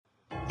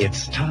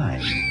It's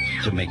time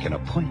to make an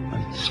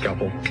appointment.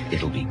 Scalpel.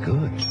 It'll be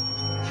good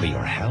for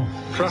your health.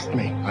 Trust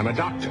me, I'm a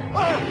doctor.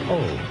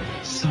 Oh,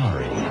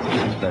 sorry.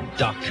 The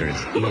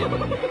doctor's in.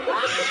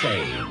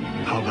 Say,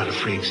 How about a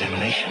free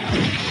examination?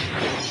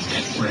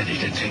 Get ready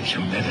to take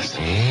your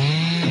medicine.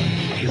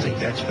 If you think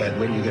that's bad,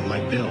 wait till you get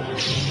my bill.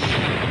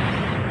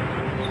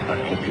 I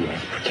hope you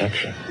have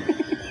protection.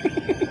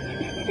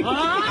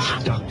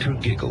 Dr.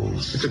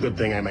 Giggles. It's a good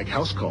thing I make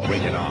house calls.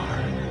 Rated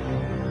R.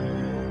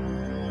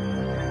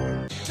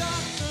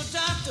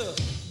 Doctor,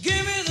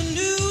 give me the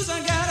news. I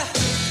got a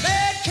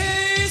bad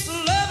case of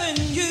loving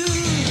you.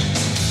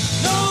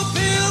 No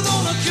pill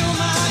gonna cure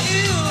my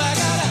ill. I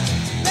got a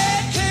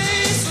bad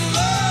case of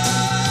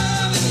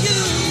loving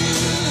you.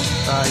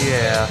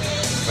 Yeah.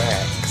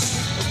 Facts.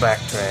 We're back,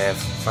 Trav.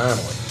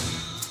 Finally.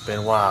 It's been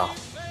a while.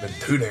 Been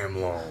too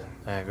damn long.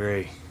 I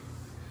agree.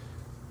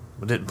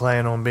 We didn't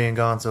plan on being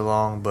gone so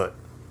long, but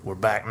we're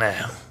back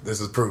now.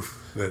 This is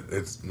proof that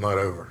it's not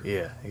over.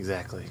 Yeah,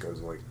 exactly. Because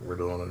like we're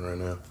doing it right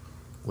now.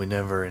 We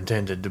never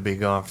intended to be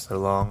gone for so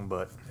long,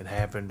 but it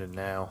happened, and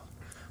now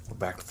we're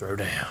back to throw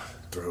down.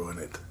 Throwing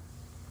it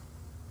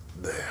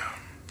down.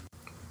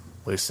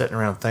 We were sitting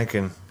around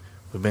thinking,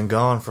 we've been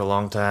gone for a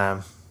long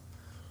time.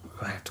 We're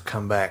going to have to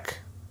come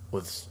back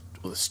with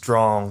a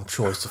strong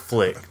choice of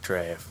flick,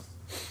 Trav.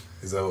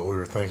 Is that what we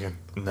were thinking?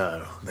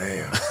 No.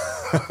 Damn.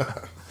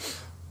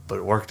 But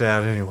it worked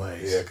out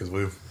anyways. Yeah, because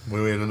we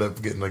ended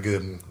up getting a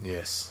good one.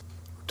 Yes.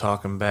 We're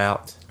talking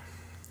about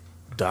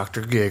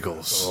Dr.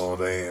 Giggles. Oh,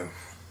 damn.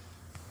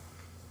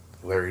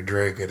 Larry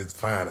Drake at its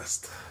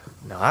finest.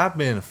 Now, I've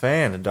been a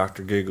fan of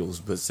Dr. Giggles,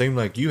 but it seemed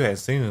like you hadn't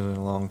seen it in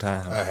a long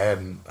time. I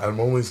hadn't. I've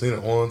only seen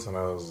it once, and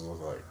I was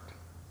like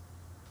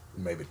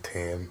maybe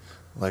 10.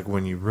 Like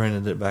when you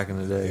rented it back in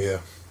the day. Yeah.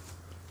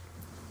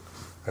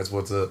 That's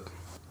what's up.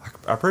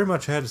 I pretty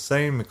much had the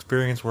same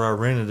experience where I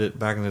rented it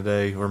back in the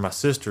day, where my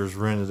sisters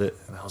rented it,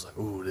 and I was like,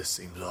 ooh, this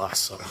seems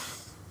awesome.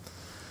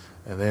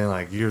 And then,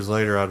 like, years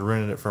later, I'd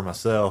rented it for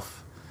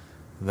myself,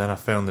 and then I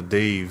found the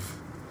Deve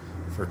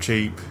for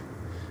cheap,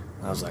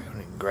 and I was like, I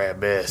need to grab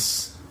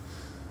this.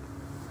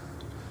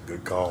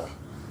 Good call.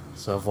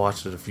 So I've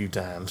watched it a few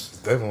times.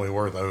 Definitely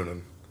worth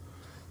owning.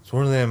 It's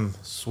one of them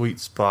sweet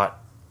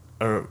spot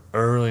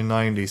early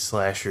 90s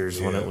slashers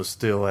when it was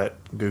still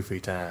at Goofy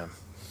time.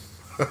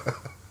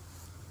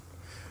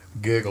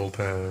 Giggle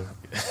time.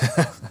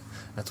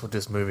 That's what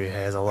this movie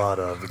has a lot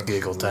of, the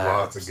giggle time.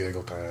 Lots of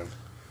giggle time.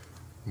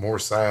 More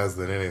size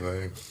than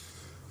anything.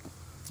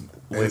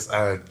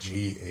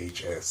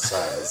 SIGHS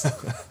size.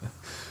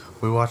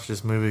 We watched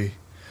this movie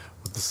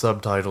with the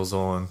subtitles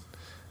on,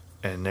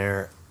 and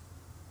there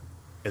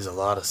is a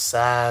lot of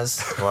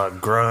sighs, a lot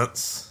of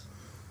grunts.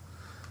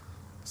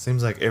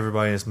 Seems like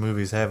everybody in this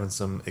movie is having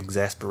some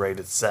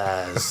exasperated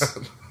sighs.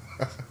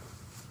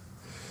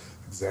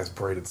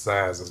 Exasperated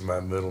size is my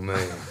middle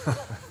name.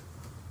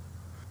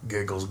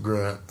 Giggles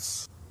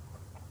grunts.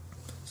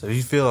 So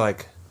you feel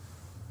like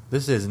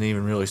this isn't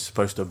even really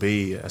supposed to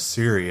be a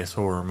serious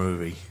horror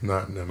movie.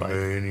 Not in a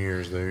million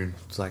years, dude.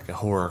 It's like a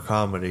horror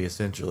comedy,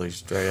 essentially,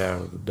 straight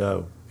out of the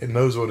dough. It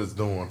knows what it's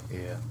doing.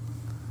 Yeah.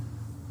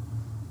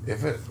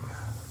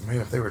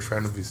 If they were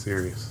trying to be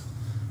serious.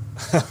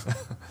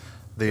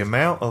 The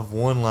amount of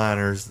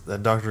one-liners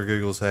that Dr.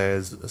 Giggles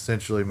has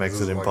essentially makes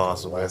This it is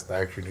impossible. Like the last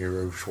action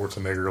hero,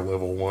 Schwarzenegger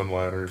level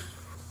one-liners.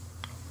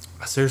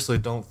 I seriously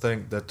don't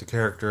think that the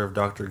character of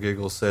Dr.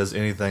 Giggles says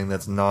anything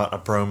that's not a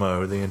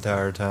promo the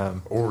entire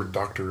time. Or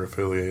doctor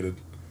affiliated.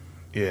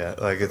 Yeah,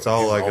 like it's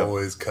all He's like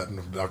always cutting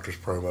the doctor's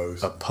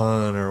promos. a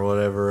pun or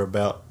whatever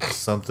about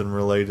something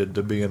related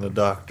to being a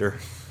doctor.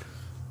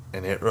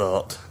 And it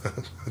rocked.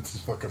 It's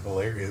fucking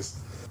hilarious.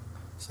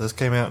 So this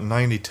came out in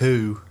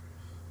 92.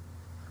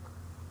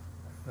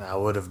 I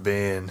would have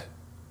been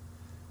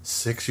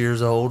 6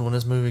 years old when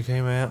this movie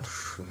came out.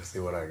 Let me see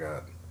what I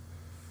got.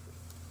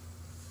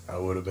 I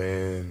would have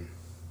been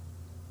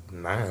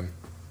 9.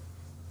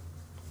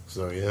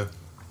 So, yeah.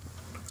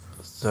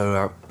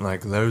 So,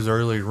 like, those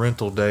early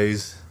rental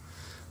days,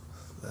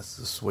 that's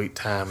the sweet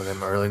time of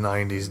them early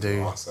 90s,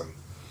 dude. Awesome.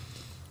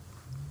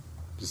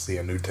 Just see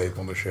a new tape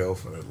on the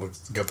shelf, and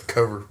got the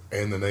cover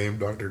and the name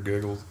Dr.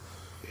 Giggles.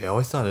 Yeah, I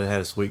always thought it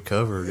had a sweet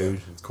cover, dude.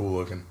 Yeah, it's cool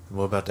looking.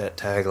 What about that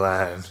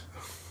tagline?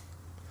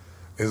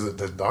 Is it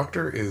the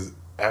doctor is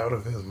out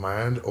of his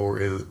mind, or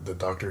is it the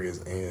doctor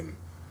is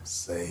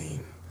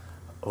insane?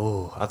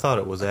 Oh, I thought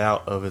it was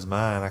out of his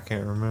mind. I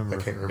can't remember.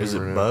 I can't remember Is it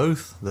now.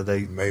 both?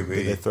 Maybe.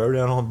 Did they throw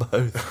down on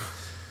both?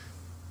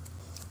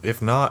 If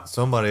not,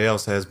 somebody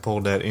else has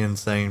pulled that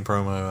insane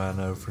promo, I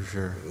know for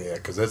sure. Yeah,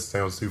 because that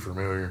sounds too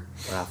familiar.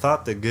 And I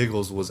thought that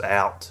Giggles was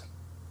out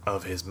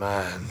of his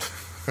mind.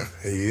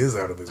 He is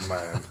out of his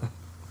mind.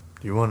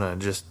 Do you want to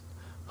just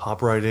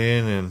hop right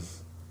in and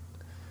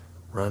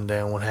run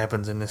down what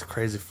happens in this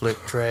crazy flick,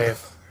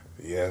 Trav?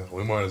 Yeah,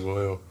 we might as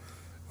well.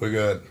 We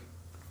got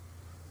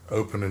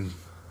opening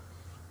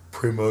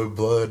Primo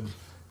Blood,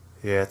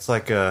 Yeah, it's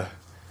like a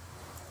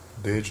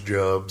Ditch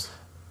Jobs.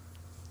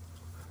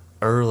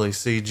 early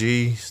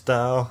CG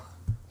style.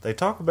 They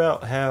talk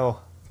about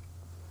how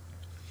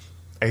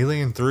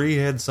Alien 3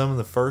 had some of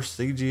the first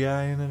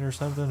CGI in it or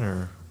something,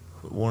 or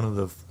one of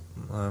the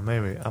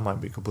maybe I might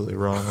be completely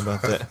wrong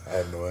about that. I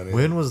have no idea.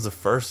 When was the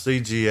first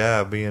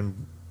CGI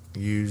being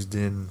used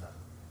in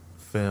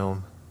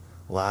film,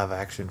 live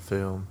action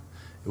film?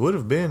 It would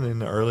have been in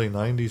the early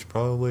 90s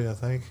probably, I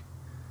think.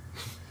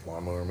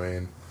 Lawnmower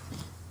Man.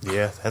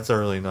 Yeah, that's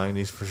early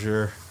 90s for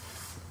sure.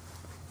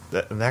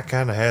 That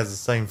kind of has the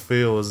same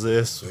feel as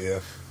this. Yeah.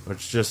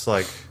 It's just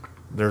like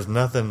there's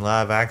nothing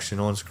live action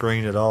on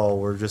screen at all.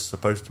 We're just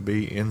supposed to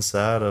be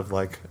inside of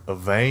like a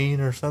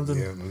vein or something.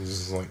 Yeah, and it's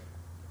just like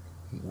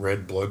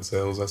red blood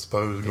cells, I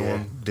suppose, Yeah,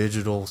 going.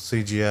 digital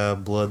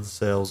CGI blood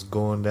cells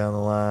going down the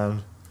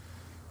line,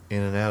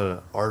 in and out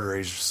of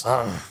arteries or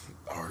something.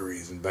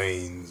 Arteries and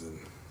veins and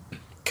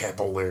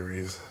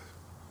capillaries.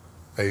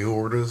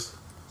 Aortas.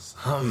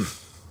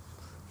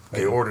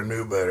 Aorta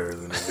knew better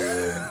than to do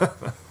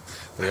that.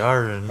 We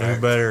already knew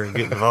better and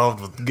get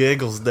involved with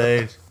giggles,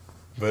 Dave.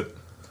 But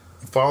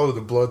follow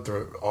the blood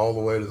throat all the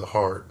way to the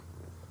heart,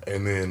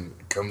 and then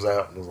it comes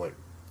out and was like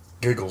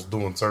Giggles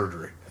doing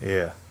surgery.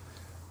 Yeah.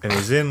 And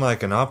he's in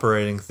like an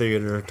operating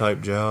theater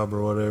type job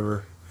or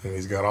whatever. And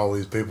he's got all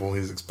these people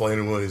he's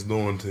explaining what he's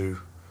doing to.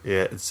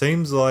 Yeah, it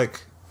seems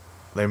like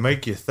they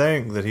make you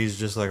think that he's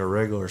just like a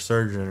regular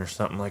surgeon or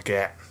something like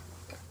that.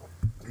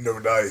 No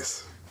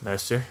dice. No,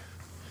 sir.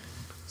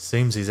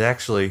 Seems he's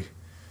actually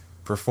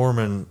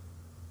performing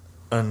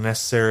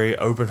unnecessary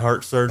open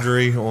heart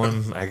surgery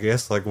on, I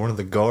guess, like one of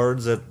the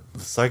guards at the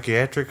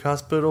psychiatric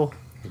hospital.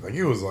 I think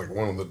he was like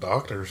one of the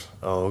doctors.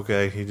 Oh,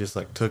 okay. He just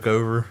like took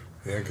over.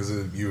 Yeah, because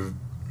you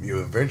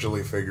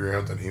eventually figure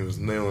out that he was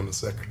nailing the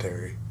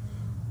secretary.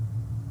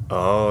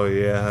 Oh,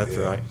 yeah, that's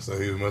Yeah, right. So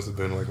he must have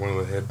been like one of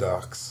the head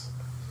docs.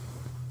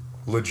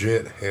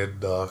 Legit head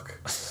doc.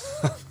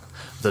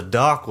 The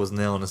doc was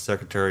nailing the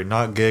secretary,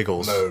 not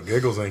Giggles. No,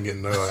 Giggles ain't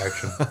getting no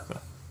action.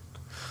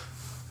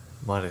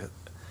 Might have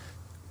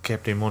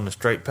kept him on the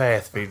straight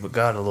path if he'd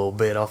got a little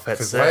bit off that If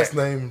his sack. last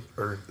name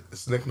or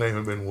his nickname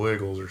had been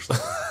Wiggles or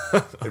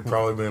something, it'd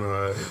probably been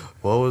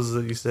What was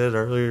it you said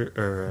earlier?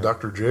 Or,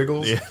 Dr.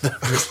 Jiggles. Yeah.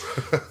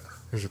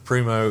 There's a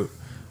primo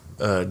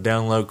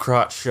down low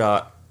crotch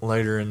shot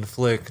later in the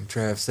flick, and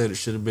Trav said it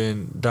should have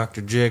been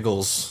Dr.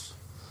 Jiggles.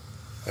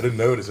 I didn't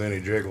notice any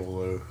Jiggle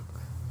though.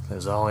 It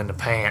was all in the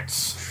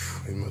pants.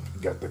 He must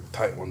have got the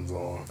tight ones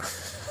on.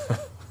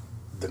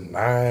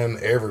 Denying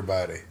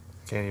everybody.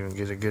 Can't even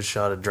get a good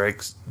shot of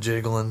Drake's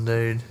jiggling,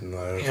 dude.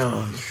 No.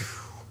 Yeah.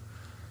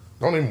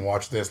 Don't even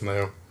watch this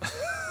now.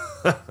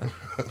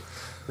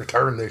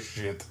 Return this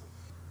shit.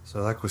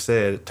 So like we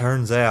said, it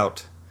turns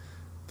out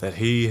that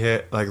he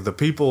had, like, the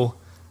people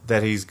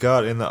that he's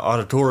got in the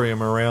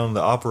auditorium around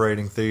the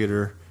operating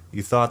theater,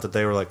 you thought that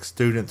they were like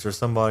students or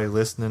somebody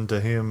listening to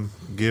him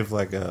give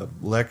like a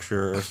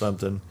lecture or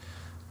something,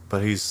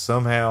 but he's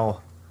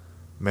somehow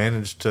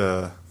managed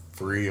to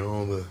Free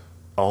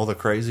all the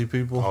crazy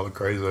people. all the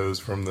crazos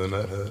from the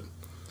Nut Hut.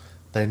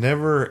 They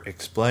never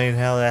explain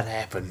how that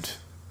happened.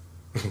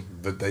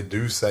 But they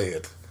do say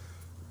it.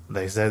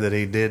 They said that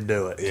he did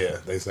do it. Yeah,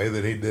 they say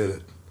that he did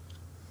it.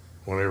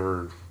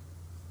 Whenever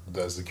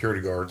the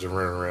security guards are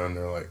running around,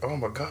 they're like, "Oh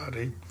my God,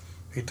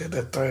 he did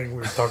that thing we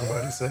were talking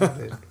about." He said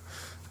it.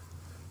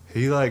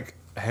 He like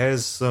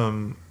has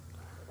some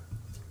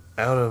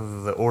out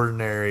of the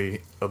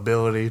ordinary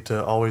ability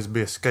to always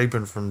be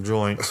escaping from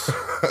joints.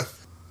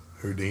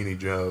 Houdini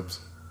jobs.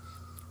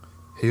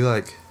 He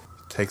like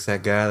takes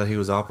that guy that he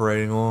was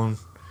operating on,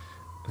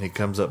 and he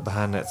comes up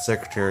behind that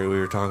secretary we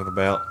were talking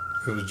about.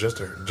 It was just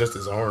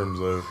his arms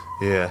though.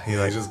 Yeah, he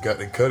like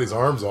He cut his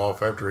arms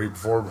off after he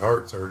performed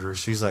heart surgery.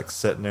 she's like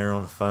sitting there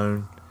on the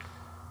phone.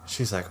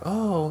 She's like,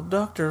 "Oh,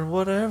 doctor,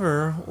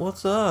 whatever.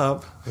 What's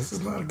up? This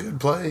is not a good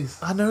place.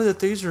 I know that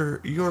these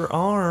are your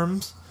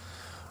arms."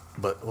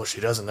 But what she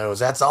doesn't know is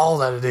that's all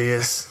that it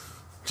is.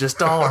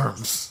 Just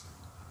arms.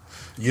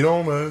 You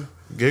don't know.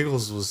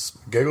 Giggles was...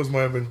 Giggles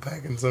might have been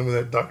packing some of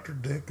that Dr.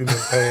 Dick in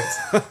his pants.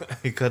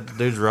 He cut the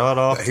dude's rod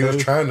off, He was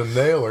too. trying to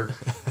nail her,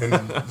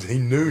 and he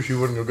knew she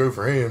wasn't going to go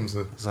for him,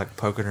 so He's like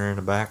poking her in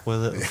the back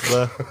with it and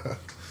stuff.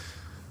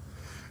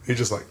 he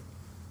just like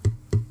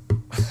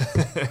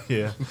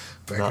Yeah.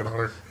 banging on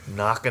her.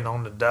 Knocking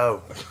on the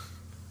door.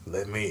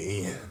 Let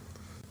me in.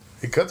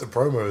 He cuts a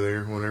promo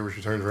there whenever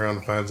she turns around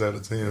and finds out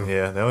it's him.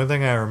 Yeah, the only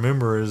thing I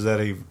remember is that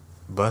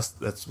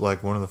that's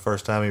like one of the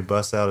first time he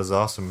busts out his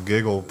awesome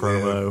giggle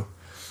promo.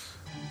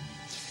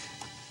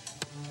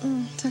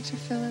 Dr.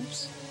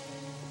 Phillips.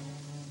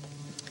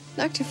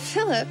 Dr.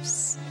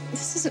 Phillips?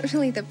 This isn't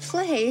really the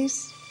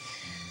place.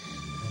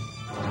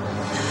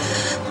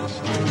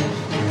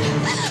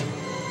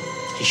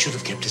 He should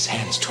have kept his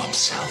hands to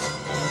himself.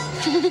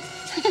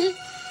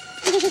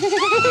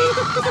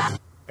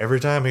 Every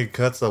time he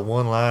cuts a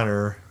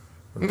one-liner,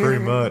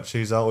 pretty much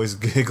he's always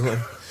giggling.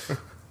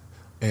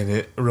 And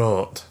it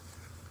rocked.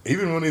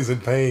 Even when he's in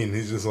pain,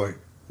 he's just like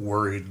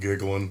worried,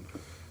 giggling.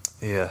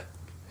 Yeah.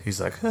 He's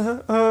like,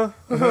 Then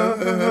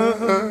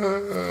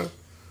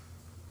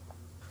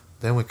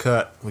we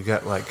cut. We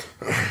got like,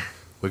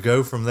 we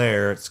go from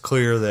there. It's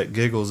clear that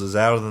Giggles is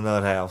out of the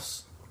nut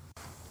house.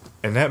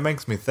 And that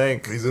makes me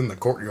think. He's in the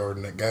courtyard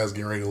and that guy's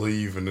getting ready to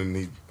leave, and then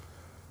he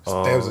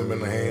stabs him in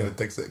the hand and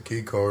takes that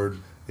key card,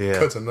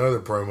 cuts another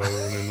promo,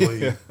 and then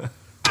leaves.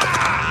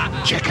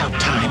 Checkout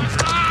time.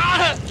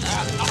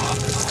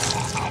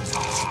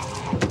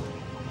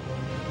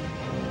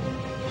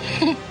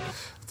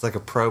 It's like a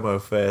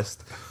promo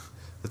fest.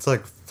 It's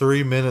like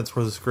 3 minutes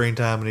worth of screen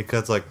time, and he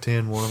cuts like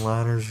 10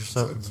 one-liners or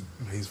something.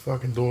 He's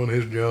fucking doing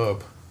his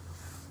job.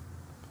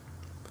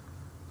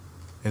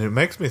 And it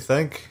makes me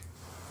think,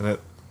 and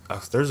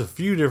there's a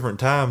few different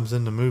times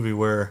in the movie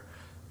where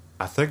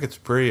I think it's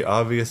pretty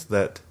obvious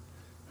that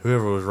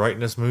whoever was writing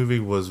this movie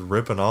was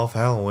ripping off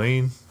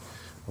Halloween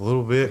a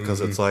little bit,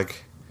 because it's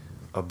like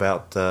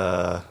about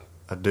a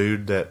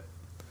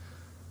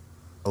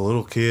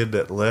little kid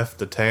that left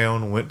the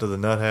town, went to the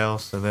nut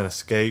house, and then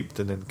escaped,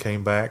 and then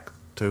came back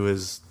to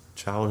his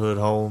childhood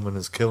home and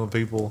is killing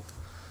people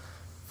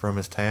from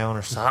his town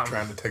or something.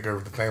 Trying to take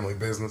over the family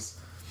business,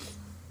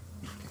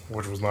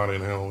 which was not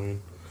in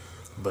Halloween.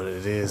 But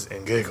it is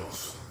in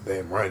Giggles.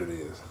 Damn right it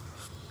is.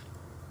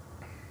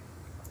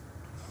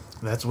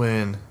 That's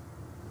when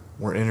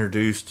we're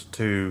introduced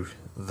to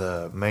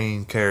the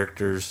main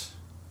characters.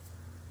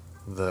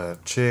 The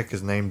chick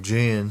is named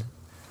Jen,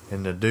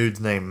 and the dude's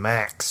named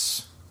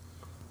Max.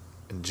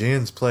 And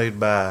Jen's played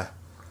by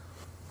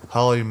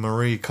Holly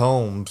Marie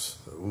Combs,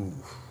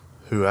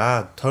 who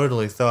I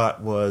totally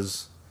thought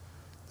was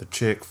the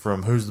chick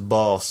from Who's the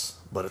Boss,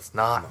 but it's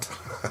not.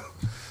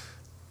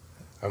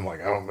 I'm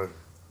like, I don't know.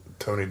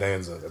 Tony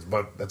Danza.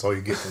 That's all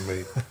you get from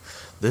me.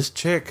 This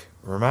chick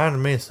reminded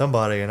me of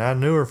somebody, and I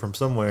knew her from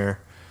somewhere,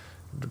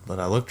 but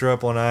I looked her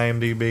up on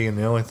IMDb, and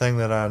the only thing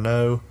that I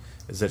know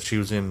is that she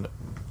was in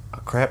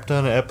a crap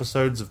ton of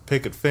episodes of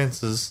Picket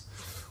Fences,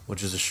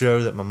 which is a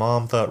show that my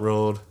mom thought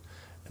ruled,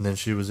 and then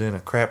she was in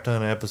a crap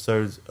ton of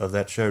episodes of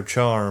that show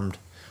Charmed,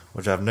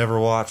 which I've never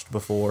watched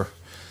before,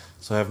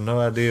 so I have no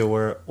idea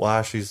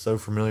why she's so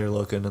familiar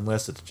looking,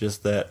 unless it's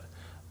just that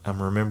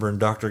I'm remembering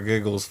Dr.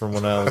 Giggles from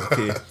when I was a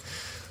kid.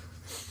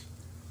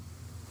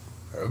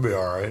 That would be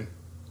alright.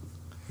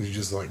 You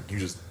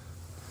just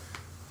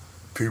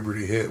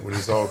puberty hit when you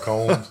saw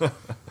Combs.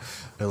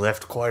 It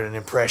left quite an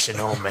impression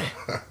on me.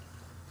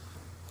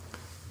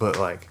 But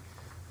like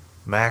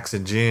Max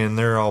and Jen,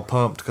 they're all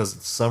pumped because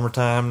it's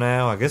summertime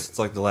now. I guess it's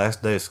like the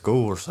last day of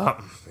school or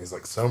something. He's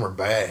like summer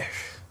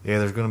bash. Yeah,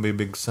 there's going to be a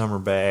big summer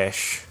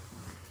bash.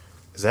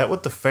 Is that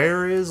what the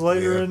fair is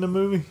later in the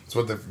movie? That's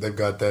what they've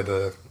got,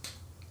 that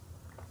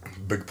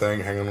big thing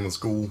hanging on the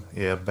school.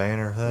 Yeah,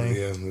 banner thing.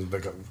 Yeah, and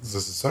this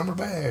is summer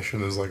bash,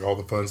 and there's like all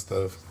the fun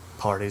stuff.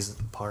 Party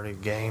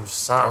games,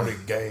 something.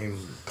 Party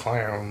games,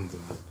 clowns,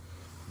 and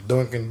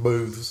Dunkin'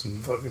 booths,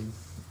 and fucking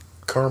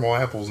caramel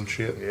apples and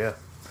shit. Yeah.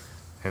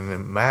 And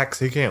then Max,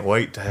 he can't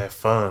wait to have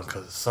fun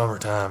because it's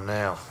summertime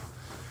now.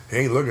 He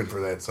ain't looking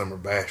for that summer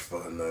bash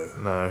fun, though.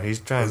 No, he's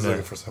trying He's to...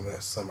 looking for some of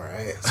that summer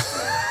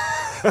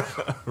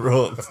ass.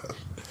 Roll. It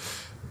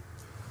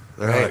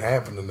ain't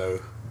happening, though.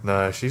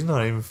 No, she's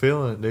not even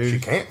feeling it, dude. She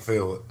can't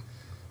feel it.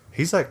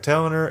 He's like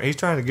telling her, he's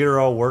trying to get her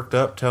all worked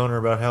up, telling her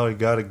about how he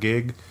got a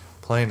gig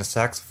playing a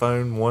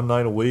saxophone one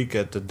night a week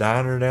at the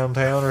diner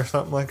downtown or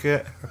something like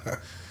that.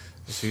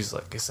 She's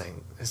like, this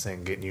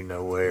ain't getting you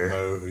nowhere.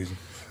 No,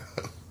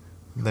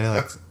 They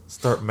like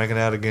start making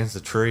out against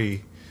a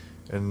tree,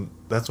 and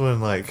that's when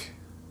like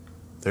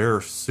their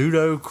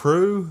pseudo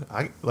crew,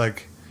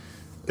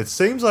 it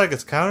seems like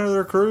it's kind of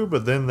their crew,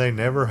 but then they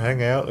never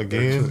hang out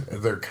again.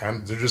 They're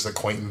just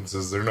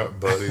acquaintances. They're not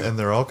buddies. And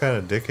they're all kind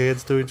of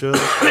dickheads to each other.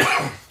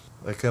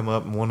 They come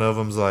up and one of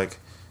them's like,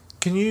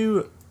 "Can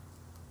you?"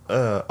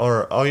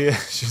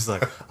 She's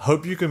like, "I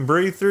hope you can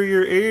breathe through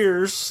your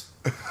ears."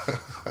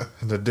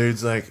 And the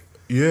dude's like,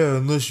 "Yeah,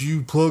 unless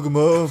you plug them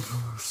up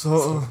or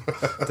something."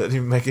 That didn't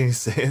even make any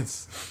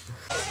sense.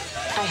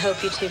 I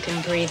hope you two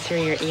can breathe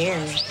through your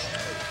ears.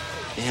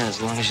 Yeah,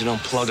 as long as you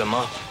don't plug them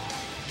up.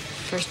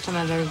 First time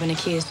I've ever been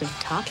accused of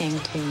talking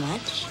too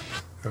much.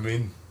 I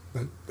mean,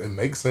 it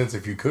makes sense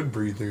if you could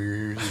breathe through your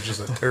ears. It's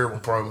just a terrible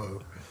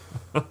promo.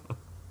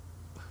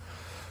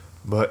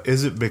 But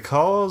is it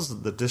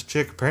because that this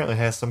chick apparently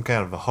has some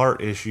kind of a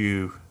heart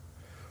issue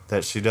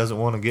that she doesn't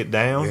want to get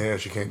down? Yeah,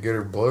 she can't get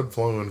her blood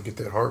flowing, get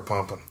that heart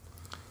pumping.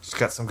 She's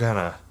got some kind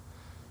of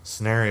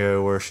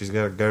scenario where she's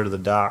got to go to the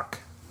doc.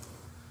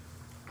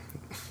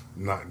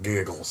 Not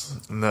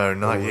Giggles. No,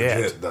 not A yet.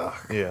 legit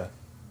doc. Yeah.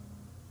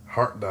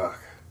 Heart doc.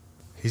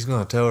 He's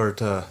going to tell her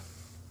to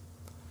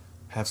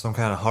have some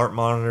kind of heart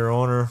monitor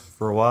on her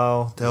for a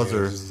while. Tells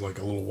her. This is like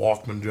a little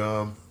Walkman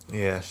job.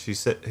 Yeah, he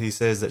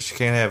says that she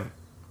can't have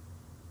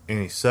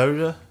any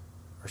soda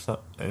or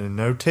something, and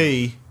no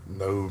tea,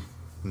 No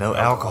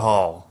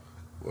alcohol.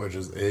 Which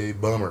is a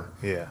bummer.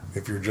 Yeah.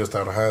 If you're just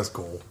out of high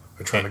school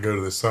and trying to go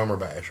to the summer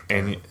bash.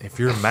 And if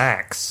you're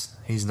Max,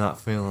 he's not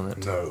feeling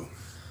it. No.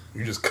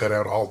 You just cut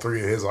out all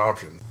three of his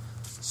options.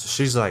 So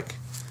she's like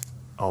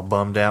all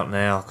bummed out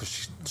now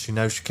because she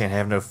knows she can't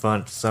have no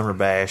fun at the summer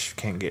bash. She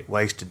can't get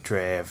wasted,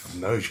 Trav.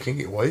 No, she can't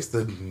get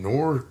wasted,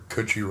 nor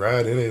could she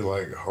ride any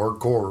like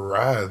hardcore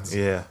rides.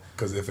 Yeah.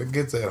 Because if it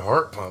gets that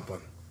heart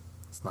pumping,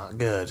 It's not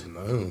good.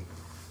 no.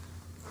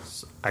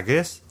 I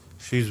guess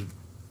she's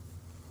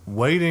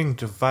waiting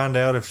to find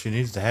out if she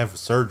needs to have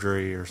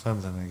surgery or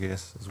something, I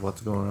guess, is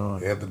what's going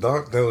on. Yeah, the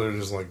doc tells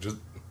her just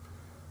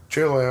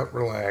chill out,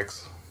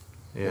 relax.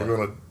 Yeah. We're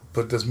going to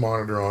put this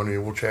monitor on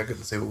you. We'll check it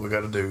and see what we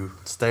got to do.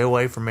 Stay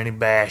away from any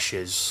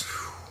bashes.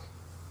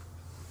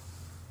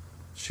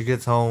 She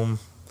gets home.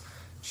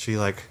 She,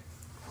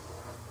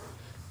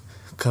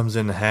 comes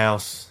in the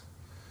house,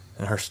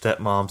 and her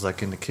stepmom's,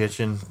 in the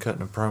kitchen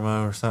cutting a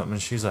promo or something,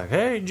 and she's like,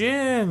 "Hey,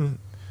 Jen."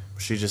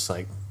 She just,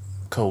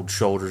 cold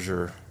shoulders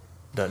her.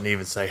 Doesn't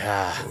even say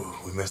hi. Ooh,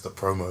 we missed a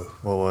promo.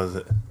 What was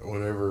it?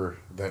 Whenever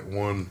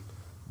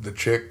the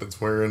chick that's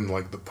wearing,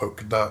 the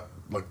polka dot,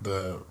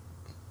 the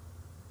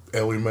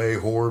Ellie Mae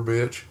horror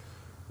bitch.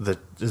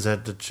 Is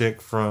that the chick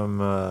from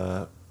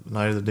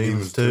Night of the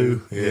Demons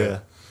 2? Yeah.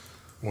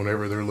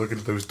 Whenever they're looking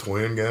at those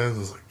twin guys,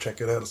 it's like,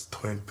 check it out, it's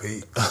Twin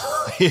Peaks.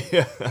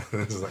 Yeah.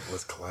 It's like,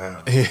 let's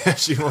climb. Yeah,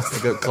 she wants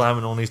to go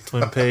climbing on these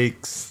Twin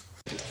Peaks.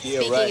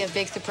 Speaking of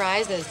big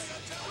surprises,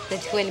 the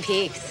Twin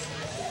Peaks.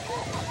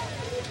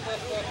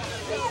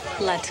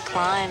 Let's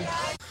climb.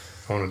 I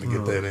wanted to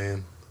get that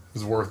in.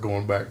 It's worth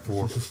going back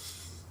for.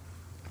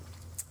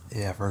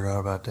 Yeah, I forgot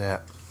about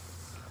that.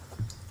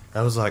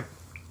 That was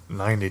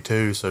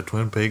 92, so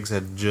Twin Peaks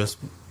had just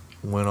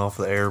went off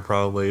the air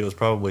probably. It was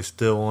probably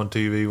still on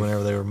TV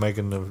whenever they were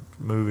making the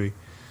movie.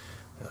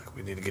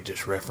 We need to get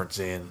this reference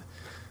in.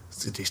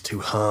 Let's get these two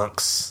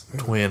hunks,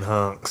 twin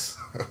hunks.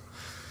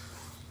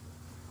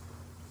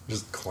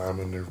 Just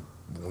climbing their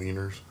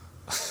wieners.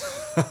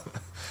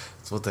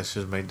 That's what they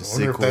should have made the I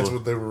wonder sequel. if that's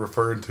what they were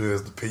referring to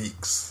as the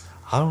Peaks.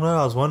 I don't know.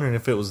 I was wondering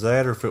if it was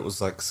that or if it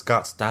was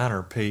Scott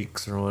Steiner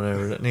Peaks or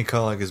whatever. Didn't he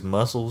call his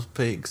muscles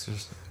Peaks or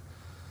something?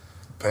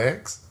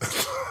 Packs?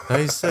 No,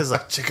 he says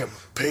chicken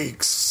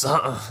peaks,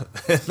 something.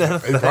 He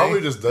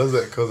probably just does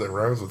that because it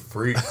rhymes with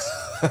freaks.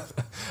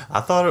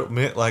 I thought it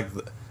meant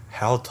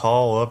how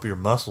tall up your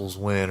muscles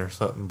went or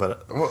something,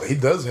 but Well, he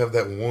does have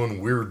that one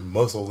weird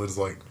muscle that's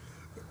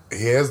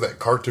he has that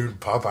cartoon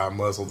Popeye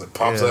muscle that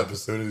pops Yeah. up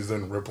as soon as he's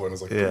in rippling.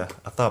 It's yeah,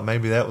 I thought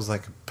maybe that was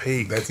a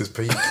peak. that's his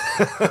peak.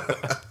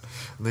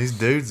 These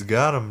dudes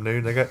got them,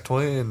 dude. They got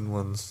twin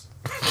ones.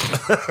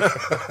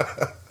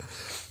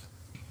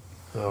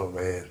 Oh,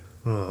 man.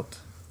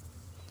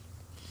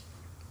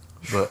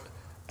 But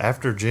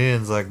after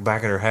Jen's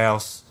back at her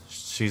house,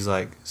 she's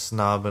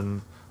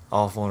snobbing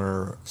off on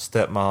her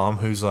stepmom,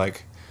 who's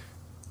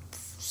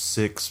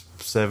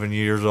 6-7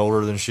 years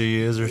older than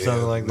she is, or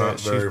something like not that.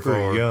 She's very pretty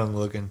far. young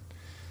looking.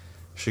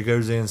 She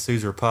goes in and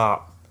sees her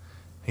pop.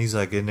 He's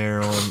in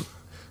there on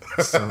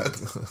some Need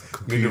to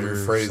computer. or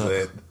rephrase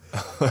something.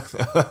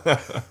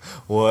 that.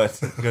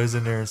 What? Goes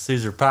in there and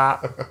sees her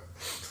pop.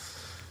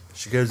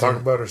 She goes Talk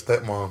in. about her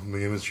stepmom. And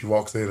then she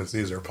walks in and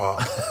sees her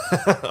pop.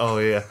 Oh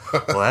yeah.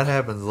 Well, that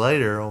happens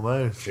later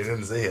almost. She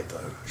didn't see it,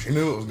 though. She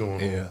knew what was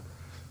going on. Yeah.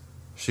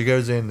 She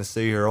goes in to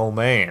see her old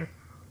man,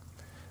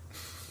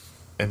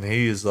 and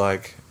he is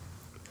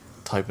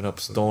typing up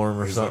a storm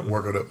or He's something.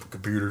 working up a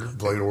computer,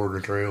 playing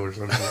Oregon Trail or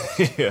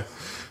something. Yeah.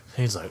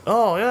 He's like,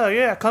 "Oh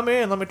yeah, come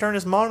in. Let me turn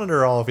this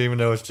monitor off," even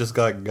though it's just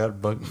got a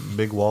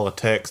big wall of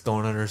text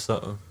on it or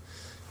something.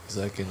 He's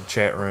in the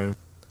chat room.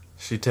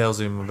 She tells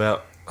him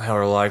about how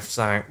her life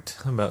sank,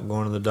 about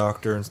going to the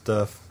doctor and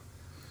stuff.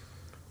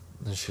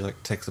 And she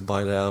takes a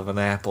bite out of an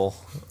apple,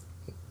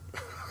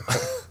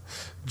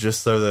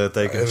 just so that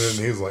they can. And then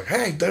he was like,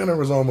 "Hey, dinner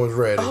was almost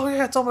ready." Oh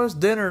yeah, it's almost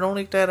dinner. Don't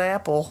eat that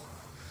apple.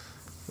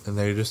 And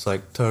they just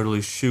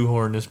totally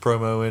shoehorn this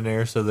promo in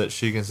there so that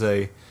she can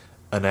say,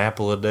 "An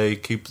apple a day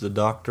keeps the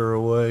doctor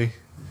away."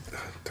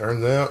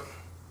 Turns out,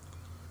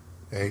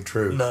 ain't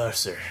true. No,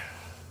 sir.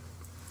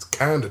 It's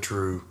kind of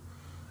true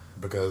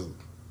because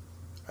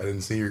I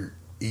didn't see her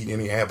eat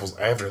any apples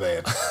after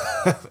that.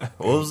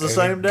 Well, it was the And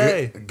same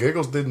day.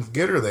 Giggles didn't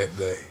get her that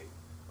day.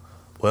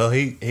 Well,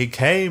 he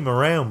came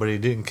around, but he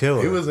didn't kill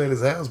her. He was at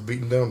his house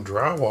beating down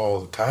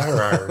drywall with a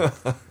tire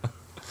iron.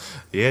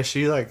 Yeah,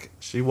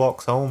 she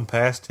walks home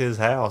past his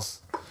house,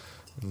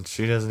 and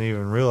she doesn't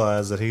even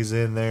realize that he's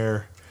in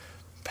there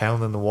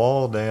pounding the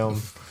wall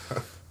down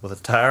with a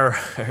tire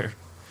iron.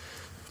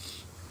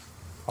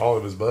 All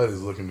of his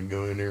buddies looking to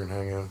go in there and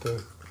hang out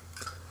too.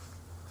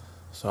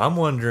 So I'm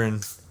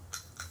wondering.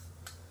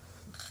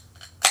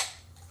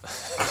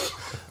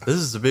 This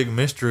is the big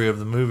mystery of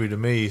the movie to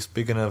me.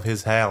 Speaking of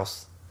his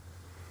house,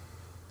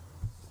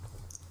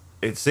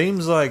 it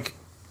seems like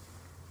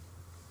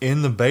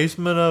in the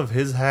basement of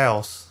his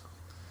house,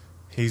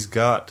 he's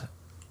got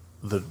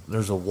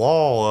there's a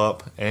wall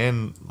up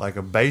and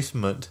a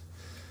basement.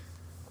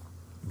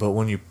 But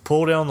when you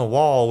pull down the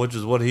wall, which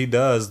is what he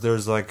does,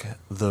 there's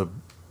the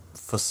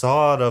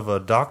facade of a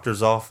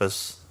doctor's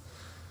office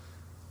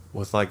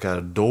with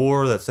a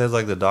door that says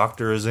the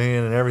doctor is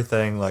in and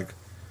everything.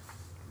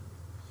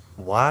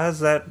 Why is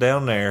that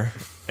down there?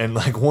 And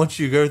once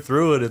you go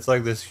through it, it's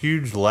this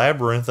huge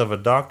labyrinth of a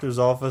doctor's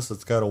office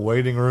that's got a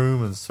waiting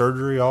room and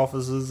surgery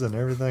offices and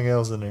everything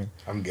else in there.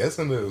 I'm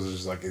guessing it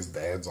was just his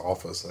dad's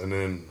office. And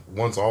then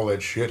once all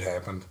that shit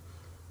happened,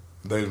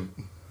 the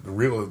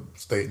real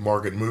estate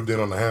market moved in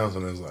on the house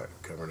and it was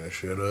covering that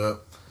shit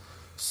up.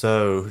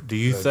 So, do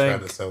you They think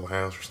tried to sell the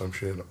house or some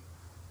shit?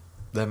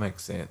 that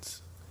makes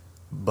sense?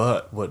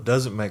 But what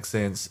doesn't make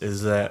sense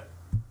is that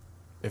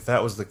if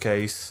that was the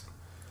case,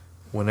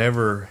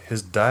 whenever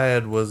his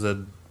dad was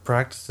a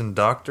practicing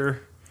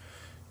doctor,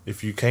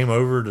 if you came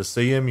over to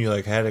see him, you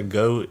like had to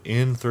go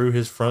in through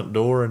his front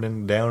door and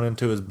then down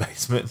into his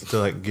basement to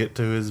like get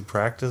to his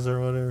practice or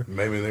whatever.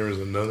 Maybe there was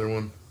another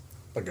one,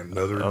 like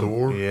another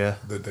door, yeah.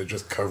 that they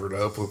just covered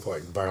up with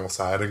like vinyl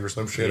siding or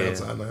some shit Yeah.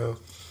 outside the house.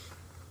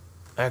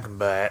 I can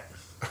bat.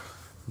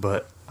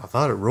 But I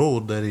thought it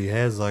ruled that he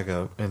has like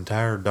a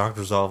entire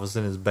doctor's office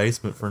in his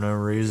basement for no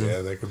reason.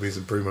 Yeah, there could be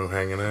some primo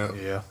hanging out.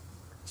 Yeah.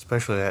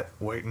 Especially that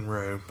waiting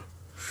room.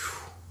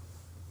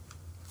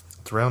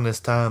 It's around this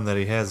time that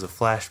he has a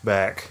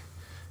flashback.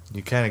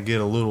 You kind of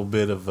get a little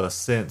bit of a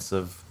sense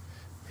of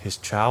his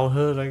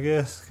childhood, I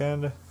guess,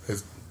 kind of.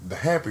 The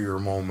happier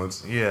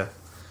moments Yeah.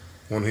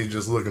 when he's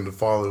just looking to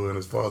follow in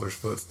his father's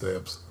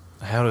footsteps.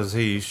 How does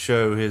he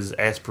show his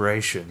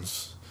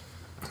aspirations?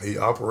 He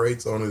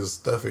operates on his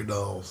stuffy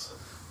dolls.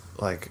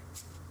 Like,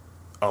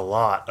 a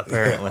lot,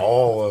 apparently. Yeah,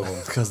 all of them.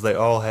 Because they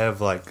all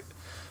have, like,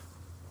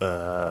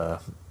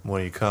 what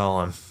do you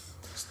call them?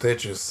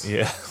 Stitches.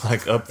 Yeah,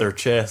 like up their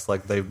chest,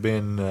 like they've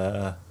been,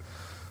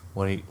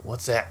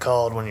 what's that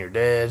called when you're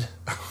dead?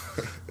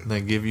 And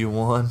they give you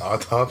one?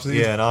 Autopsy?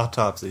 Yeah, an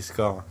autopsy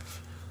scar.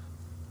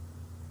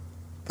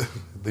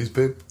 These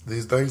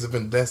things have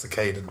been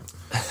desiccated.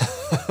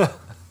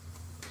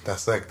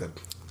 Dissected.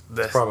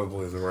 That's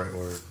probably the right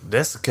word.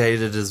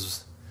 Desiccated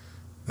is...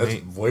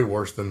 That's way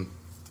worse than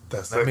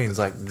dissected. That means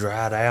like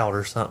dried out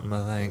or something,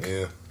 I think.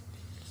 Yeah.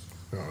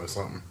 Oh, it's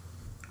something.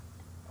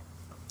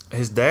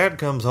 His dad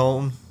comes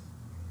home,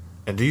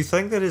 and do you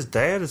think that his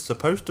dad is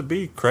supposed to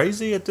be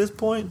crazy at this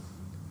point?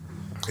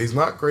 He's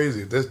not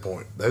crazy at this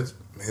point.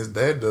 His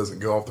dad doesn't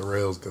go off the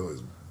rails till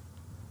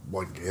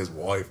his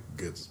wife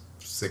gets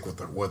sick with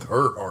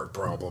her heart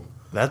problem.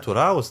 That's what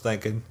I was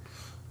thinking.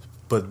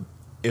 But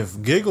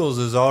if Giggles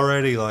is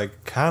already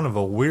like kind of a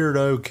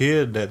weirdo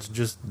kid that's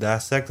just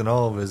dissecting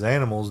all of his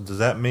animals, does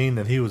that mean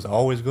that he was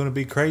always going to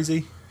be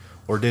crazy?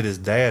 Or did his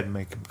dad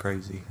make him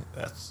crazy?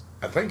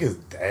 I think his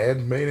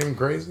dad made him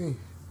crazy,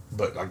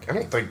 but I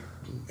don't think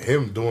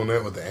him doing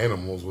that with the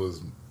animals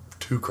was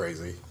too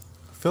crazy.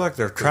 I feel like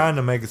they're trying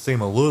to make it seem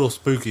a little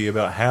spooky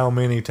about how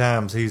many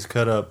times he's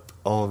cut up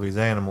all of his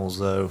animals,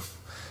 though.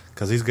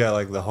 Because he's got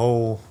like the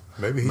whole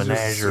Maybe he's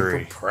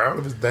menagerie. just super proud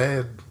of his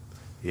dad.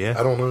 Yeah.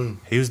 I don't know.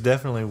 He was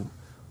definitely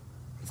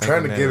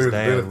Trying to that give his her the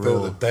dad benefit of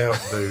ruled. the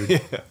doubt, dude.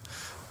 Yeah.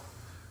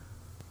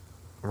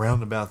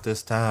 Around about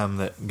this time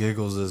that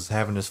Giggles is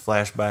having his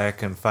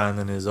flashback and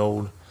finding his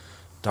old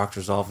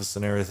doctor's office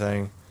and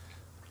everything,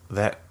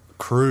 that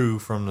crew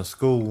from the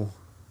school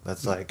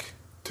that's like...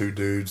 2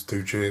 dudes,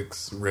 2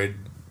 chicks, red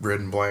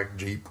and black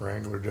Jeep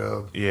Wrangler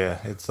job. Yeah,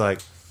 it's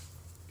like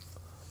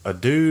a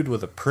dude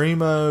with a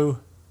primo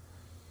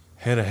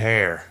head of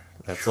hair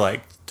that's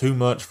like too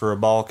much for a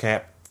ball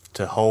cap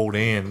to hold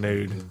in,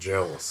 dude. I'm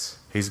jealous.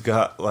 He's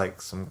got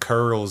like some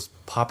curls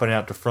popping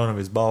out the front of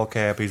his ball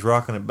cap. He's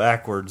rocking it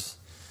backwards.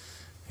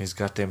 He's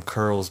got them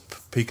curls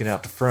peeking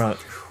out the front.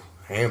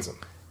 Handsome.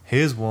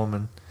 His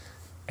woman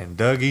and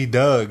Dougie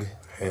Doug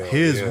and Hell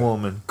his yeah.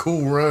 woman.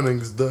 Cool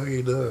Runnings,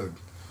 Dougie Doug.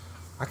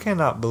 I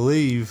cannot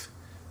believe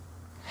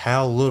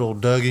how little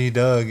Dougie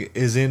Doug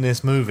is in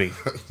this movie.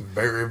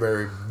 Very,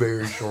 very,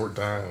 very short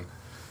time.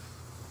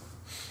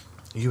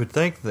 You would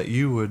think that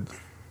you would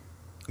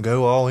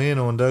go all in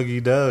on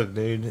Dougie Doug,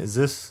 dude. Is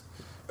this...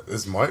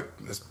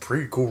 It's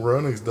pretty Cool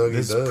Runnings, Dougie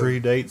This Doug.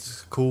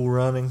 predates Cool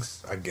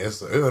Runnings. I guess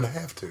so. It would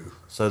have to.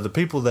 So the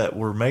people that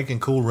were making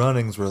Cool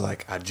Runnings were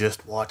like, I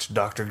just watched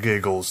Dr.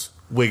 Giggles.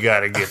 We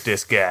gotta get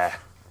this guy.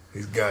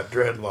 He's got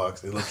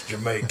dreadlocks. He looks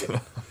Jamaican.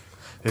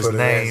 His Put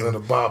name, his ass in a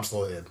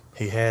bobsled.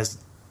 he has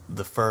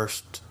the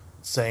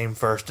same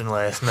first and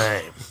last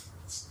name.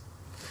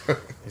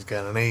 He's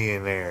got an E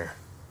in there.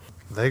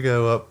 They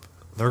go up,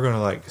 they're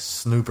gonna like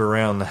snoop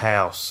around the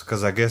house,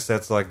 because I guess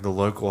that's like the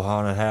local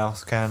haunted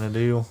house kind of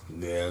deal.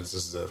 Yeah, it's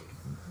just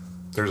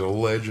there's a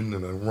legend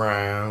and a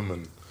rhyme,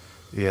 and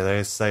Yeah,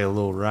 they say a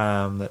little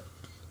rhyme that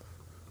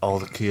all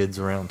the kids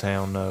around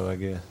town know, I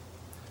guess.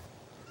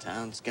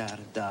 Town's got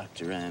a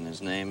doctor and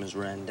his name is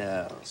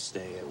Rendell.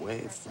 Stay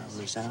away from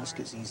his house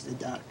cause he's the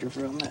doctor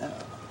from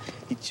hell.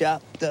 He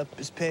chopped up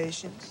his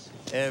patients,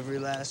 every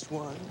last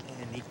one,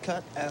 and he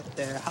cut out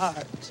their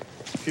hearts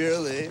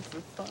purely for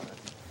fun.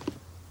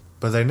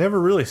 But they never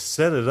really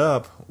set it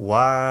up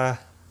why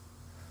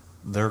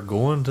they're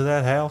going to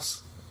that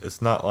house. It's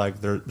not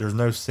like there's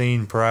no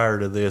scene prior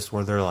to this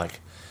where they're like,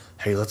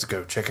 hey, let's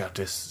go check out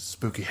this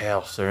spooky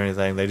house or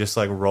anything. They just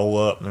like roll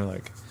up and they're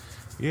like,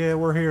 yeah,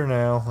 we're here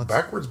now.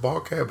 backwards ball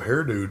cap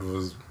hair dude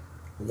was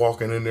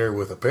walking in there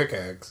with a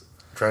pickaxe,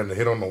 trying to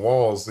hit on the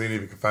walls, seeing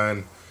if he could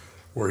find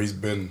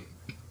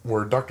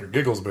where Dr.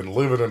 Giggles been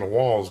living in the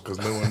walls because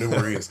no one knew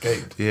where he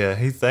escaped. Yeah,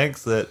 he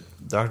thinks that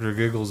Dr.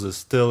 Giggles is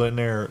still in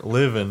there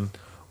living,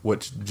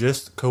 which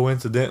just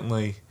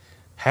coincidentally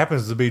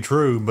happens to be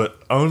true,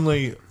 but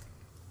only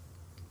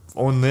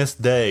on this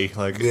day.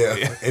 Like, Yeah,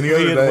 any if other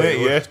he had day, went it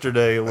would-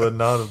 yesterday, it would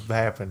not have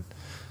happened.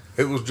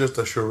 It was just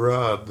a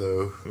charade,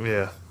 though.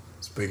 Yeah.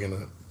 Speaking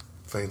of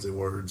fancy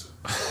words.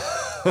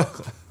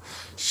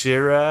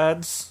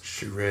 Charades.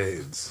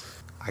 Charades.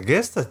 I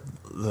guess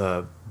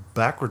the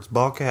backwards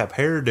ball cap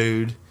hair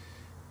dude,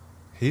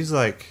 he's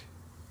like,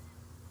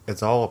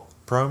 it's all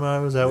a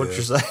promo. Is that what Yeah.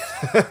 you're saying?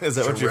 Is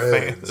that what you're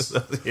saying?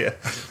 Charades. Yeah,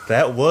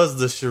 that was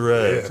the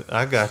charade. Yeah.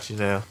 I got you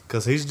now,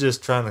 because he's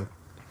just trying to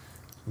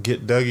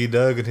get Dougie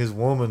Doug and his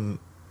woman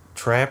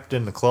trapped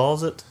in the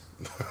closet,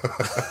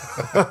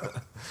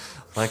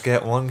 like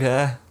that one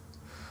guy,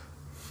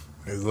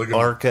 He's looking.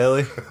 R.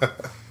 Kelly.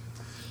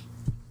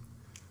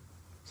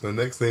 So the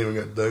next thing we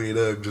got Dougie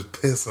Doug just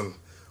pissing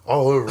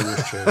all over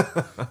this chick.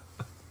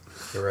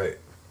 You're right.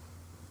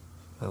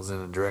 That was in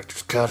the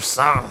director's cut of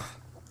song.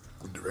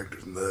 The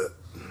director's nut.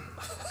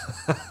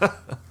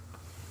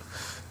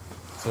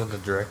 So the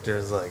director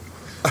is like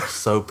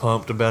so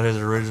pumped about his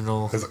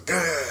original. He's like,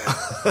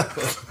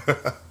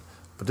 "Ah."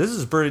 But this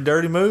is a pretty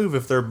dirty move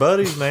if they're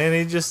buddies, man.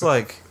 He just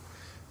like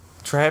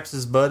traps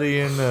his buddy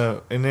in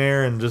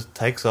there and just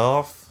takes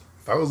off.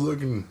 If I was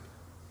looking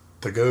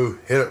to go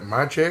hit up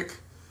my chick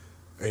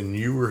and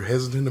you were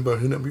hesitant about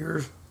hitting up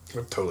yours,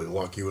 I'd totally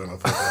lock you in a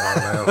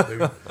fucking house,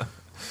 dude.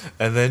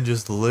 And then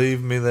just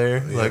leave me there.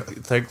 Yeah.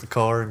 Like take the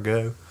car and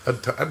go.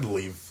 I'd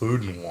leave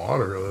food and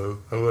water, though.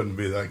 I wouldn't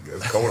be like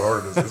as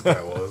cold-hearted as this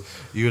guy was.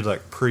 You would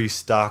like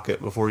pre-stock it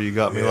before you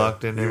got me Yeah,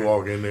 locked in there. You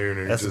walk in there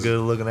and That's just, a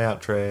good looking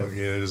out, Trav.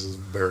 Yeah, this is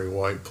Barry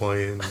White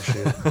playing and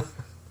shit.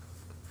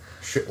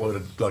 Shitload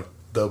of like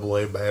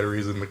AA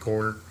batteries in the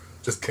corner,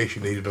 just in case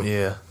you needed them.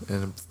 Yeah,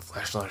 and a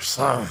flashlight or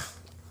something.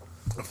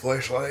 A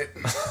flashlight.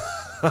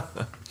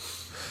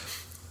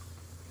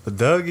 But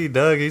Dougie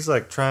Doug, he's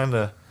like trying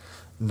to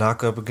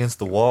knock up against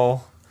the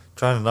wall,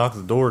 trying to knock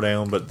the door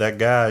down, but that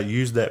guy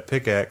used that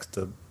pickaxe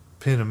to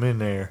pin him in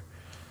there.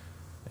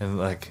 And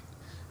like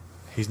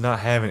he's not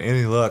having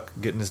any luck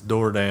getting this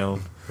door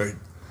down. He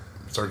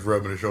starts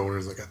rubbing his shoulder.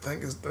 He's like, I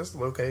think it's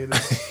dislocated.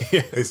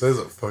 Yeah. He says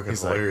it fucking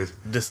He's hilarious.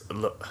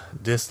 like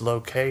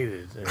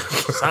dislocated or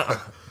something.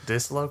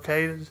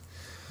 Dislocated?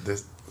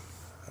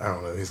 I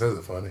don't know. He says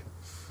it funny.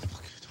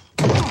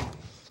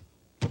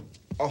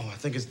 Oh, I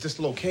think it's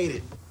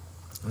dislocated.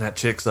 And that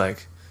chick's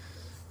like,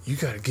 you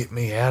gotta get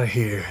me out of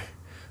here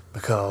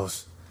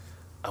because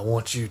I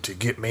want you to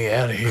get me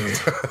out of here.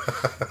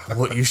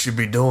 What you should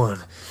be doing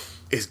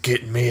is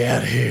getting me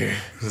out of here.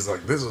 He's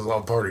like, this was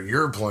all part of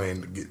your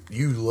plan to get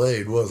you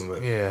laid, wasn't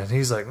it? Yeah, and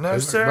he's like, no,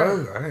 He's sir.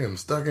 like, no, I am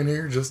stuck in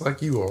here just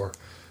like you are.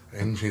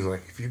 And she's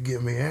like, if you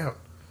get me out,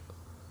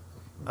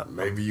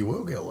 maybe you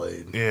will get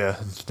laid. Yeah,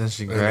 and then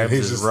she And grabs he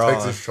his just rod.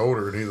 takes his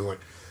shoulder and he's like,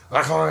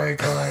 I can't,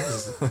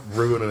 just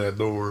ruining that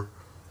door.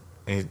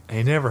 He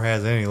never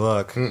has any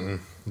luck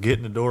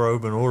getting the door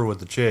open or with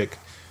the chick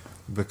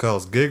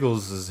because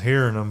Giggles is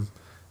hearing him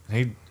and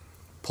he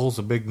pulls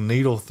a big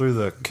needle through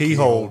the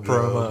keyhole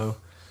promo.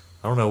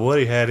 I don't know what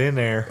he had in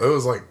there. It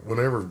was like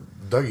whenever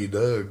Dougie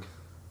Doug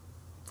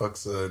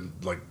fucks,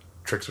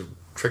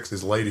 tricks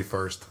his lady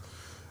first,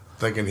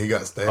 thinking he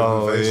got stabbed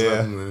in the face or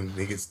something, and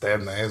he gets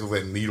stabbed in the ass with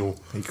that needle.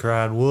 He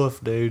cried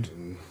wolf, dude.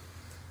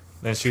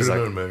 Then she's Should've like,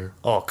 known better.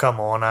 oh, come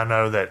on, I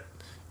know that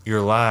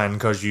you're lying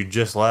because you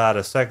just lied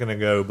a second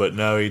ago, but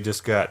no, he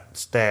just got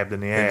stabbed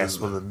in the ass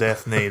with a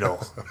death needle.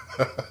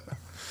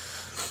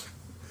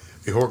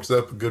 He horks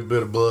up a good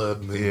bit of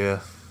blood, and then Yeah.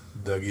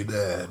 Dougie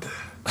died.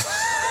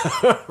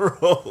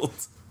 Rolled.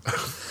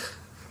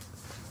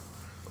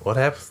 What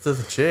happens to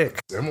the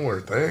chick?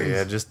 Similar things.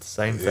 Yeah, just the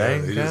same Yeah,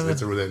 thing, he just kind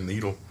hits of. her with that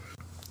needle.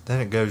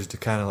 Then it goes to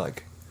kind of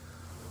like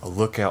a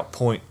lookout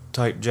point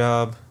type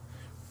job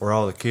where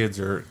all the kids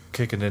are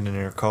kicking it in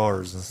their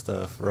cars and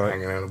stuff, right?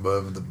 Hanging out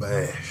above the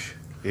bash.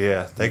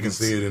 Yeah, they You can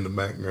see it in the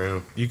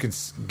background. You can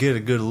get a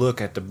good look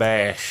at the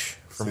bash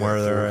from See where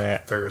that they're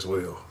at. Ferris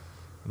wheel.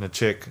 And the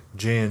chick,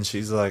 Jen,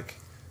 she's like,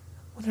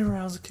 whenever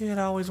I was a kid,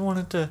 I always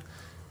wanted to,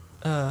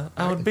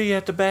 I would be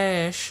at the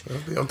bash. I'll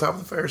be on top of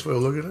the Ferris wheel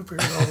looking up here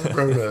at all the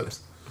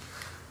grown-ups.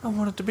 I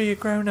wanted to be a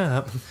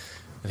grown-up.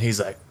 And he's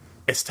like,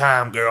 it's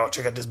time, girl.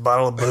 Check out this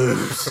bottle of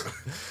booze.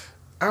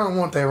 I don't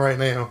want that right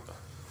now.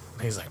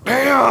 And he's like,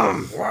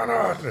 Damn! Why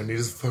not? And he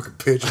just fucking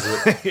pitches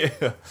it.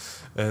 yeah.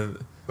 And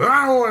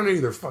I don't want it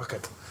either. Fuck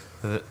it.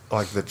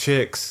 like the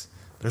chicks,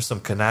 there's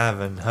some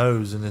conniving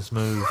hoes in this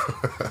move.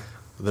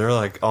 They're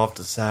like off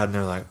the side and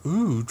they're like,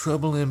 ooh,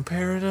 trouble in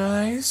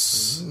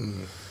paradise.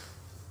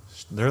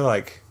 They're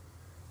like,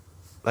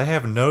 they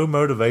have no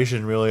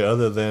motivation really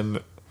other than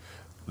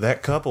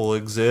that couple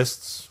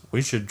exists.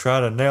 We should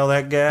try to nail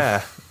that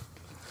guy.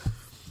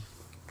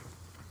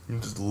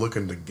 I'm just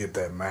looking to get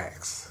that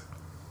Max.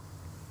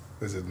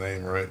 Is his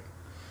name right?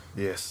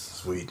 Yes.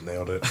 Sweet,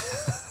 nailed it.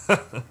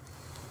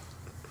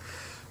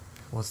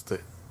 What's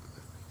the...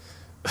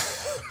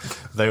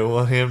 They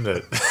want him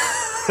to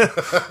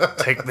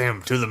take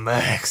them to the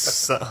max.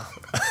 So.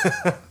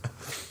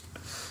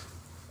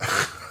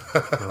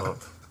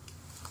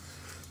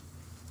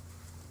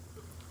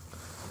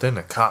 Then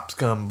the cops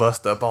come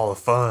bust up all the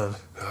fun.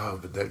 Oh,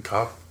 but that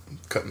cop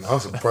cutting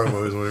awesome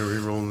promos whenever he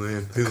rolls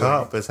in. The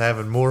cop is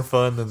having more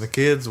fun than the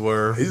kids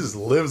were. He just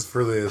lives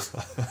for this.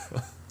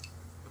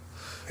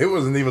 He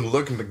wasn't even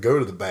looking to go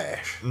to the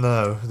bash.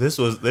 No, this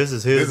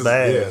is his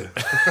bag.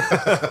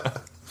 Yeah.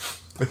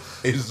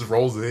 He just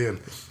rolls in.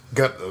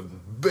 Got a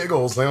big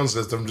old sound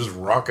system just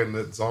rocking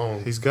that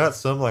song. He's got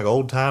some like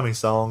old timey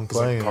song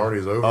playing. Like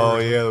Party's Over. Oh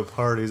yeah, the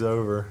party's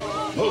over.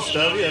 Most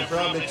of you are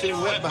probably too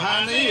wet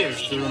behind the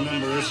ears to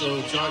remember this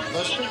old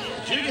chartbuster.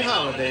 Judy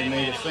Holliday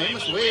made it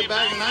famous way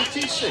back in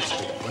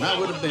 1960, when I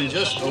would have been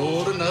just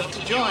old enough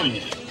to join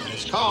you. And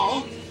it's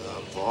called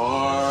The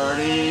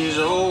Party's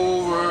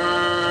Over.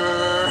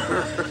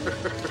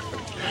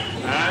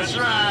 That's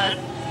right.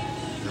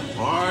 The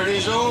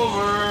party's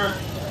over.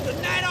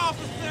 Good night,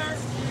 officer.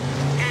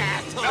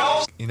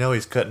 You know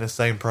he's cutting the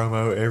same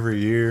promo every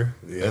year.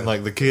 Yeah. And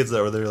like the kids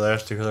that were there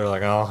last year, they're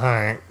like, oh,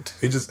 Hank.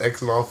 He just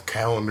exit off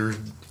calendars.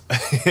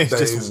 He's Days,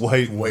 just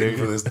waiting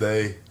for this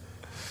day.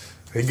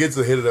 He gets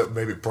to hit it up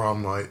maybe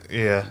prom night,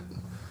 Yeah.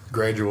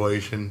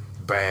 graduation,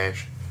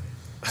 bash.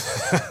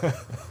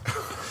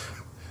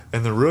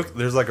 And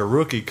there's like a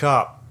rookie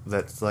cop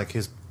that's like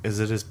is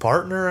it his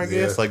partner, I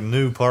guess? Yeah. Like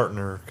new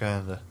partner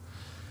kinda.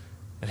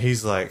 And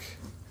he's like,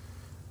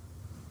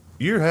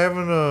 You're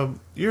having a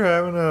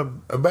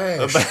A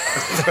bash.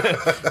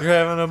 you're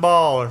having a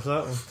ball or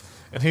something.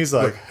 And he's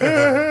like,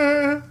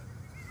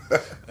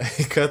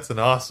 he cuts an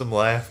awesome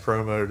laugh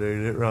promo,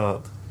 dude. It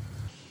rocked.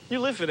 You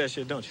live for that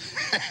shit, don't you?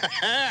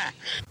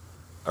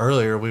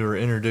 Earlier, we were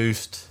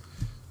introduced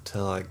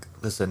to like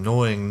this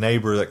annoying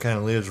neighbor that kind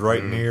of lives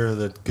right near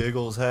the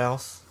Giggles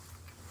house.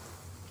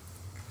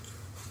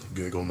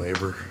 Giggle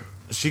neighbor.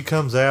 She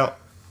comes out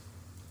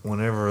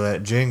whenever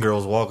that Jen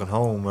girl's walking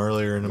home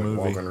earlier in the Like movie.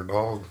 walking her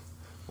dog.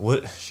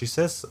 What she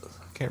says,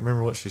 I can't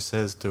remember what she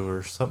says to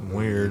her. Something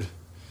weird.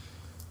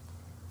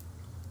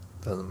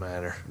 Doesn't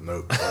matter.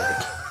 Nope.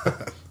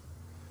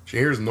 She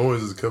hears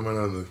noises coming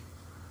out of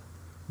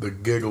the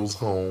Giggles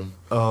home.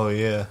 Oh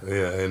yeah.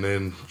 Yeah, and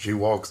then she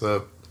walks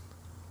up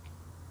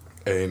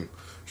and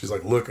she's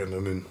like looking,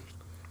 and then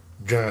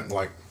giant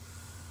like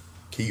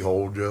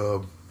keyhole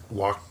job,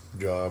 lock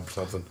job,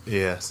 something.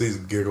 Yeah. Sees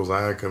Giggles'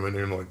 eye come in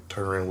there and like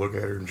turn around and look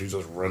at her, and she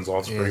just runs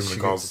off Yeah, screaming she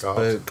and calls gets the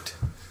cops. spooked.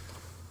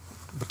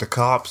 But the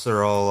cops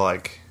are all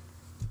like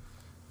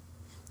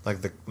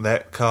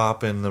that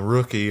cop and the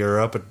rookie are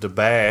up at the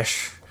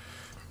bash,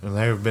 and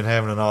they've been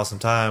having an awesome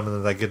time. And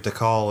then they get the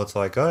call. It's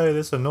like, hey,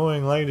 this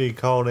annoying lady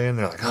called in.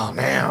 They're like, oh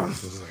man.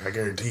 It's like, I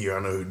guarantee you,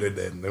 I know who did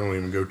that, and they don't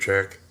even go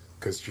check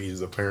because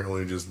she's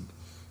apparently just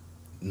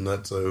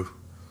nutso.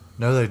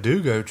 No, they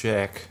do go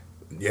check.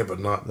 Yeah, but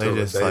not They till a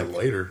just, day like-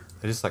 later.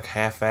 They just like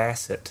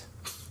half-ass it.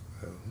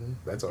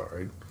 That's all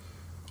right.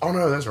 Oh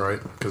no, that's right,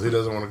 because he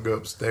doesn't want to go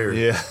upstairs.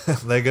 Yeah,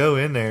 they go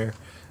in there,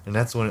 and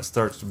that's when it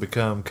starts to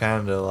become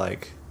kind of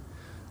like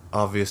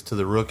obvious to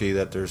the rookie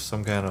that there's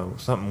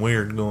something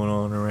weird going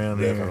on around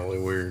here. Definitely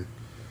weird.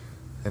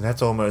 And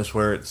that's almost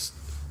where it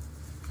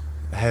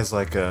has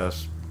like a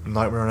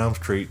Nightmare on Elm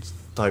Street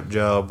type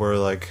job where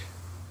like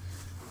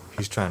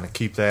he's trying to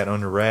keep that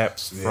under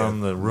wraps from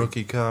the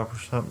rookie cop or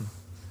something.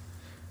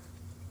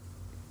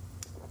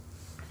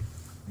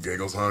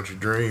 Giggles haunt your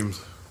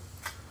dreams.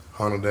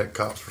 Haunted that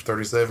cops for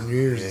 37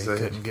 years. Yeah, he he said.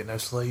 couldn't get no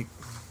sleep.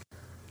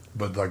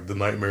 But like the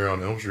Nightmare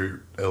on Elm Street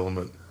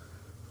element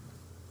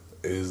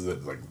is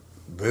that like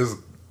this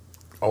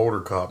older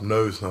cop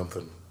knows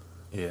something,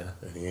 Yeah.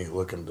 and he ain't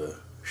looking to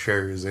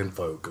share his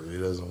info because he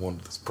doesn't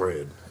want it to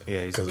spread.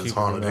 Yeah, he's Because it's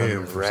keeping haunted it under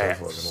him for wraps.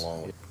 so fucking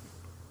long.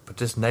 But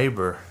this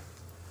neighbor,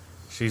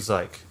 she's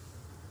like,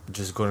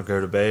 just going to go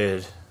to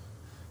bed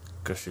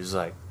because she's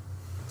like,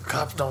 the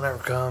cops don't ever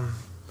come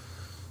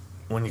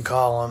when you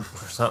call them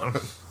or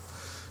something.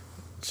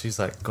 She's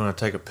like going to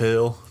take a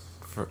pill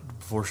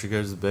before she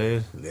goes to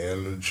bed. Yeah,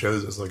 and it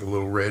shows it's like a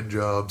little red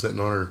job sitting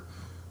on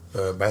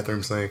her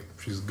bathroom sink.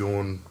 She's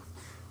going,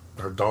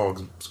 her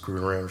dog's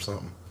screwing around or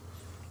something.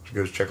 She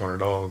goes check on her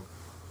dog.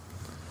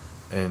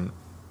 And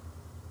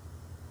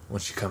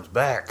when she comes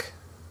back,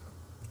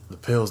 the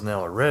pill's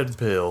now a red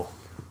pill.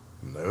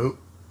 Nope.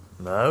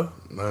 No?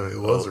 No, it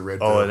was a red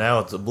pill. Oh, and now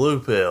it's a blue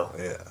pill.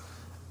 Yeah.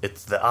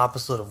 It's the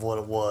opposite of what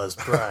it was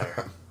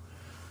prior.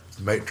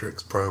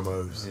 Matrix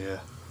promos. Yeah.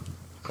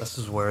 This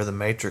is where the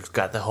Matrix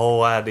got the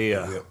whole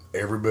idea. Yep,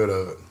 every bit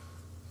of it.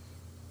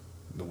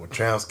 The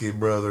Wachowski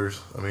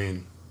brothers. I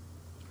mean,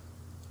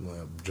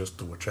 well, just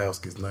the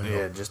Wachowskis now.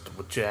 Yeah, just the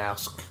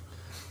Wachowski.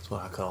 That's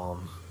what I call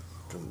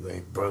them. They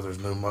ain't brothers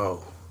no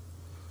more.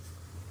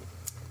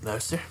 No,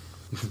 sir.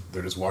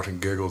 They're just watching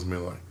Giggles and be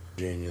like,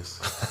 genius.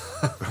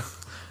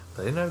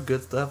 They know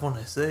good stuff when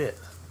they see it.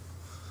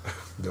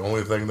 The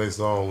only thing they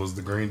saw was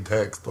the green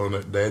text on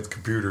that dad's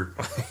computer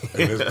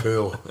and his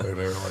pill. And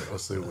they were like,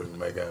 let's see what we can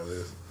make out of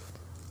this.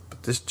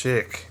 But this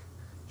chick,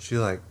 she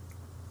like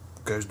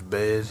goes to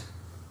bed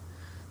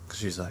because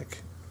she's like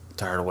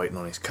tired of waiting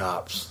on these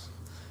cops.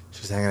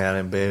 She's hanging out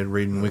in bed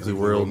reading Weekly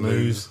World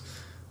News.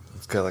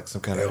 It's got like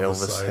some kind of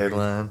Elvis Elvis sighting.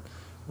 headline.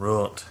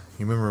 Right.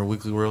 You remember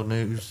Weekly World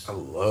News? I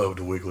loved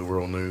Weekly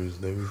World News,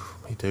 dude.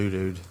 Me too,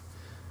 dude.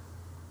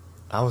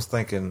 I was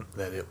thinking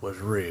that it was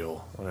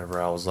real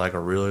whenever I was like a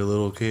really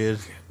little kid.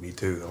 Me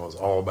too. I was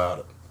all about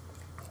it.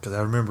 Because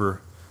I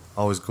remember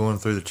always going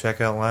through the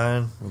checkout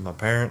line with my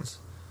parents,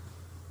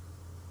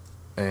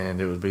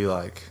 and it would be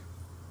like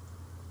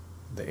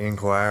the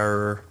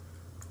Inquirer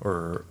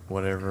or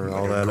whatever, Like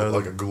all that other.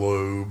 like a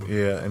Globe.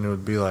 Yeah, and it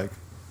would be like,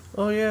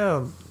 oh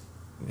yeah,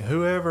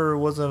 whoever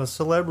wasn't a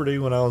celebrity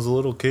when I was a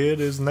little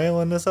kid is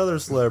nailing this other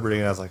celebrity.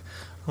 And I was like,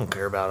 I don't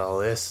care about all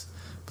this.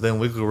 But then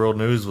Weekly World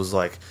News was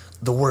like,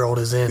 the world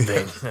is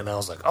ending. And I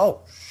was like, oh,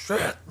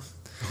 shit.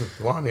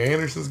 Lonnie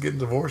Anderson's getting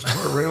divorced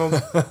from Burt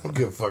Reynolds. I don't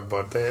give a fuck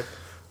about that.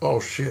 Oh,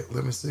 shit.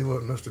 Let me see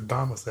what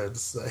Nostradamus had to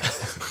say.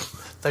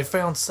 They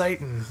found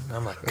Satan.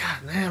 I'm like, God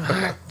damn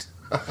it.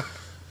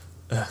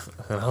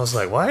 And I was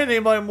like, why ain't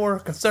anybody more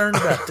concerned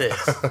about this?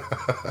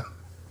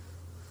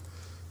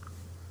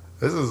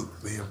 This is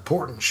the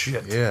important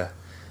shit. Yeah.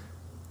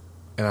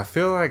 And I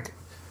feel like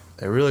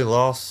they really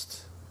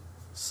lost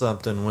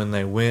something when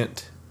they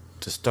went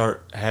to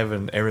start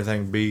having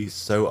everything be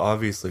so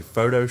obviously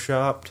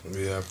photoshopped.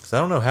 Yeah. Because I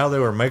don't know how they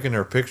were making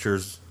their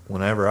pictures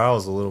whenever I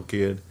was a little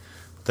kid.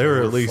 They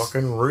were at least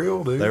fucking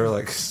real, dude. They were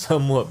like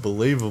somewhat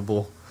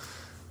believable.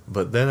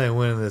 But then they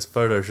went in this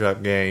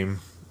Photoshop game,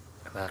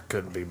 and I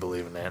couldn't be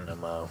believing that no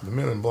more. The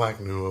Men in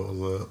Black knew what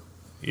was up.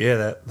 Yeah,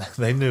 that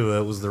they knew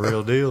it was the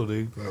real deal,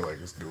 dude. They're like,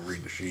 let's go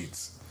read the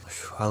sheets.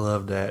 I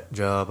loved that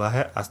job.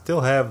 I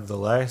still have the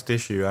last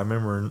issue. I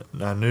remember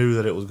I knew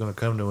that it was going to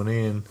come to an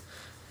end,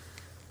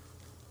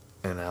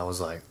 and I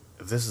was like,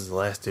 if this is the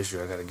last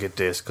issue, I got to get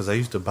this, because I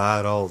used to buy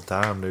it all the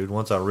time, dude.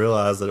 Once I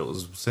realized that it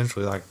was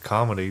essentially like a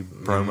comedy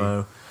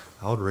promo,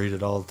 I would read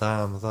it all the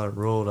time. I thought it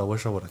ruled. I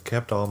wish I would have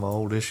kept all my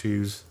old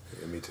issues.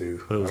 Yeah, me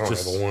too. But it was I don't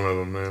just have one of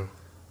them now. I'm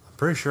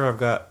pretty sure I've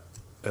got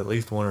at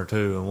least one or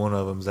two, and one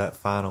of them's that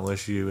final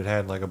issue. It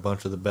had like a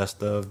bunch of the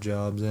best of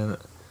jobs in it.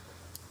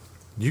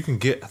 You can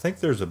get, I think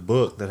there's a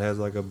book that has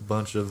like a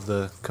bunch of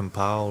the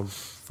compiled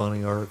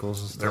funny articles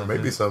and stuff. There may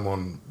in be it. some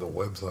on the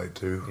website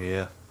too.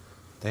 Yeah.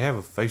 They have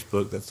a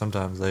Facebook that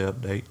sometimes they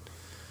update.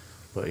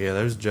 But yeah,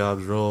 those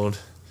jobs rolled.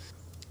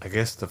 I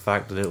guess the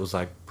fact that it was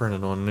like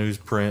printed on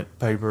newsprint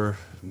paper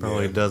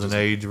probably Yeah, doesn't just-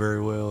 age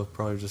very well. It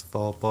probably just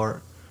fall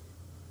apart.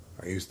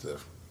 I used to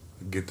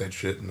get that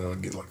shit and then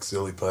I'd get like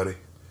silly putty.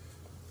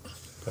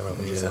 And I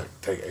would just Yeah.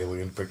 like take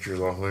alien pictures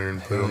off there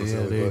and put Hell on yeah,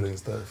 silly dude. putty and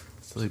stuff.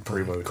 Silly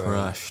Primo Putty time.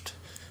 crushed.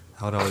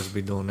 I would always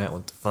be doing that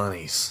with the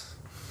funnies.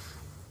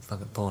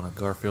 Fucking pulling a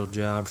Garfield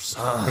job.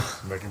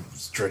 Make him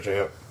stretch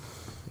out.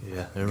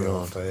 Yeah, they're Get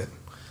rolling. off that.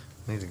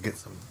 Need to get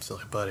some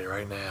Silly Putty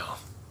right now.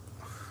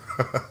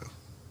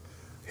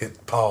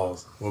 Hit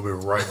pause. We'll be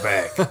right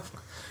back.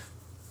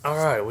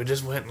 Alright, we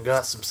just went and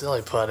got some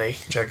Silly Putty.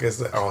 Check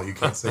this out. Oh, you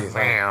can't see it.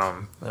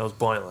 Bam. That was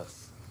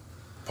pointless.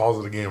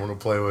 Pause it again. We're gonna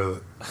play with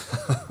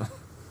it.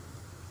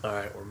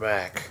 Alright, we're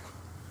back.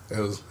 It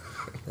was.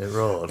 It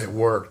rolled. It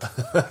worked.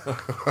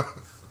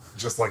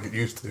 Just like it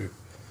used to.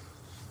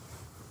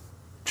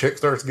 Chick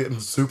starts getting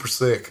super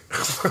sick.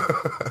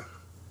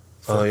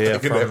 Oh yeah,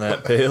 taking from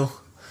that pill.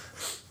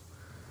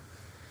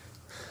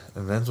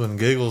 And that's when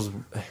Giggles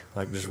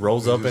like just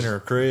rolls up in her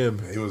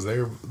crib. He was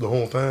there the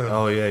whole time.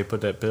 Oh yeah, he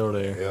put that pill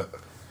there.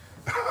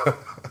 Yeah.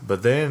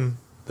 But then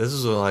this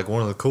is like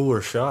one of the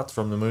cooler shots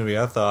from the movie.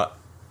 I thought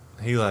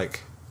he like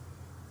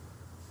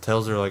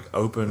tells her like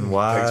open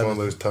wide. Takes one of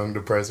those tongue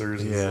depressors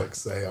and Yeah. just like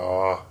say,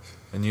 "Aw."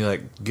 And you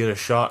like get a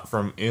shot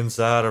from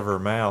inside of her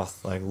mouth,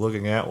 like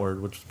looking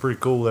outward, which is pretty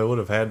cool. They would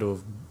have had to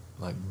have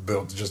like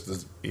Built just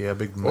this. a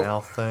big Well,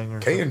 mouth thing or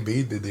K something. and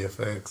B did the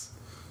effects,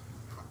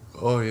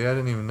 Oh yeah, I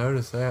didn't even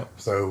notice that.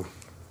 so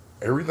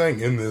everything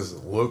in this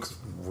looks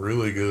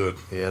really good.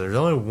 Yeah, there's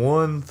only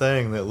one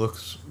thing that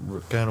looks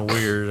kind of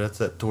weird. That's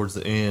that towards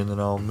the end,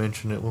 and I'll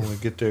mention it when we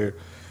get there.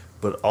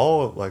 But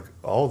all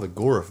the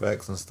gore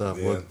effects and stuff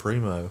Yeah. look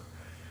primo.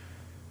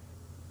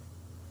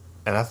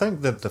 And I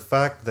think that the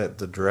fact that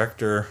the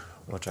director,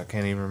 which I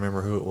can't even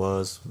remember who it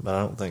was, but I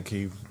don't think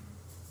he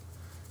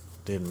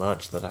did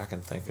much that I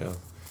can think of,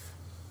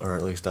 or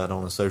at least I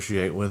don't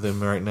associate with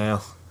him right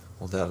now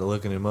without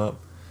looking him up.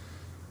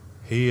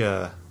 He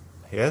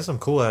has some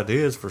cool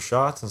ideas for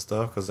shots and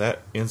stuff, because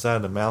that inside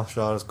the mouth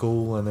shot is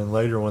cool, and then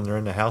later when they're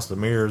in the House of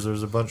Mirrors,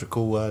 there's a bunch of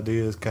cool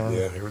ideas, kind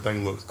Yeah, of.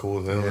 everything looks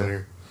cool as hell Yeah. in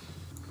here.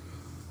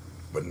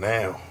 But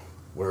now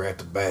we're at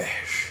the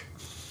bash.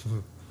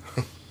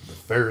 The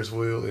Ferris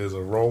wheel is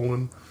a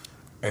rolling,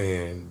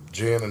 and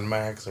Jen and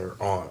Max are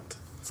on it.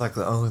 It's like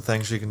the only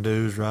thing she can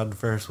do is ride the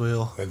Ferris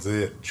wheel. That's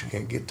it. She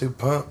can't get too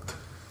pumped.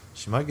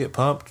 She might get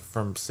pumped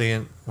from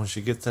seeing when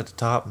she gets at the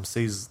top and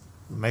sees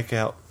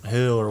Makeout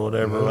Hill or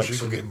whatever. No, like she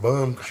could get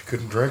bummed because she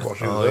couldn't drink while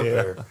she was Oh, up yeah.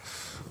 there.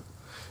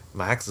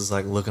 Max is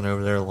like looking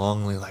over there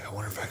longly, like, I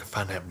wonder if I can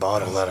find that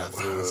bottle that I I was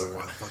threw. like,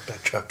 where the fuck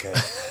that Chuck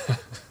at?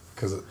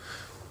 Because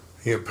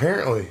he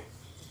apparently,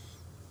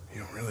 he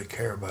don't really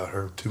care about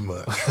her too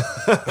much.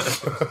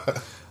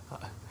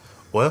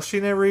 Well, she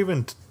never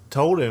even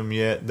told him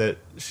yet that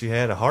she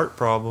had a heart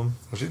problem.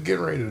 She's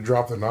getting ready to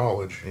drop the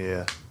knowledge.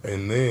 Yeah.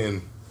 And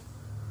then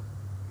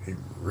He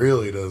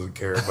really doesn't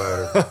care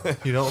about her.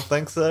 You don't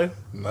think so?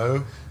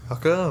 No, How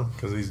come?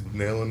 because he's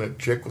nailing that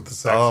chick with the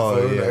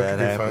saxophone yeah, after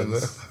that he finds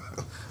happens.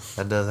 that.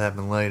 That does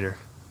happen later.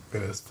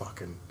 It is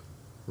fucking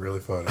really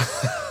funny.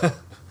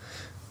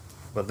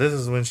 But this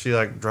is when she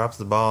like drops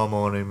the bomb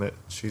on him that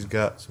she's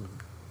got some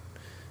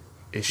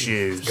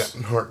issues. He's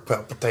got heart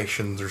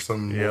palpitations or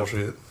some Yep.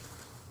 bullshit.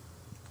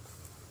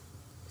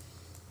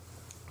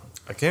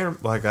 I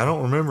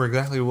don't remember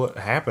exactly what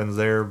happens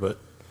there, but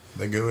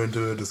They go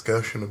into a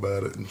discussion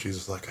about it, and she's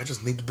just like, I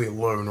just need to be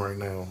alone right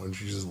now. And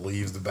she just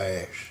leaves the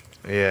bash.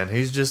 yeah, and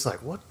he's just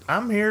like, "What?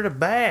 I'm here to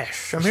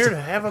bash. I'm here to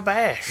have a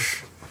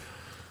bash.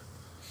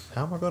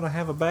 How am I going to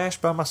have a bash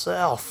by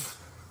myself?"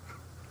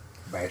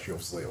 Bash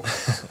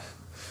yourself.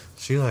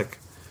 She like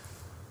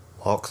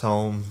walks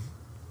home,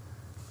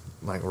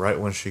 like right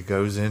when she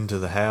goes into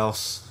the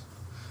house.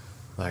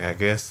 Like I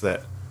guess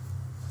that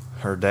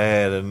her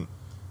dad and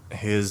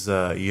his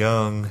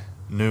young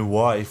new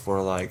wife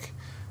were like,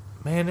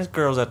 "Man, this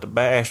girl's at the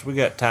bash. We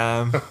got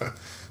time.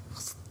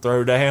 Let's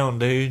throw down,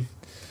 dude."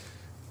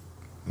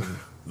 You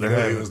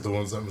know, he was the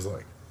one that was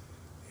like,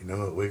 you know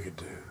what we could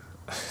do?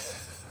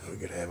 We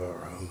could have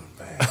our own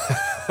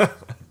bash.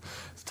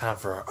 It's time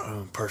for our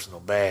own personal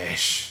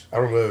bash. I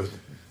don't know.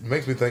 It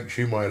makes me think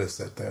she might have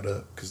set that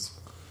up, because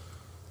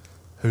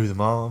Who, the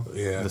mom?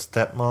 Yeah. The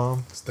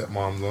stepmom?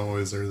 stepmoms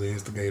always are the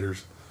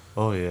instigators.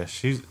 Oh yeah,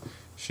 she's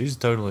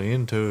totally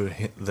into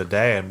the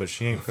dad, but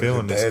she ain't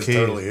feeling The this dad's kid.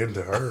 totally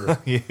into her.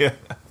 Yeah,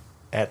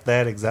 at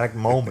that exact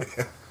moment.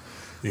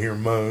 You hear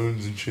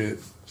moans and shit.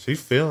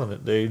 She's feeling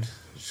it, dude.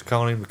 She's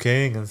calling him the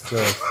king and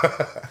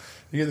stuff.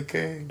 You're the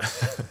king.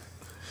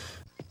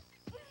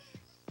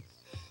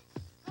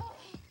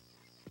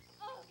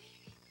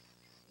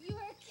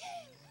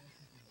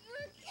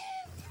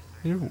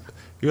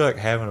 You're like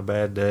having a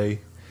bad day.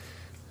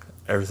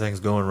 Everything's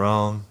going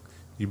wrong.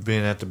 You've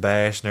been at the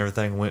bash and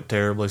everything went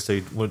terribly, so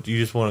you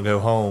just want to go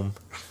home.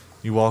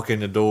 You walk in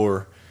the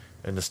door,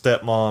 and the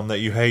stepmom that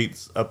you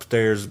hate's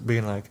upstairs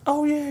being like,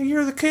 "Oh yeah,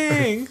 you're the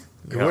king."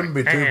 It wouldn't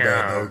be too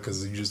bad, though,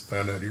 because you just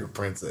found out you're a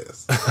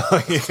princess.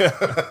 Oh,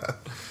 yeah.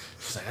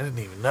 She's like, "I didn't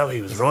even know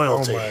he was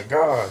royalty." Oh my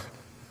god.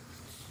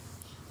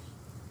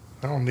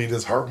 I don't need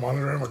this heart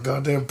monitor. I'm a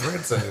goddamn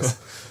princess.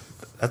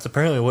 That's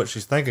apparently what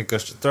she's thinking,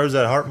 because she throws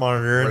that heart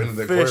monitor Right in in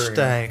the the fish aquarium.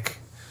 tank.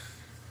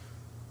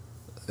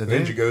 And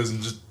then she goes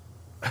and just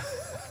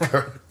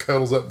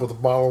cuddles up with a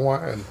bottle of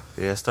wine.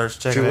 Yeah, starts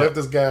She checking left out.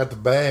 this guy at the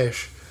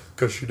bash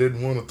because she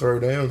didn't want to throw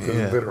down because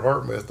Yeah. he bit her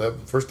heart messed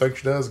up. First thing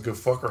she does is go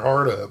fuck her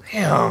heart up.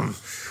 Damn.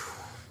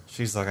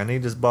 She's like, "I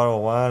need this bottle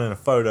of wine and a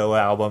photo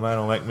album.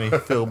 That'll make me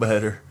feel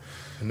better."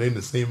 I need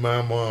to see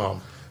my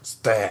mom.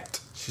 Stat.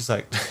 She's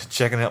like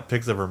checking out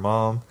pics of her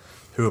mom,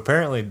 who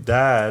apparently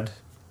died,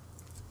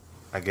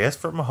 I guess,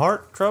 from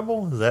heart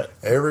trouble. Is that?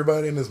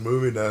 Everybody in this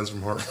movie dies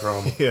from heart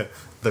trauma. Yeah.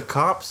 The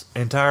cop's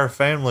entire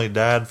family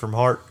died from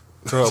heart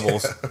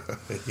troubles.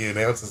 He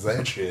announces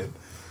that shit.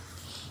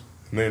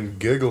 And then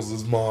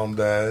Giggles' mom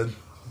died.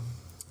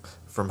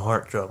 From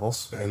heart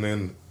troubles. And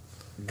then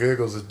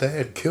Giggles'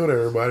 dad killed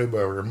everybody by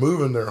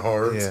removing their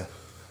hearts. Yeah.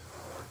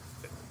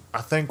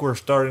 I think we're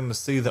starting to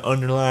see the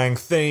underlying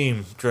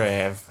theme,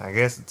 Trav. I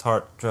guess it's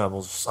heart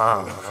troubles.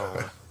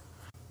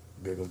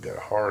 Giggles got a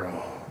heart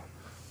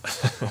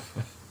on.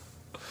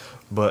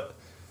 But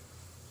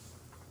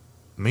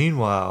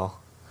meanwhile,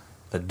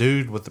 the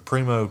dude with the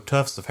primo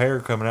tufts of hair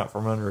coming out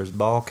from under his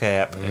ball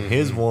cap and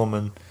his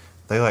woman,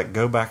 they like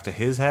go back to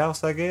his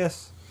house, I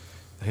guess.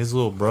 His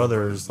little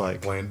brother is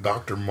like playing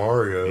Dr.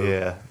 Mario.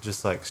 Yeah,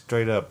 just like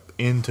straight up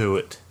into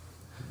it.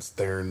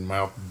 Staring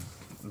mouth,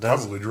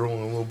 probably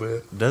drooling a little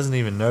bit. Doesn't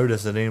even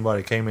notice that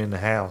anybody came in the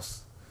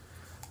house.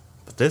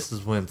 But this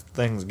is when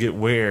things get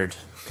weird,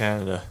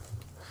 kind of.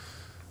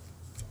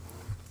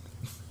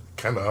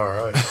 Kind of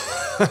alright.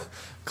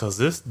 Because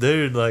this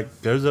dude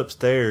like goes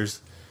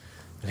upstairs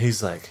and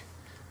he's like,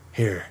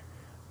 "Here,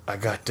 I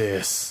got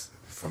this."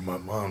 From my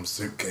mom's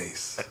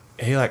suitcase.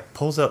 He like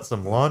pulls out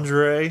some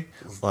lingerie,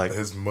 like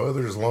his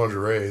mother's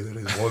lingerie that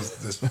he wants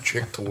this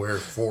chick to wear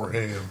for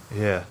him.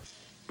 Yeah.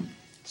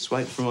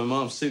 Swiped from my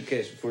mom's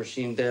suitcase before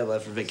she and Dad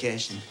left for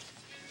vacation.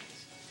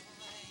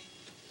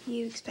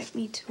 You expect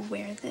me to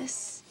wear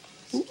this?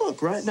 Well,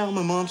 look, right now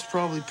my mom's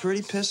probably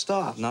pretty pissed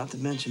off, not to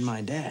mention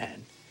my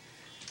dad.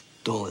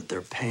 Don't let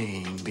their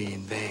pain be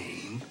in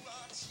vain.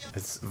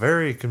 It's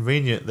very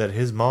convenient that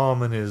his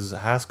mom and his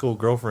high school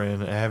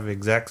girlfriend have the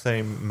exact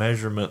same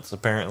measurements,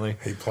 apparently.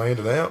 He planned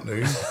it out,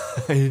 dude.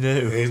 He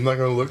knew. He's not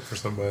going to look for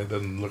somebody that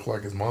doesn't look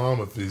like his mom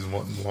if he's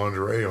wanting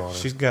lingerie on her.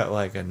 She's got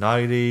like a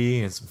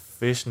nightie and some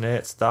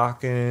fishnet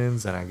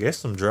stockings and I guess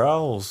some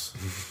drawers.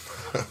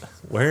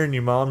 Wearing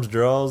your mom's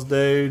drawers,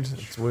 dude,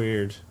 it's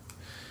weird.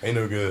 Ain't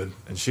no good.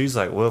 And she's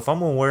like, "Well, if I'm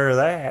going to wear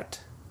that,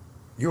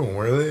 you gonna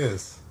wear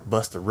this."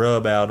 Bust a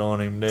rub out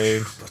on him,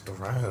 dude. Bust the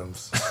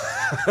rhymes.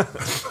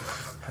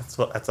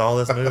 That's all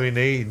this movie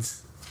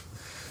needs.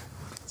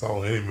 That's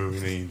all any movie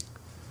needs.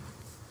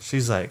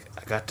 She's like,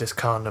 "I got this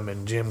condom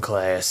in gym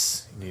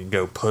class. You need to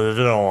go put it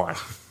on."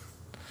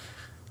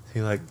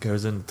 He like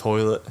goes in the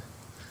toilet.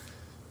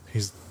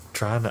 He's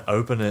trying to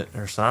open it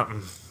or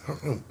something. I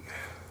don't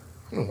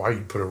know why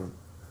you'd put a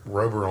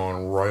rubber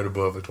on right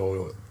above the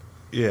toilet.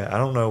 Yeah, I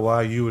don't know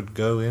why you would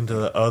go into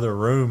the other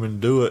room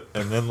and do it,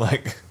 and then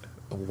like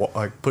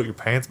put your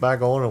pants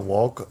back on and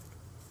walk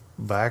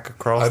back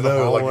across the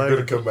hallway. Like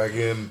you're gonna come back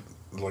in,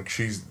 like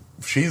she's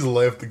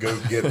left to go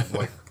get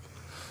like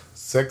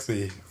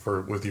sexy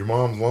with your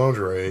mom's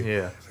lingerie.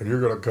 Yeah, and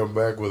you're gonna come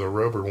back with a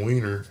rubber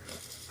wiener,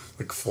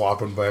 like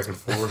flopping back and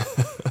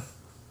forth.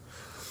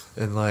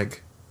 And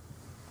like,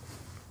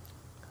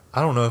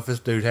 I don't know if this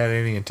dude had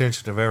any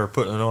intention of ever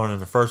putting it on in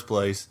the first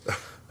place.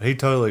 He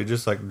totally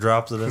just like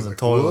drops it in the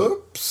toilet.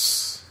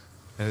 Whoops.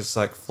 And it's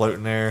like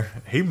floating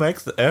there. He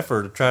makes the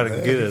effort to try to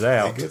get it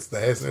out. He gets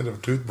the ass end of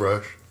a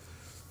toothbrush,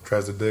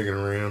 tries to dig it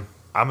around.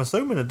 I'm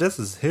assuming that this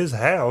is his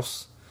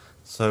house.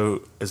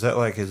 So is that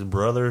like his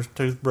brother's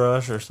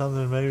toothbrush or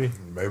something? Maybe.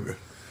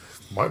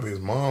 Might be his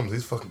mom's.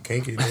 He's fucking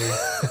kinky,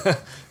 dude.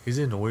 He's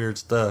into weird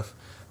stuff.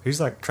 He's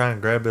like trying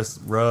to grab this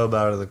rub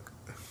out of the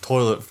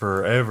toilet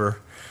forever.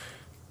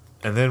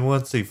 And then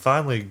once he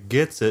finally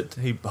gets it,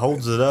 he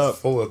holds it up.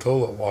 Full of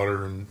toilet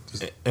water. And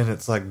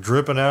it's like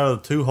dripping out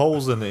of the 2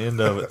 holes in the end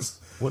of it.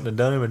 Wouldn't have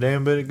done him a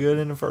damn bit of good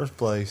in the first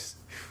place.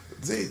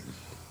 See,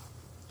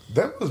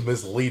 that was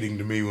misleading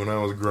to me when I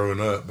was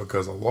growing up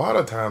because a lot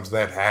of times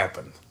that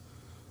happened.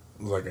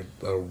 Like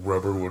a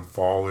rubber would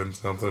fall in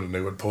something and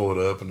they would pull it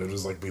up and it would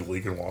just like be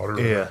leaking water.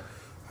 Yeah.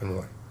 And I'm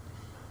like,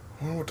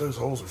 I wonder what those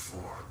holes are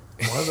for.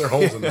 Why are there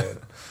holes in that?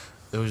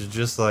 It was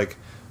just like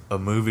a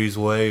movie's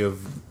way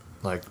of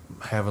like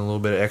having a little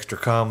bit of extra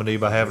comedy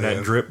by having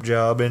that drip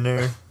job in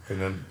there.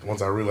 And then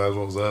once I realized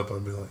what was up,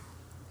 I'd be like,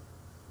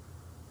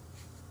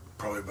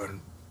 probably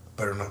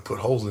better not put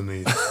holes in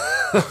these.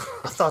 I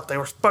thought they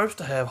were supposed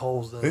to have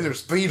holes in them. These are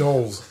speed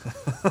holes.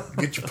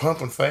 Get you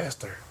pumping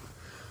faster.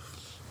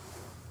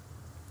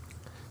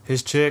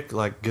 His chick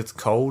like gets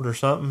cold or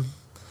something.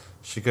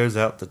 She goes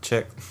out to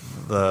check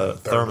the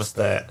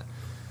thermostat.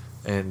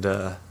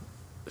 And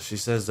she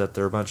says that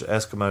they're a bunch of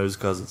Eskimos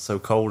because it's so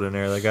cold in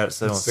there. They got it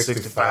set on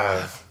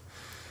 65.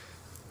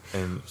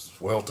 And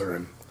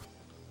sweltering.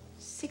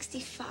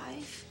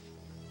 65?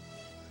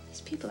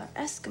 These people are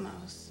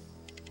Eskimos.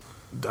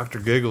 Dr.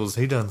 Giggles,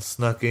 he done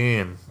snuck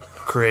in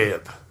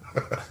crib.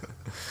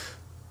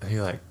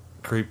 He like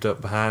creeped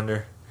up behind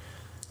her.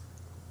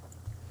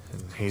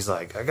 And he's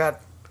like, I got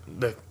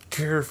the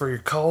cure for your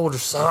cold or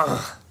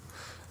something.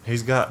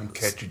 He's got...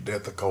 Catch you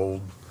death of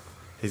cold.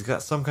 He's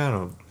got some kind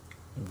of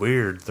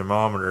weird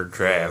thermometer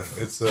trap.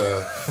 It's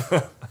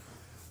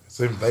it's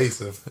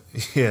invasive.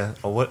 Yeah.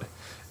 What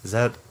is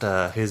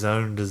that? His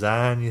own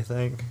design? You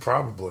think?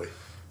 Probably.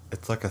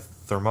 It's like a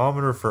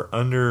thermometer for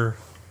under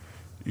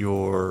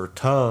your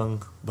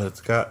tongue, but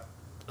it's got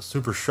a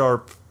super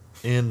sharp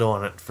end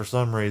on it for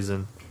some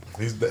reason.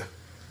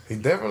 He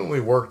definitely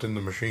worked in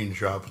the machine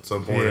shop at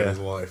some point in his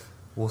life.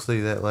 We'll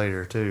see that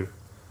later too.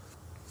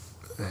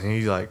 And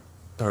he like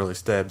totally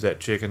stabs that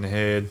chick in the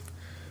head,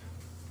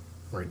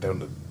 right down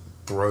the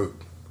throat.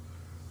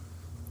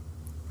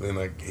 Then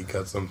like he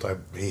has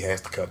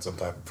to cut some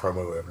type of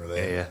promo after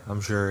that. Yeah, I'm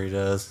sure he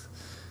does.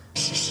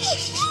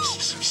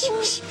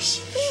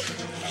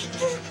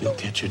 You'll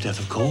catch your death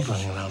of cold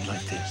running around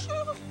like this.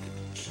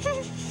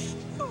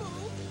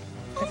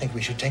 I think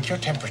we should take your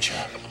temperature.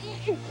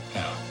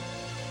 Now,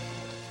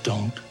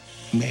 don't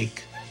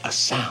make a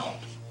sound.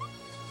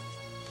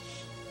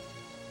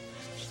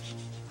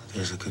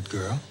 There's a good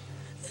girl.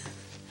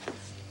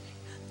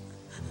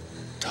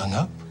 Tongue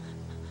up.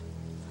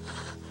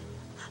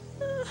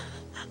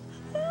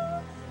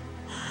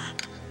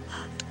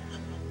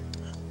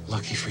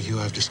 Lucky for you,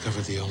 I've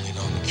discovered the only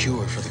known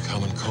cure for the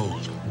common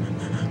cold.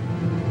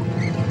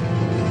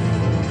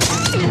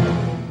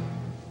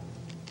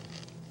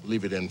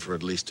 Leave it in for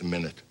at least a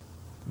minute.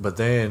 But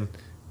then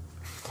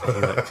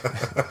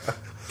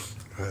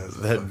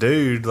that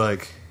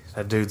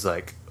dude's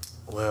like,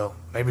 well,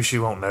 maybe she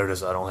won't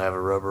notice I don't have a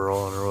rubber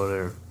on or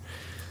whatever.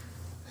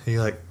 He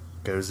like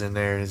goes in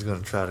there and he's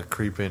gonna try to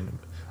creep in.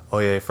 Oh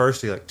yeah,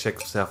 first he like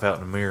checks himself out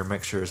in the mirror,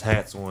 make sure his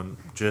hat's on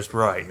just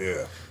right.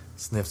 Yeah.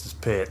 Sniffs his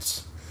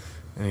pits.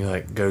 And he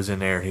like goes in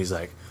there and he's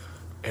like,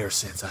 ever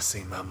since I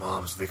seen my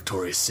mom's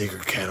Victoria's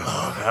Secret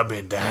catalog, I've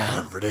been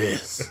down for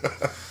this.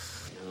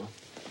 You know,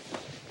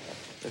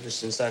 ever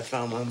since I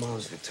found my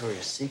mom's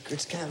Victoria's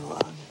Secrets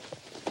catalog,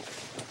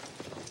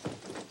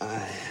 I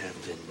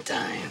have been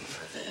dying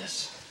for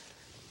this.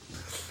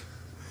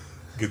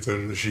 Gets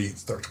under the sheet,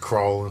 starts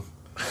crawling.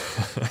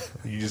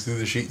 You just see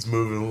the sheets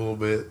moving a little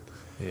bit.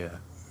 Yeah.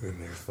 And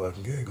there's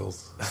fucking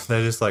Giggles.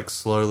 They just like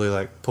slowly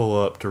like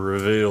pull up to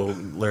reveal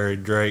Larry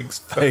Drake's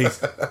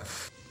face.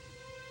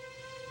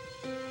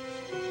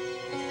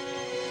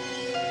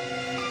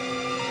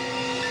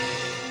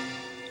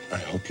 I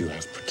hope you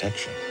have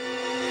protection.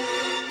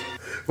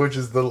 Which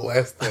is the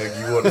last thing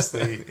you want to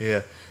see.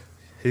 Yeah.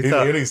 In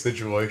any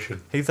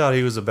situation. He thought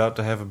he was about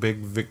to have a big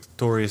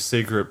Victoria's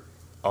Secret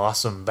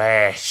awesome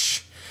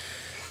bash.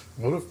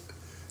 What if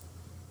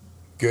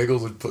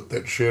Giggles had put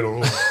that shit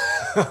on?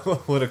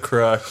 What a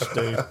crush,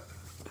 dude.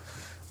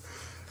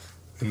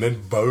 And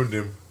then boned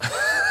him.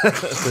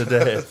 to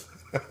death.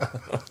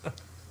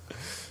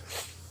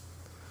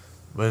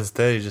 But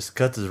instead, he just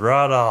cuts his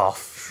rod off.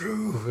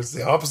 Phew, it's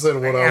the opposite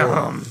of what I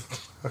want.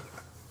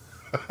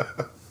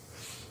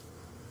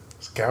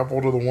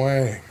 Scalpel to the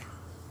wang.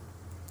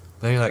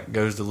 Then he like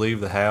goes to leave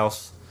the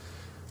house.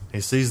 He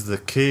sees the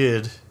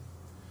kid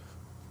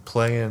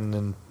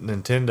playing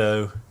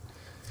Nintendo.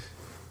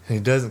 And he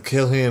doesn't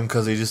kill him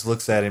because he just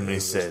looks at him and he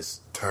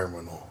says,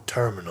 Terminal.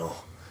 Terminal.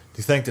 Do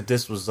you think that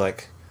this was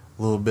like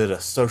a little bit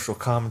of social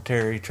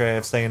commentary,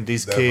 Trav, saying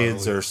these Definitely.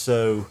 kids are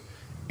so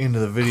into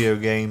the video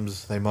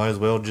games, they might as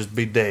well just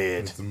be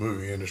dead? It's the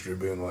movie industry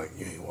being like,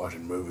 you ain't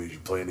watching movies, you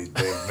playing these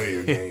damn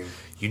video games.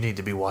 You need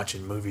to be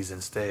watching movies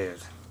instead.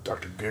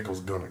 Dr. Giggle's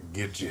gonna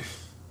get you.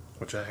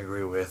 Which I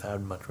agree with.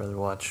 I'd much rather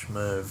watch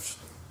movies.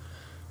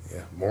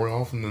 Yeah, more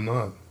often than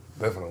not.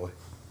 Definitely.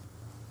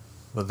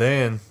 But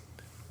then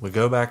we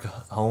go back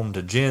home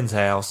to Jen's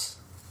house,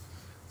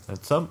 and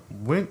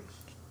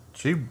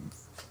she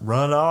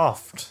run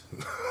off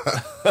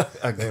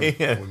again.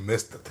 Damn, we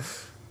missed it.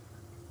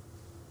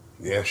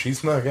 Yeah, she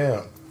snuck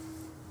out.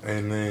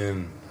 And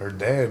then her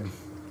dad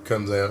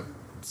comes out,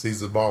 sees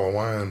the bottle of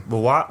wine. But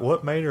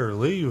what made her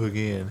leave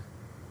again?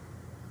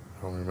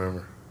 I don't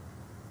remember.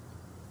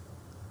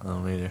 I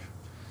don't either.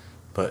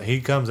 But he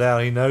comes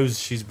out, he knows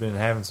she's been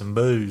having some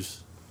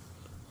booze.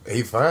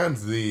 He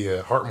finds the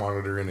heart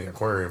monitor in the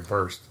aquarium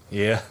first.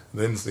 Yeah.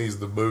 Then sees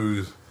the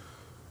booze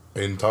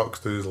and talks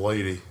to his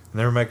lady. And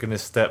they're making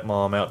his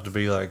stepmom out to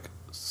be like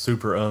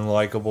super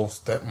unlikable.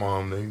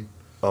 Stepmom, dude.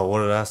 Oh,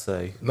 what did I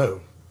say?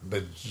 No.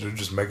 They're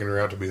just making her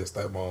out to be a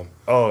stepmom.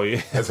 Oh,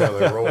 yeah. That's how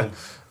they rolled.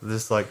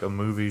 This like a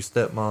movie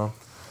stepmom.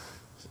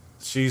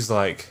 She's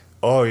like,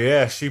 oh,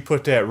 yeah, she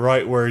put that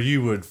right where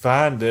you would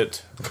find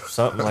it.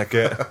 Something like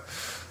that.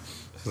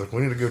 He's like,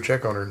 we need to go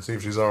check on her and see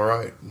if she's all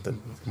right. The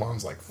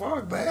mom's like,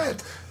 fuck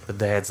that. The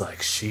dad's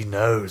like, she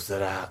knows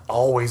that I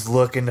always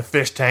look in the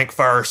fish tank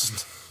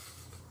first.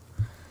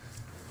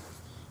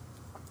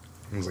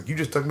 He's like, you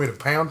just took me to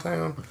Pound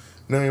Town?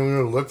 Now you want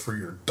to look for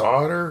your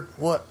daughter?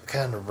 What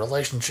kind of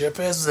relationship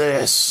is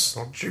this?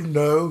 Don't you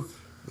know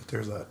that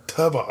there's a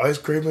tub of ice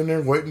cream in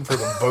there waiting for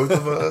the both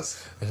of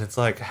us? And it's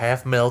like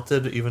half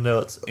melted, even though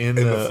it's in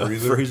the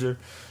freezer.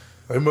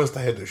 They must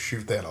have had to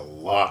shoot that a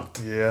lot.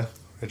 Yeah.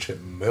 That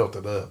shit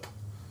melted up.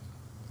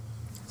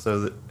 So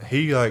that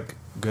he like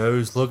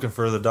goes looking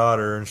for the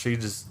daughter, and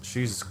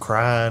she's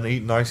crying,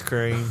 eating ice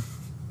cream.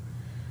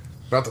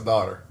 Not the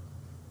daughter.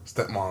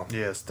 Stepmom.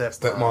 Yeah,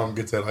 Stepmom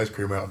gets that ice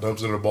cream out,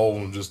 dumps it in a bowl,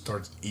 and just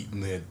starts eating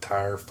the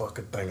entire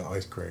fucking thing of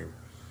ice cream.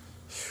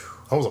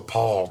 I was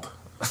appalled.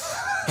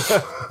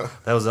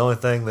 That was the only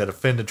thing that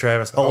offended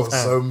Travis the whole time. I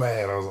was so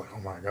mad. I was like, oh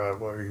my God,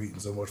 why are you eating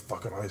so much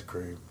fucking ice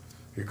cream?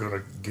 You're going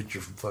to get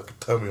your fucking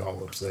tummy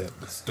all upset.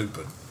 It's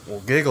stupid. Well,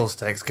 Giggles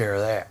takes care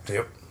of that.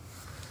 Yep.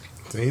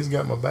 See, he's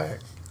got my back.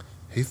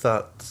 He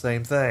thought the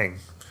same thing.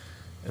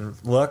 And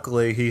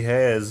luckily he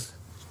has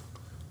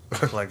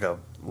like a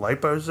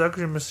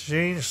liposuction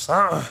machine or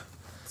something.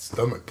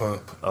 Stomach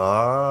pump.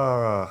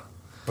 Ah.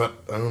 But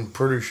I'm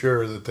pretty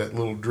sure that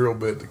little drill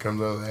bit that comes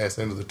out of the ass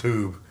end of the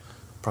tube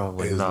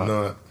probably is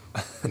not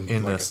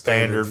in like the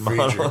standard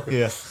model. feature.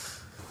 Yeah.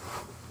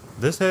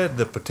 This had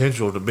the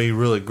potential to be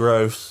really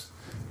gross,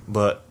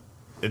 but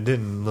it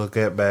didn't look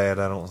that bad,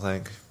 I don't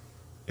think.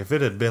 If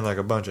it had been like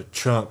a bunch of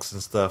chunks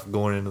and stuff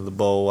going into the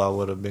bowl, I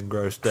would have been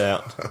grossed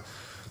out.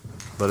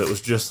 But it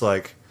was just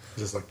like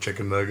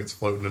chicken nuggets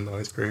floating in the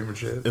ice cream and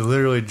shit. It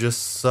literally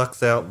just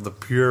sucks out the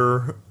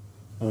pure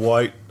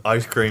white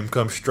ice cream,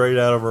 comes straight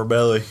out of her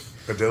belly.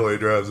 Until he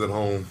drives it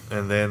home.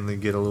 And then they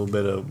get a little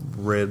bit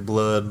of red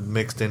blood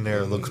mixed in there.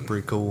 It looks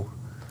pretty cool.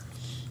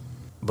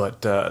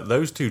 But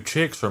those two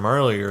chicks from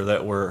earlier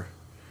that were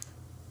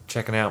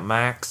checking out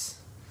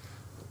Max,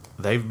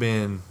 they've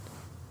been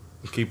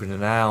keeping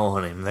an eye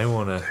on him. They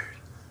want to...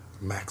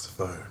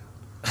 Maxophone.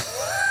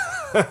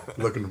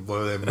 Looking to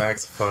blow that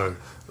Maxophone.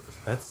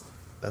 That's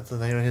the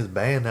name of his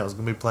band that was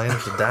going to be playing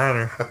at the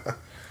diner.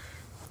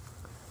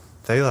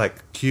 They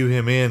like cue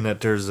him in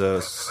that there's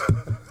an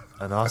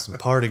awesome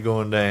party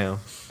going down.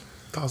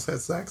 Toss that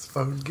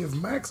saxophone and give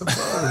Max a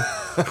phone.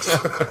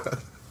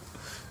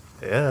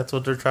 Yeah, that's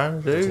what they're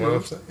trying to do.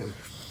 That's what I'm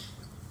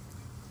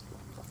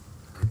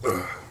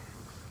saying.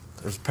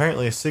 There's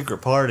apparently a secret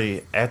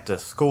party at the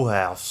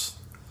schoolhouse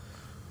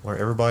where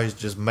everybody's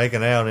just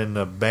making out in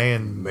the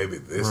band. Maybe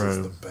this room.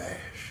 is the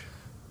bash.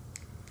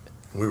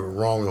 We were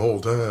wrong the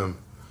whole time.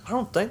 I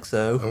don't think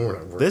so.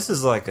 This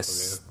is like a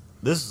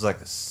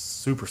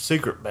super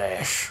secret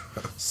bash,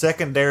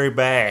 secondary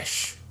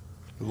bash,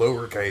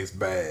 lowercase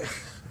bash.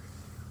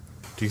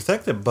 Do you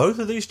think that both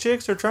of these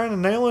chicks are trying to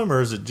nail him,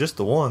 or is it just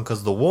the one?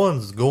 Because the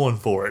one's going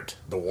for it.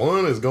 The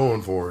one is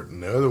going for it,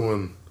 and the other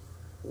one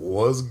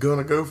was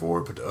gonna go for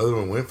it, but the other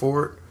one went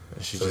for it.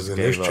 And she so just then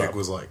gave this up. chick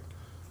was like,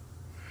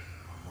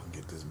 "I'm gonna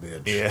get this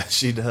bitch." Yeah,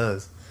 she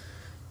does.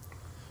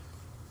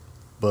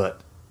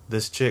 But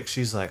this chick,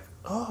 she's like,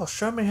 "Oh,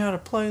 show me how to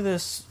play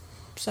this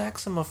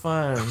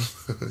saxophone."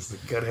 You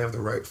gotta have the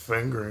right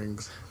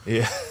fingerings.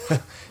 Yeah,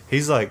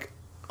 he's like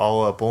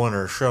all up on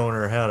her, showing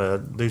her how to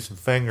do some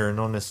fingering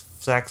on this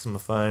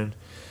saxophone.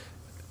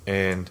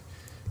 And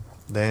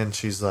then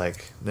he's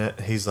like,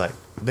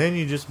 then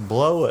you just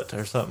blow it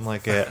or something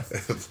like that.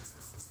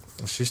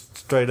 And she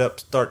straight up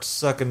starts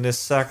sucking this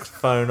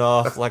saxophone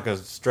off like a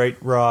straight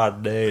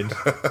rod, dude.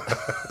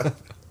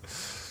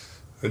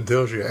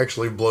 Until she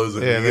actually blows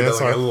it. Yeah, and you get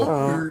like a like,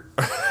 little...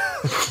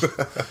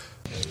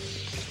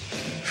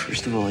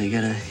 First of all, you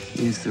gotta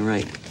use the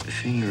right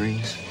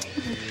fingerings.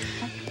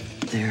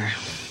 There.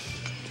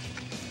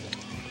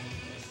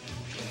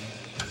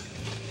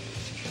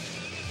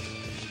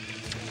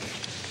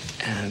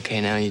 Okay,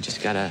 now you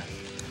just gotta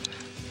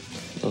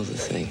blow the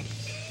thing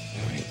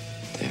right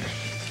there.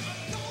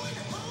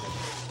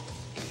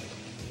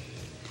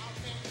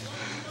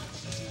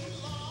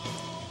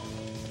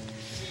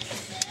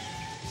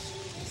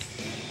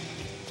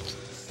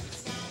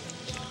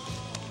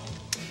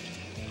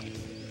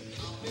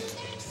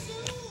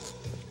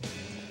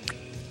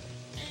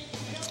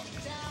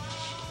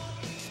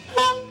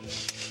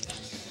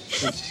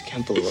 You just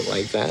can't blow it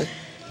like that.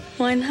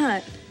 Why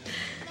not?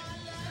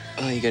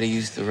 Oh, you gotta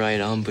use the right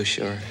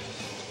embouchure.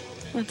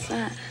 What's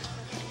that?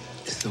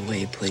 It's the way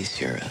you place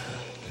your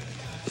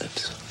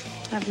lips.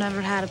 I've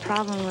never had a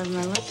problem with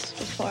my lips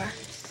before.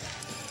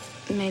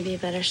 Maybe you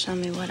better show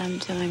me what I'm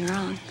doing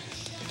wrong.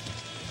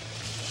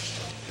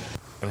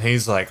 And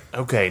he's like,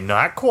 okay,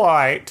 not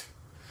quite.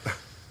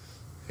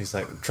 He's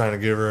like trying to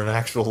give her an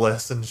actual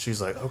lesson. She's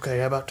like, okay,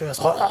 how about this?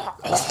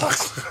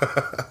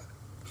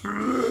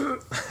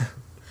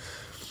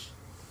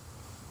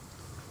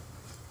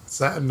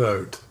 Side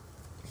note,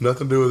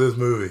 nothing to do with this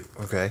movie.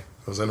 Okay.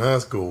 I was in high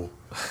school.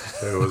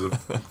 There was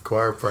a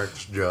choir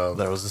practice job.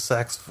 There was a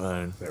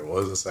saxophone. There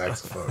was a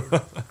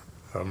saxophone.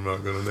 I'm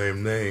not going to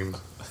name names.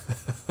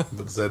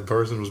 But said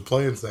person was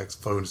playing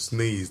saxophone,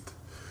 sneezed.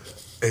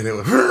 And it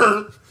was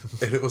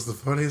and it was the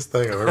funniest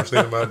thing I've ever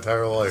seen in my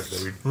entire life,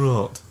 dude.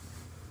 Right.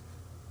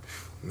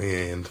 The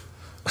end.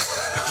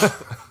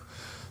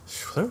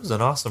 There was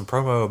an awesome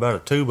promo about a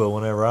tuba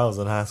whenever I was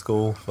in high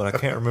school, but I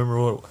can't remember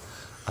what.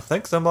 I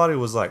think somebody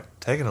was like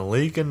taking a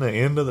leak in the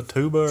end of the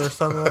tuba or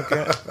something like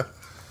that.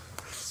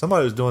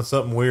 Somebody was doing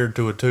something weird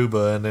to a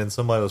tuba, and then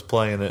somebody was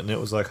playing it, and it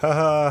was like, "Ha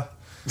ha,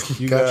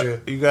 you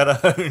Gotcha.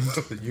 got owned."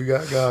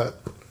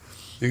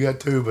 You got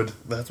tubed.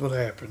 That's what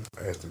happened.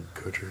 Ashton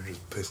Kutcher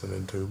just pissing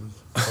in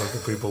tubes,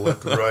 punking people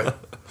left and right.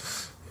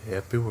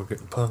 Yeah, people were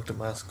getting punked at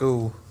my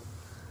school,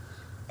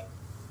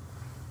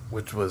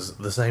 which was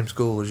the same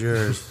school as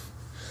yours.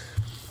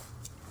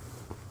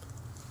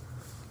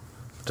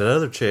 The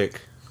other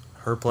chick,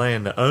 her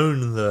plan to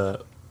own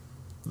the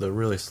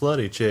really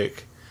slutty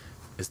chick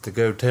is to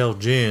go tell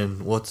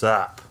Jen what's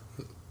up.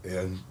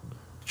 And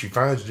she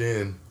finds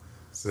Jen,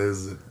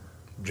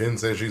 Jen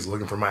says she's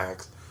looking for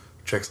Max.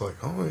 Chick's like,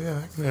 oh yeah,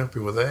 I can help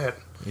you with that.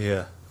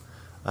 Yeah,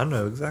 I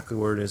know exactly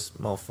where this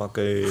motherfucker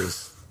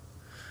is.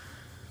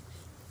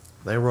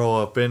 They roll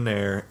up in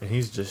there, and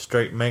he's just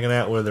straight making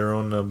out with her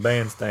on the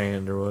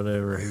bandstand or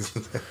whatever.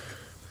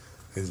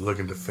 He's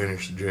looking to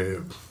finish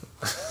the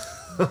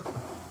job.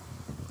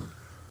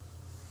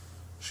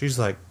 She's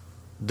like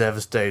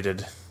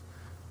devastated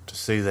to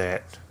see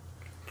that.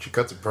 She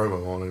cuts a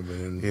promo on him,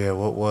 and Yeah,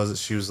 what was it?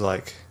 She was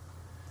like,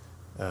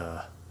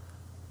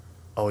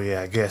 oh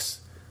yeah, I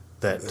guess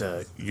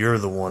that you're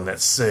the one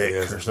that's sick yeah,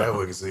 or so that something.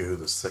 we can see who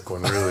the sick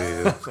one really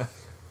is. I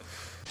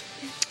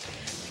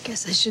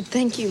guess I should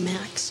thank you,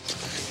 Max.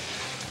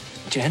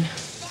 Jen?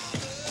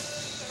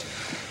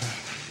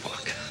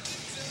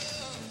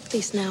 At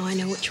least now I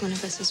know which one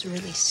of us is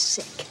really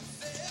sick.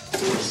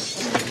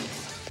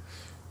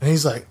 And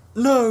he's like,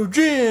 no,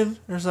 Jen,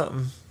 or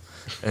something.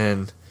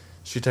 And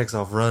she takes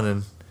off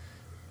running.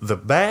 The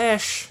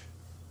bash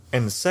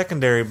and the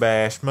secondary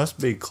bash must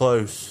be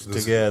close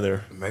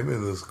together. Maybe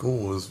the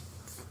school is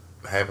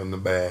having the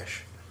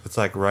bash. It's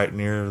like right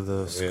near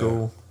the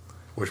school.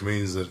 Which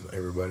means that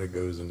everybody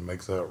goes and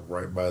makes out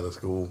right by the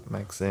school.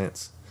 Makes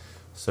sense.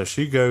 So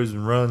she goes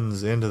and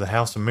runs into the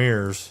House of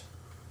Mirrors.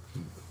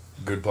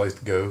 Good place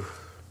to go.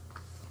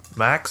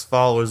 Max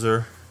follows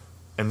her,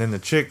 and then the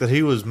chick that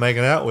he was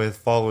making out with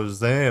follows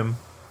them.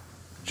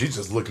 She's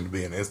just looking to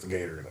be an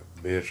instigator and a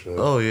bitch. Though.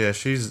 Oh yeah,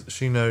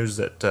 she knows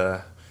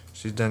that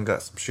she's done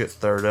got some shit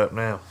stirred up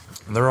now.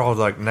 And they're all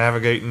like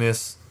navigating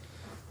this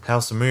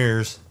House of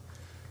Mirrors,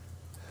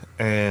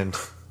 and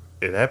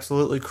it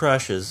absolutely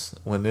crushes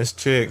when this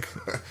chick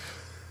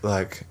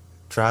like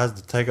tries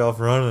to take off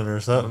running or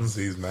something.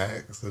 Sees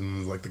Max,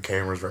 and like the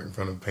camera's right in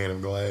front of a pane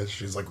of glass.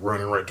 She's like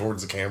running right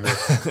towards the camera.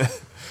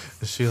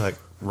 She like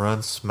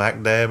runs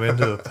smack dab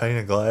into a pane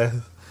of glass.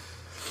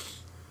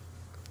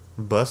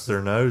 Busts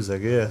her nose, I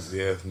guess.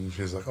 Yeah, and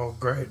she's like, oh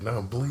great, now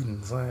I'm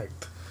bleeding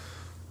sacked.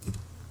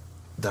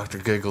 Dr.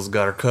 Giggles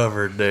got her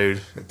covered,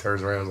 dude. It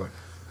turns around and is like,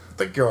 I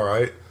think you're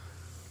alright.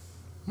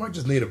 Might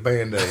just need a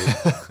band-aid.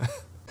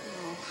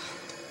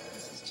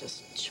 This is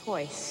just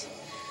choice.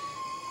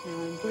 Now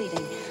I'm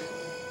bleeding.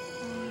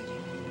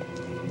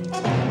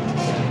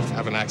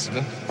 Have an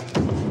accident.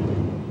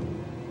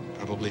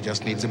 Probably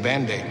just needs a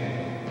band-aid.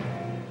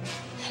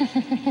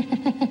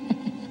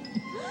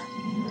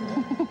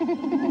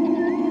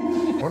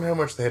 wonder how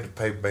much they had to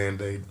pay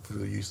Band-Aid for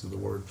the use of the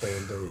word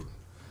Band-Aid.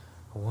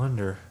 I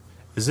wonder,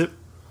 is it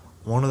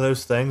one of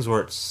those things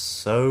where it's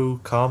so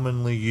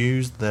commonly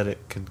used that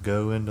it could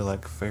go into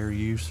like fair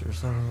use or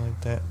something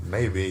like that?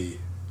 Maybe.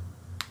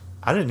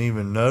 I didn't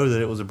even know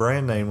that it was a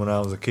brand name when I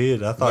was a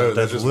kid. I thought No,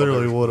 that's just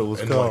literally what it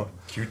was and called.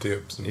 Like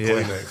Q-tips and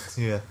Yeah. Kleenex.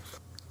 Yeah.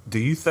 Do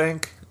you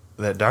think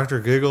that Dr.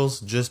 Giggles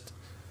just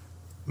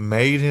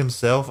made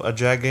himself a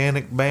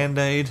gigantic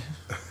Band-Aid?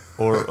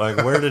 Or, like,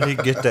 where did he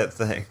get that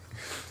thing?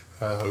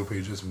 I hope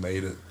he just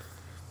made it.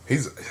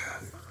 He's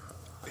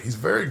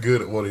very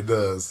good at what he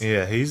does.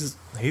 Yeah, he's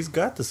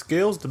got the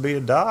skills to be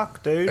a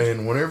doc, dude.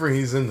 And whenever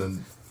he's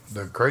in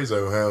the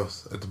Crazo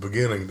house at the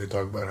beginning, they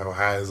talk about how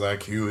high his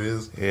IQ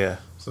is. Yeah.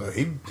 So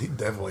he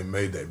definitely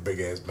made that big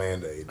ass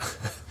Band-Aid.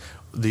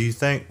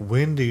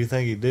 When do you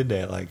think he did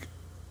that? Like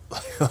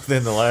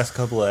within the last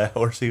couple of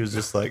hours, he was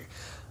just like,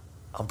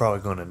 I'm probably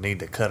going to need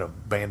to cut a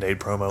Band-Aid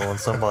promo on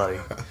somebody.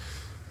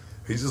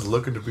 He's just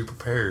looking to be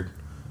prepared.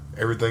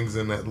 Everything's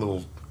in that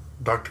little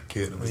doctor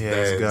kit of his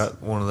dad's. He's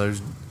got one of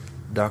those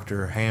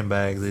doctor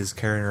handbags that he's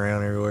carrying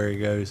around everywhere he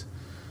goes.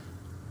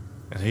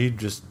 And he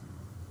just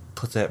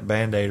puts that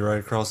Band-Aid right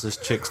across this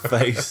chick's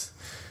face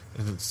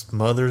and it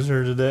smothers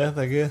her to death,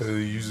 I guess.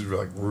 He used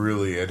like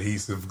really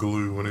adhesive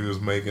glue when he was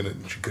making it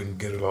and she couldn't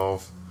get it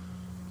off.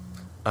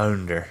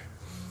 Owned her.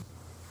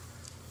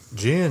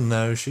 Jen,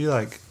 though, she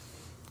like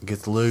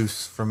gets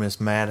loose from this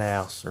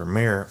madhouse or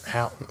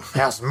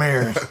house of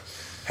mirrors.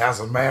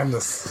 House of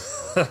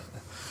Madness.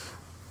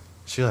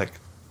 She like,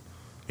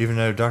 even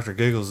though Dr.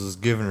 Giggles is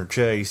giving her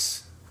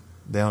chase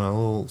down a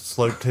little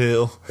sloped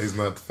hill, he's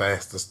not the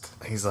fastest.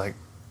 He's like,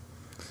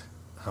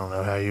 I don't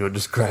know how you would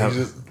describe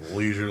He's just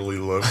leisurely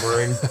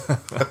lumbering.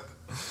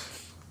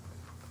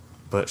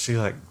 But she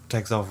like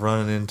takes off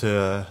running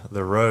into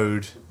the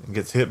road and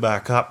gets hit by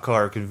a cop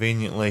car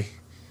conveniently.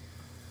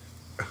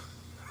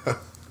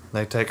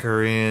 They take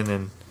her in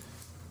and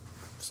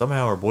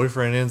somehow her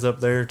boyfriend ends up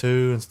there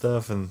too and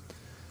stuff, and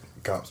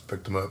cops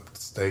picked him up at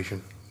the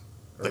station.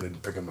 Or they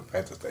didn't pick him up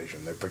at the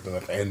station. They picked him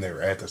up and they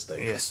were at the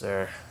station. Yes,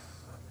 sir.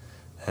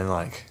 And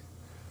like,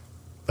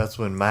 that's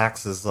when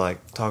Max is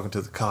like talking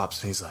to the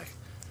cops and he's like,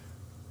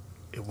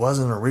 it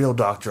wasn't a real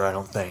doctor, I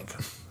don't think.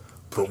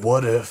 But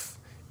what if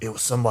it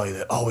was somebody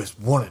that always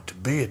wanted to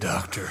be a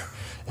doctor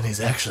and he's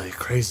actually a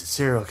crazy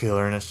serial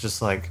killer? And it's just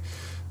like,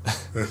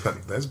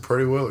 that's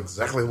pretty well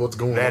exactly what's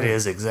going on. That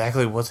is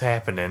exactly what's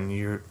happening.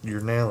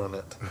 You're nailing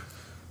it.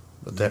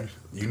 But that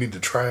you need to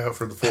try out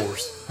for the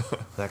force.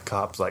 That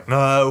cop's like,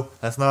 no,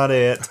 that's not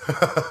it.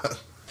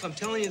 I'm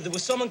telling you, there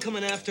was someone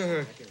coming after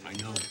her.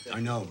 I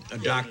know. A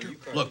doctor.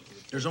 Look,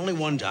 there's only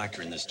one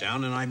doctor in this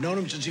town, and I've known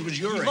him since he was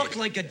your He age. looked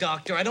like a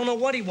doctor. I don't know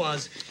what he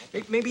was.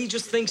 Maybe he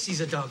just thinks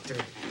he's a doctor.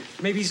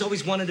 Maybe he's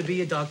always wanted to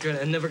be a doctor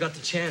and never got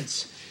the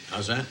chance.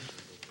 How's that?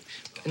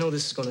 I know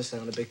this is going to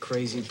sound a bit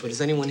crazy, but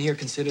has anyone here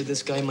considered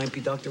this guy might be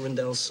Dr.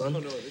 Rendell's son?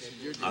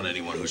 Not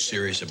anyone who's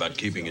serious about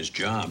keeping his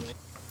job.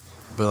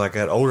 But like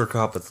that older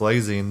cop that's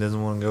lazy and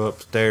doesn't want to go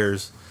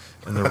upstairs,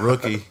 and the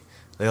rookie,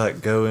 they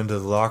like go into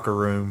the locker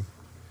room,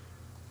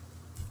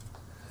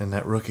 and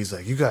that rookie's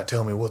like, you gotta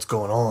tell me what's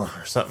going on,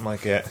 or something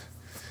like that.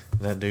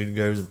 And that dude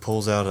goes and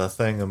pulls out a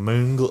thing of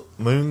moon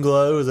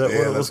glow. Is that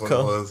what it was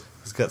called?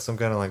 It's got some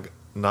kind of like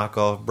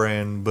knockoff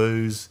brand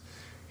booze.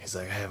 He's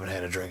like, I haven't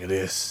had a drink of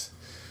this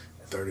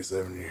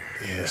 37 years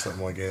or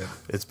something like that.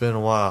 It's been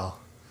a while.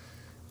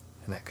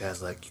 And that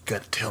guy's like, you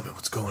gotta tell me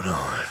what's going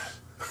on.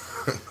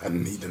 I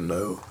need to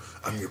know.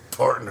 I'm your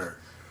partner.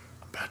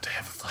 I'm about to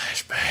have a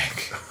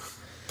flashback.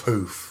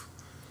 Poof.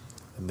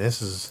 And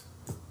this is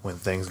when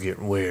things get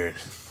weird.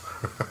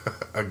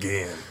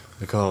 Again.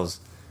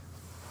 Because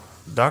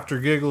Dr.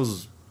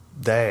 Giggles'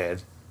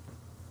 dad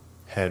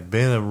had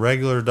been a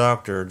regular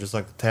doctor, just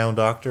like the town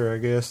doctor, I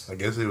guess. I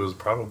guess he was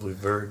probably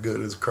very good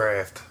at his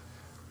craft.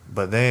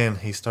 But then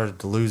he started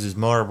to lose his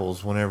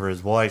marbles whenever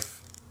his wife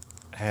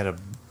had a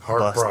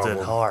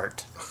busted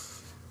heart.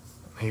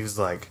 He was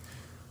like,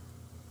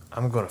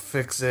 I'm going to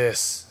fix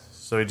this.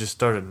 So he just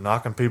started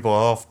knocking people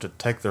off to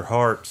take their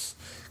hearts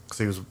because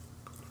he was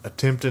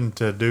attempting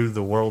to do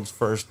the world's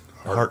first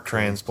heart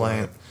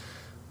transplant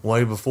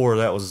way before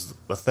that was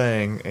a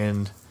thing.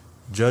 And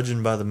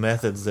judging by the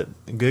methods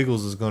that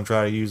Giggles is going to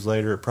try to use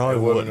later, it probably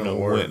wouldn't have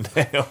went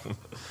down.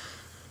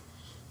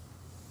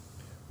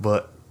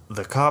 But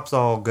the cops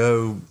all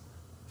go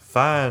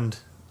find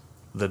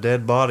the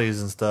dead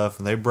bodies and stuff,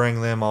 and they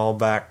bring them all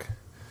back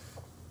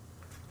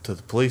to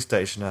the police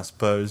station, I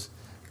suppose.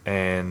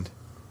 And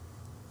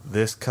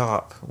this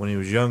cop, when he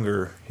was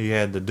younger, he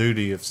had the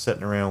duty of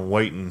sitting around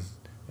waiting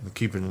and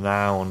keeping an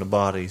eye on the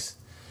bodies.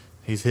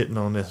 He's hitting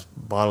on this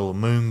bottle of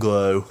Moon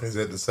Glow. He's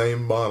at the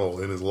same bottle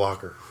in his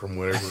locker from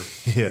whenever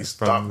yeah, he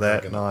stopped from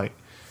that drinking. night.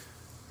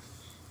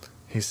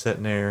 He's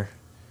sitting there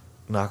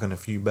knocking a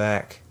few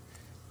back,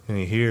 and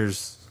he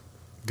hears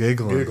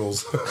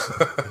Giggles.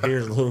 He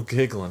hears a little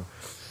giggling.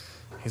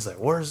 He's like,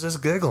 where's this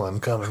giggling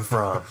coming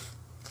from?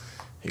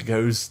 He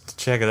goes to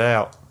check it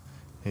out.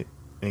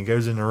 And he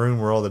goes in the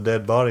room where all the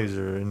dead bodies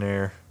are in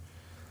there.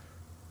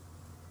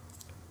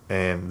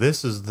 And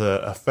this is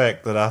the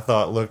effect that I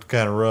thought looked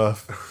kind of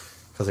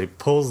rough, because he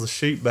pulls the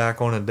sheet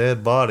back on a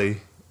dead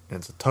body, and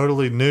it's a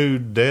totally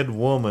nude dead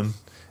woman,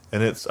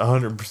 and it's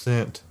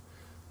 100%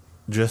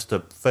 just a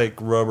fake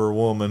rubber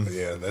woman.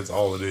 Yeah, that's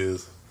all it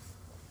is.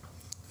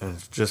 And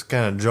it's just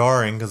kind of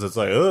jarring, because it's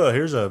like, oh,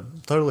 here's a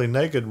totally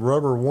naked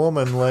rubber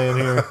woman laying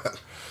here.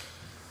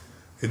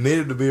 It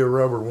needed to be a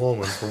rubber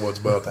woman for what's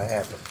about to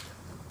happen.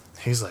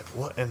 He's like,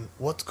 what? And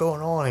what's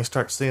going on? He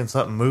starts seeing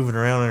something moving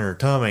around in her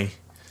tummy.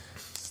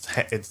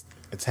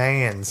 It's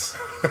hands.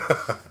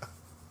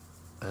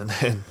 And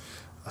then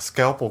a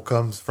scalpel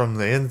comes from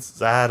the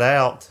inside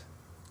out,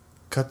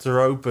 cuts her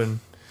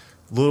open.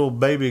 Little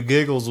baby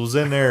Giggles was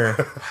in there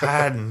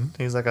hiding.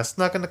 He's like, I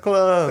snuck in the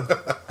club.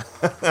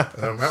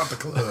 I'm out the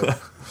club.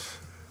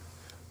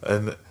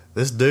 And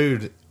this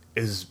dude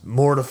is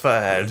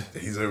mortified.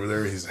 He's over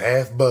there. He's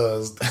half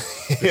buzzed,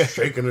 just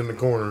shaking in the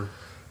corner.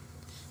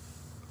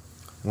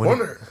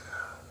 Wonder,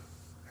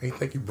 how you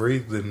think he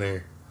breathed in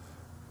there?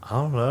 I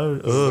don't know.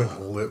 Like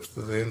lips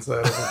to the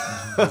inside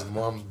of his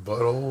mom's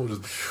butthole.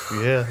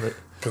 Yeah,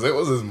 because it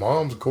was his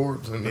mom's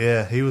corpse.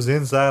 Yeah, he was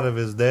inside of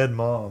his dead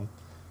mom,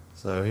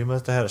 so he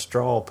must have had a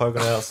straw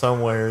poking out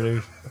somewhere,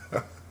 dude.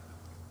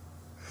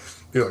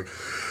 You're like,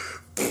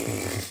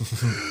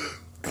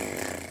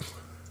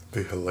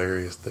 be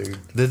hilarious, dude.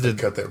 Did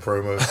cut that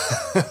promo?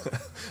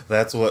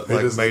 That's what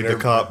made the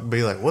cop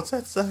be like, "What's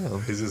that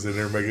sound?" He's just in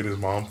there making his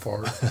mom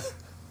fart.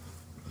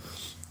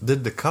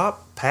 Did the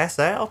cop pass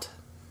out?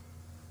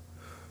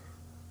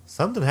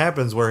 Something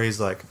happens where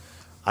he's like,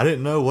 I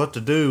didn't know what to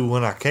do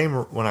when I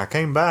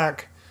came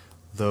back.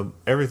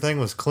 Everything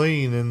was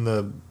clean and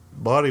the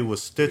body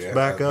was stitched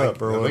back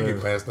up or whatever. I think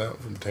he passed out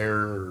from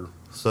terror.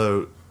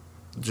 So,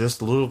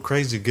 just little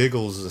crazy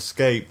Giggles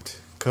escaped,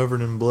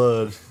 covered in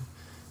blood,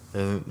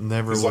 and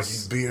never He's was. like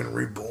he's being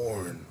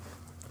reborn.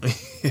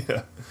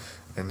 Yeah,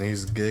 and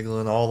he's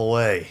giggling all the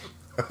way.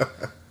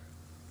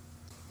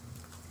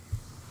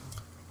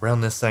 Around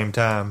this same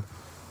time,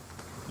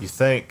 you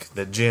think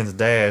that Jen's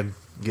dad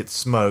gets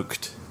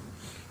smoked,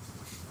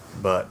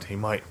 but he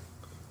might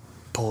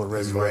pull a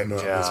resurrect not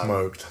job. get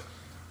smoked.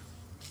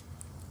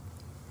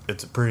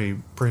 It's a pretty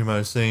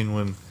primo scene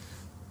when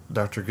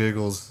Dr.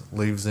 Giggles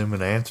leaves him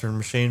an answering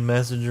machine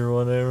message or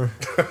whatever.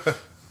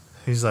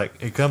 He's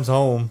like, he comes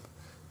home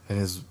and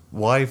his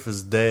wife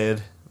is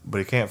dead, but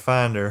he can't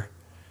find her.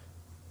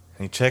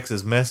 And he checks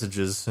his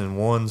messages, and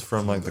one's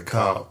from like the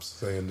cops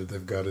saying that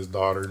they've got his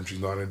daughter and she's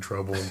not in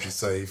trouble and she's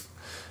safe.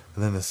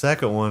 And then the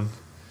second one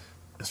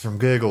is from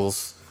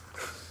Giggles.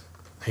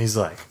 He's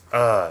like,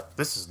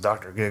 this is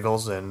Dr.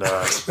 Giggles, and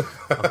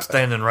I'm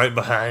standing right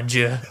behind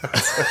you.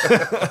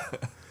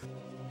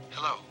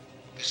 Hello,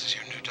 this is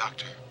your new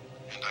doctor,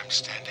 and I'm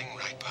standing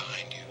right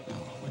behind you. Oh,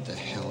 what the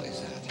hell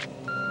is that?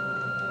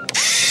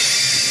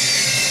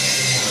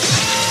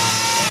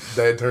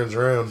 Dad turns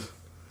around.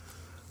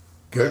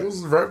 Giggles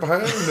is right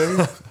behind him,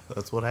 dude.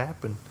 That's what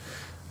happened.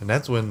 And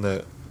that's when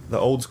the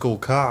old school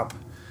cop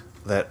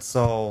that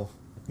saw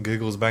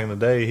Giggles back in the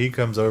day, he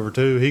comes over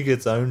too. He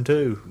gets owned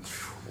too.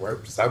 Right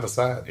side by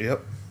side.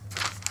 Yep.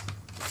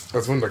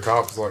 That's when the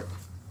cop's like,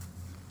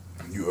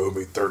 you owe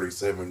me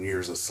 37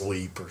 years of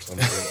sleep or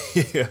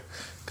something. Yeah.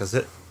 Because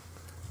that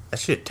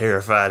shit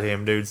terrified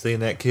him, dude. Seeing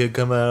that kid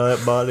come out of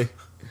that body.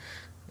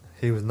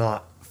 He was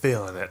not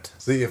feeling it.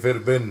 See, if it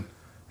had been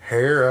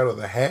hair out of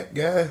the hat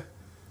guy,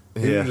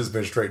 he'd have just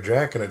been straight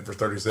jacking it for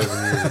 37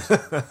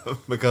 years.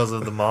 Because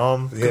of the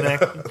mom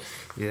connection?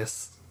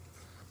 Yes.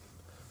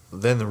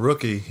 Then the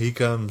rookie, he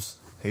comes,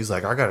 he's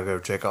like, I gotta go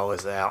check all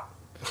this out.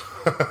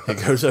 He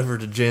goes over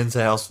to Jen's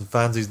house and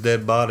finds these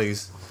dead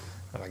bodies.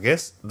 And I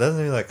guess,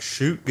 doesn't he like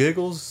shoot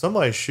Giggles?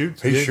 Somebody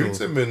shoots Giggles. He shoots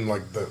him in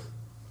like the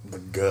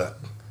gut.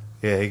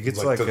 Yeah, he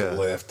gets like to the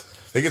left.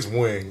 He gets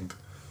winged.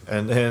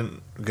 And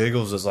then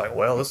Giggles is like,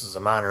 well, this is a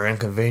minor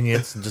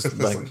inconvenience. And just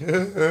like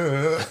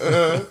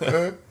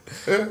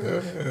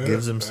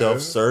gives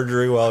himself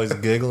surgery while he's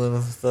giggling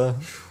and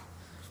stuff.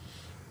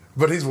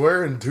 But he's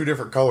wearing two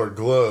different colored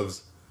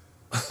gloves.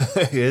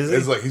 Is he?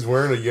 It's like he's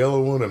wearing a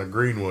yellow one and a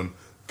green one.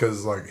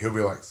 Because like he'll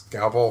be like,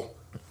 scalpel.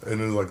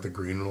 And then like the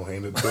green one will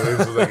hand it to him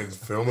so they can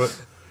film it.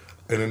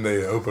 And then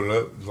they open it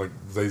up, like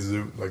they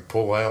zoom, like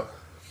pull out.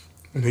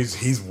 And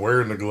he's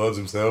wearing the gloves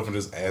himself and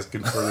just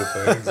asking for the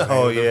things.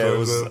 Oh yeah, it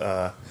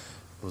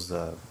was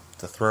to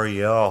throw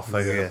you off,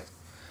 I guess.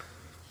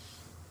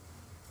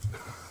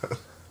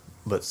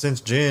 But since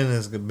Jen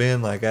has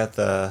been like at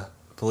the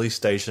police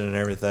station and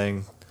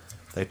everything,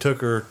 they took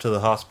her to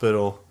the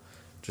hospital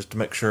just to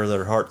make sure that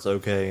her heart's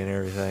okay and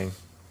everything.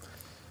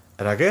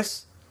 And I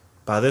guess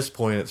by this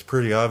point it's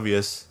pretty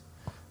obvious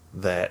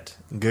that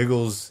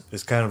Giggles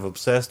is kind of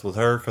obsessed with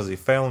her because he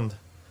found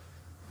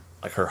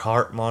like her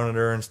heart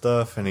monitor and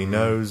stuff, and he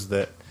knows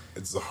that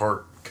it's the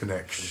heart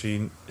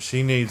connection.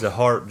 She needs a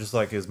heart just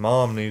like his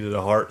mom needed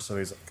a heart, so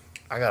he's like,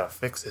 I gotta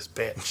fix this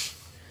bitch.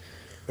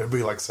 It'd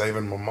be like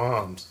saving my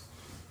mom's.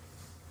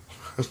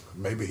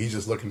 Maybe he's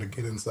just looking to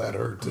get inside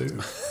her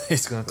too.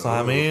 He's gonna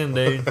climb in,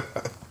 dude.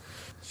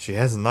 She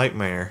has a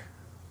nightmare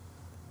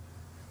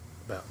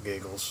about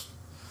Giggles.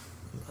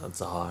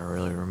 That's all I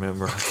really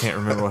remember. I can't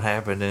remember what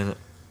happened in it.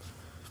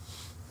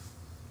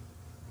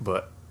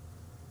 But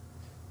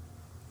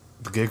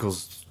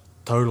Giggles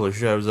totally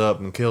shows up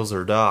and kills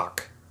her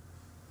doc.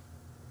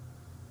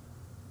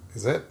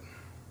 Is that...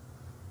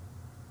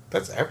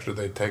 That's after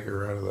they take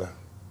her out of the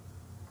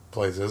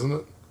place, isn't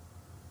it?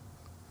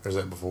 Or is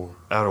that before?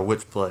 Out of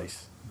which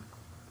place?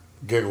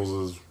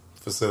 Giggles'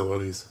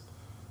 facilities.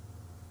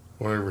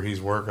 Whenever he's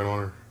working on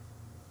her.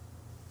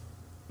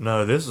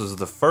 No, this is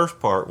the first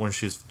part when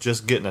she's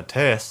just getting a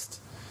test.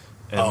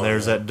 And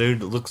there's that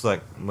dude that looks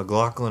like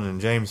McLaughlin and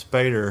James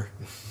Spader,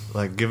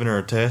 like giving her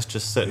a test,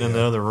 just sitting in the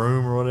other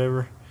room or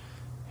whatever.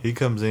 He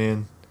comes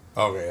in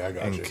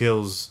and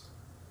kills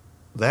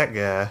that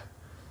guy.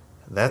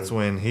 That's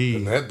when he...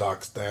 And that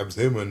doc stabs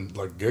him and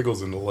like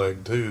Giggles in the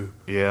leg too.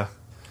 Yeah.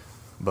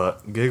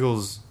 But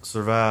Giggles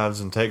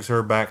survives and takes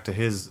her back to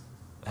his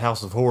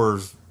House of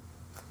Horrors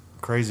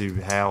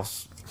crazy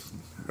house.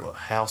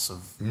 House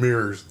of...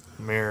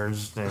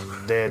 Mirrors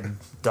and dead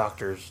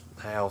doctor's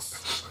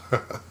house.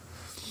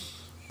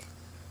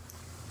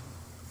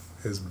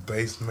 His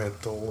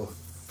basemental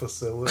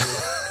facility.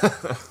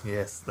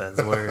 Yes,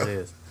 that's where it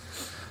is.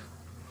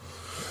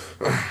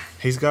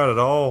 He's got it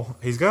all.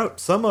 He's got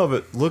some of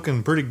it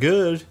looking pretty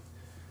good,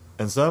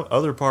 and some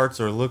other parts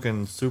are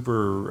looking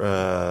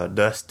super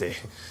dusty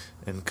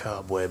and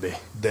cobwebby.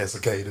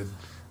 Desiccated.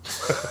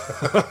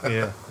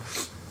 Yeah.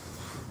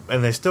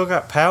 And they still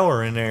got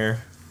power in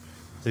there.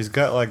 He's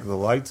got like the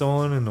lights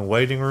on in the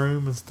waiting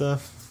room and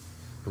stuff.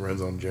 It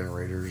runs on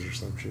generators or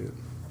some shit.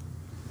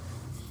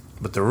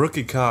 But the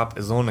rookie cop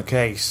is on the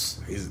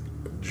case. He's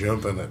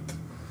jumping it.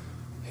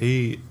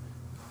 He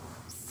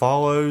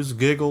follows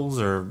Giggles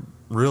or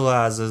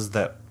realizes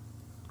that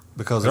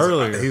because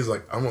earlier he's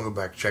like, I'm gonna go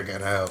back and check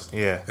that house.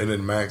 Yeah. And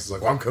then Max is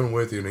like, well, I'm coming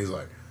with you, and he's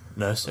like,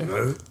 no sir.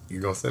 No,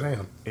 you're gonna sit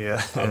down.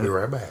 Yeah. I'll be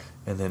right back.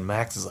 And then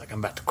Max is like, I'm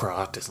about to crawl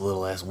out this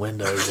little ass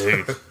window,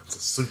 dude. It's a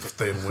super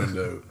thin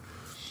window.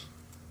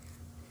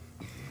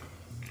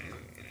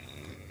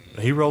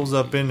 He rolls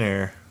up in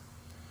there.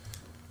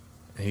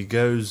 He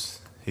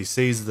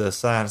sees the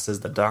sign that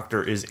says the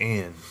doctor is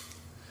in.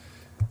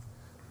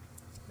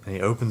 And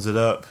he opens it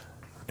up,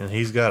 and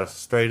he's got a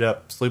straight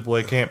up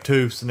Sleepaway Camp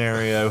 2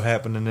 scenario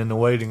happening in the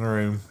waiting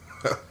room.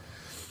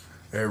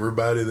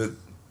 Everybody that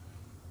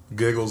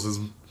Giggles is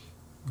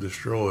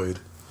destroyed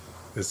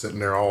is sitting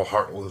there all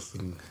heartless,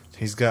 and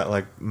he's got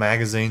like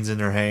magazines in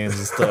their hands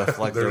and stuff.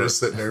 Like they're just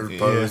sitting there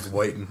posed,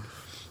 waiting.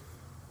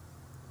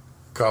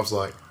 Cop's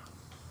like,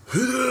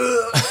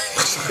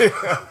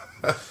 that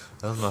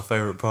was my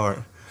favorite part.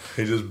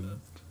 He just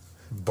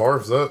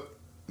barfs up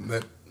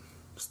that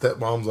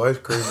stepmom's ice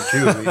cream that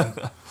she was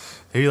eating.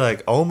 He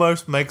like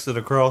almost makes it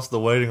across the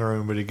waiting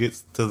room, but he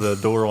gets to the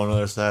door on the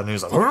other side, and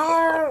he's like,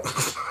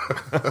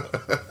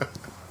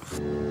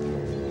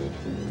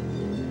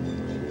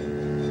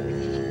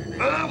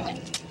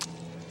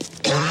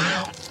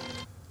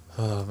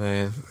 oh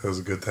man, that was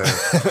a good time.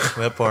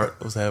 That part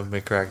was having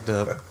me cracked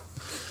up.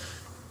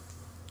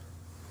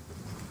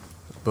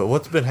 But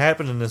what's been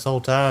happening this whole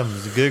time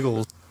is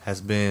Giggles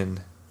has been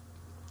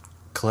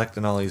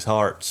collecting all these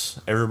hearts.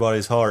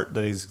 Everybody's heart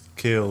that he's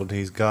killed,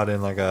 he's got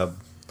in like a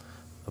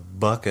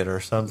bucket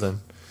or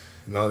something.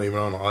 Not even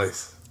on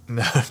ice.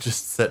 No,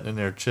 just sitting in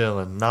there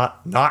chilling.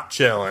 Not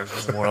chilling.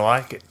 More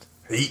like it.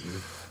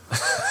 Eating.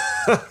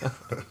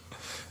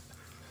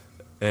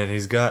 And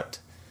he's got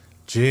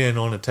gin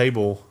on the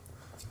table.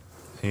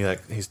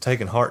 He's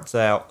taking hearts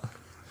out.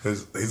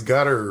 He's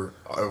got her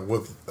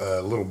with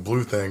a little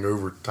blue thing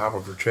over top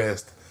of her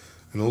chest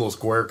and a little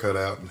square cut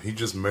out, and he's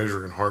just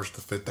measuring hearts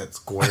to fit that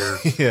square.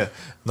 Yeah,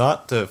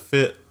 not to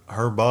fit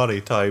her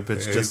body type.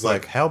 It's just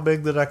like, how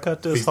big did I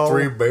cut this hole?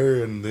 He's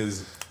burying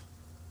his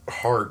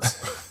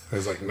hearts.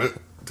 He's like, nope,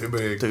 too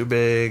big. Too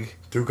big.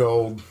 Too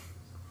cold.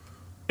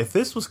 If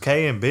this was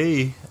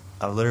K&B,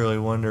 I literally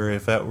wonder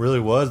if that really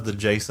was the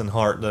Jason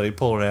heart that he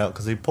pulled out,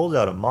 because he pulled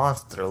out a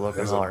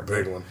monster-looking heart. A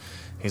big one.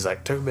 He's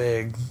like, too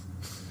big.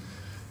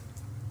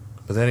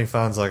 But then he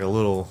finds like a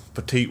little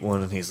petite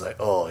one, and he's like,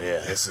 "Oh yeah,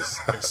 this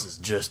is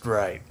just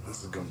right.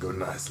 This is gonna go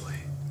nicely."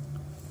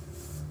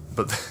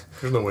 But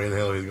there's no way in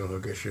hell he's gonna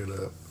hook that shit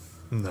up.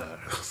 No.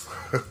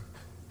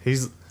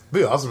 It'd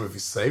be awesome if he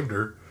saved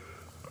her.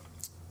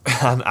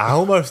 I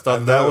almost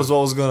thought that was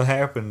what was gonna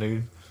happen,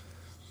 dude.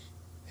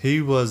 He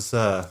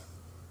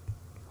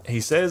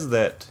says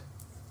that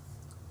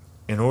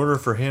in order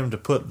for him to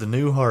put the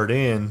new heart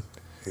in,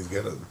 he's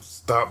got to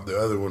stop the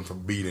other one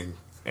from beating.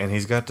 And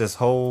he's got this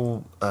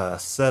whole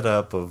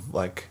setup of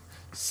like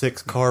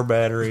 6 car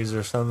batteries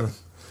or something.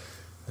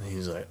 And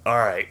he's like, all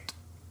right,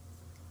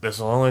 this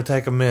will only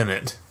take a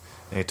minute.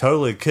 And he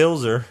totally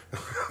kills her.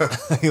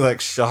 He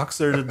like shocks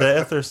her to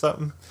death or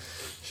something.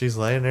 She's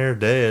laying there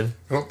dead.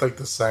 I don't think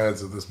the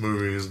science of this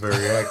movie is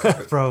very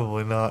accurate.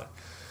 Probably not.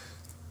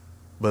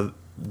 But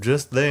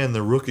just then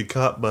the rookie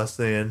cop busts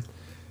in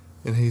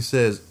and he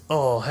says,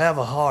 "Oh, have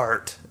a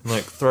heart." And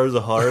like throws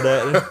a heart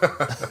at him.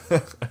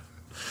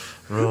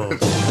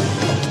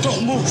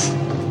 Don't move.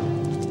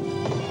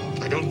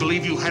 I don't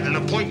believe you had an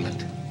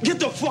appointment. Get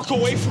the fuck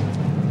away from me.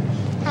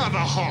 Now the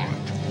heart.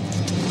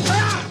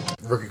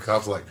 Rookie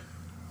cop's like,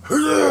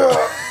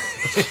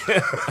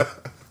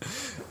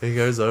 He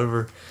goes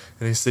over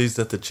and he sees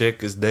that the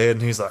chick is dead,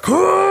 and he's like,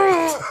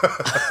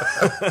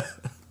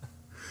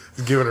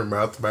 he's giving her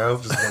mouth to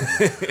mouth, just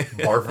like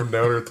barfing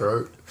down her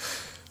throat.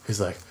 He's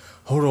like,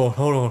 hold on.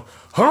 Hold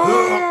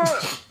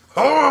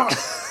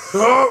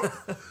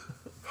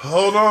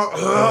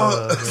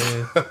on.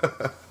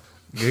 Man.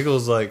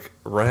 Giggles like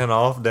ran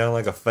off down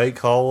like a fake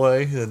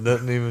hallway that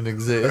doesn't even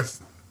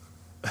exist.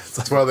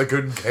 That's why they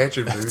couldn't catch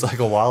him, dude. It's like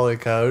a Wile E.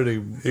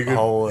 Coyote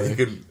hallway. He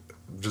could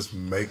just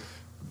make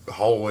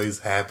hallways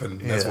happen.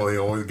 That's Yeah. why he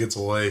always gets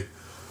away.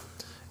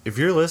 If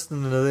you're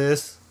listening to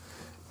this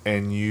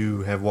and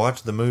you have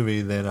watched the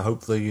movie, then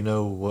hopefully you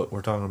know what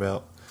we're talking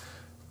about.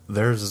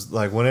 There's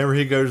like whenever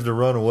he goes to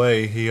run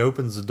away, he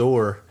opens the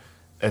door,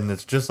 and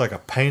it's just like a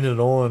painted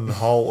on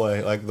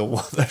hallway. Like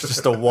there's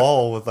just a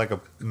wall with like a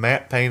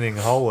matte painting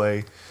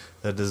hallway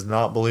that is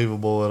not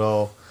believable at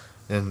all.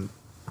 And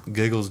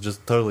Giggles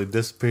just totally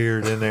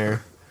disappeared in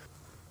there.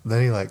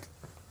 Then he like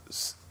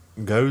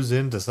goes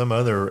into some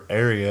other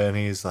area, and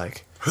he's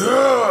like,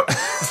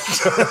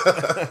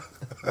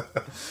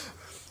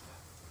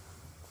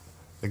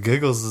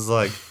 Giggles is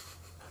like,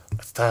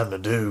 it's time to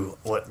do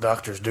what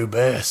doctors do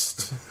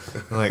best.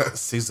 And like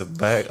sees a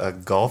bag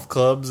of golf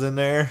clubs in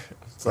there.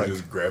 It's like,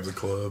 just grabs a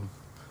club.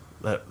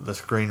 That the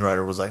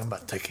screenwriter was like, I'm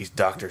about to take these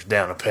doctors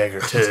down a peg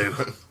or two.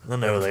 I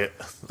know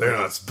They're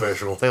not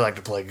special. They like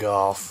to play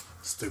golf.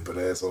 Stupid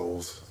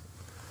assholes.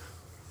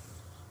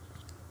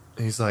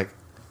 He's like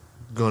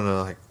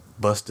gonna like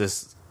bust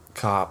this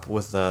cop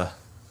with a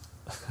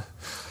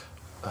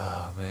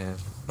oh man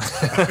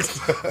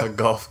a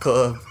golf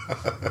club.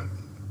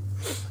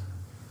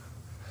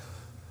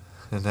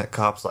 And that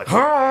cop's like,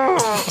 I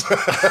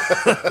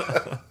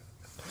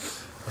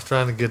was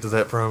trying to get to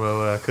that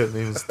promo and I couldn't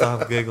even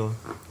stop giggling.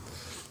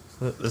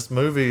 This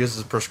movie is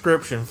a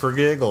prescription for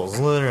giggles,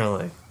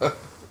 literally.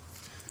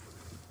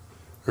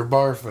 You're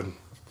barfing.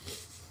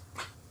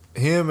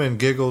 Him and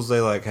Giggles,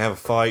 they like have a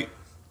fight.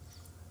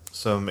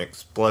 Some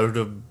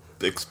explosive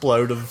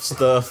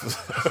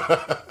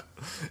stuff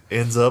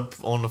ends up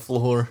on the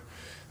floor,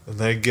 and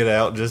they get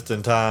out just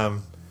in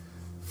time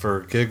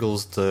for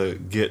Giggles to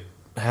get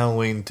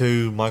Halloween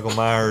 2 Michael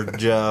Myers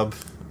job.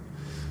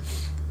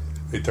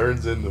 He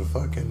turns into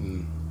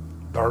fucking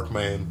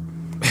Darkman.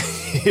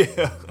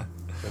 Yeah.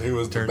 And he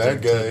was the Turns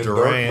bad guy in into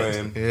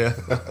Darkman. Durant. Yeah.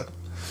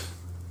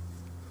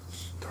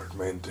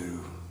 Darkman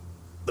 2.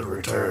 The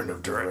Return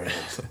of Durant.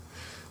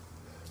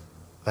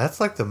 That's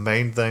like the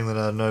main thing that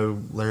I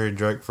know Larry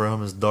Drake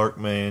from is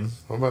Darkman.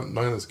 What about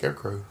Night of the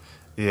Scarecrow?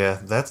 Yeah,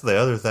 that's the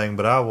other thing,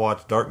 but I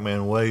watched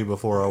Darkman way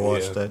before I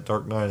watched Yeah. that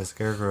Dark Knight of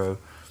Scarecrow.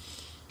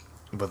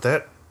 But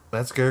that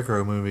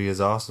Scarecrow movie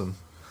is awesome.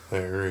 I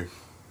agree.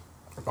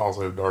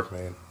 Also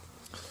Darkman.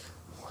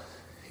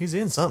 He's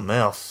in something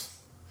else.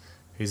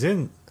 He's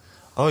in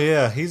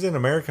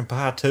American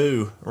Pie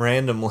 2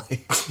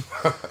 randomly.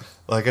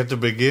 Like at the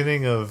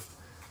beginning of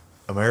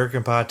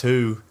American Pie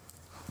 2,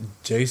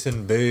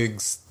 Jason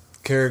Biggs'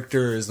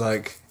 character is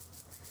like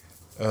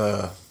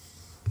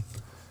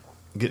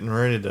getting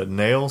ready to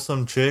nail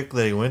some chick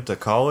that he went to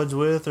college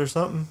with or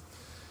something.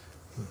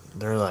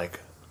 They're like,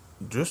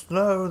 just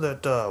know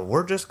that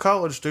we're just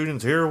college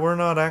students here. We're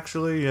not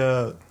actually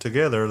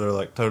together. They're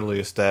like totally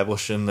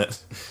establishing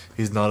that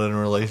he's not in a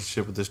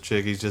relationship with this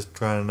chick. He's just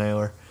trying to nail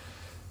her.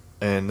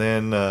 And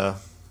then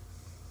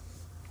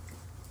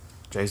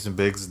Jason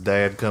Biggs'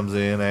 dad comes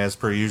in as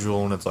per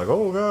usual, and it's like,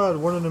 oh God,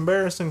 what an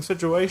embarrassing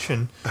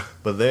situation.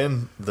 But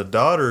then the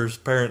daughter's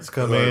parents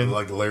come in.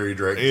 Like Larry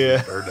Drake, yeah.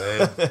 her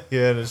dad.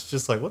 Yeah, and it's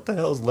just like, what the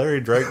hell is Larry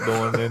Drake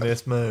doing in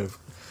this move?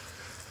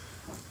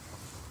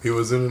 He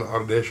was in an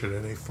audition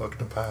and he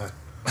fucked a pie.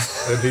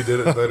 And he did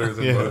it better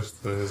than Yeah.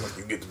 most. And it's like,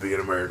 you get to be in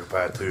American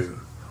Pie too.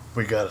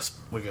 We got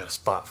a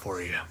spot for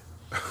you.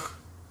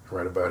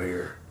 Right about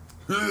here.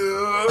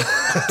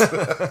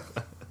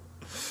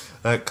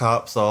 That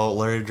cop saw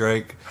Larry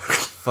Drake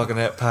fucking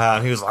that pie,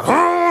 and he was like,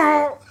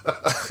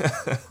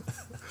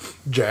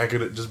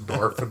 jacking it, just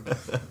barfing.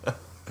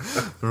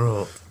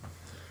 Right.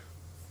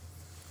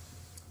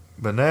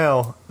 But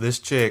now, this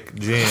chick,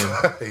 Jen.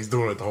 He's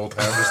doing it the whole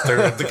time, just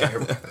staring at the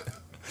camera.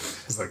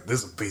 He's like,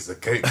 this is a piece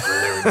of cake for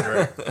Larry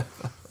Drake.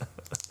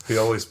 He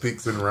always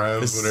speaks in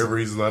rhymes whenever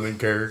he's not in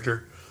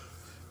character.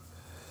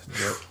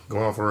 Yep.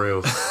 Going off the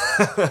rails.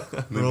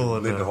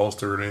 Need to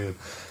holster it in.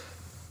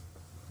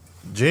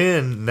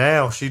 Jen,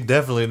 now, she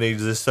definitely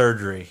needs this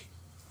surgery.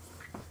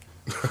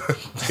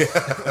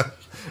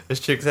 This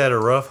chick's had a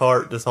rough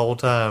heart this whole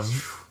time.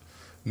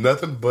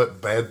 Nothing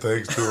but bad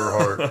things to her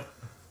heart.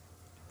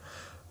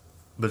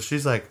 But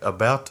she's like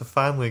about to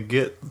finally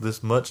get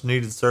this much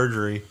needed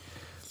surgery.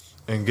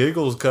 And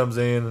Giggles comes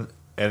in,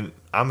 and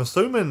I'm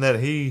assuming that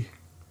he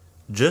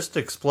just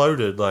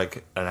exploded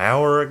like an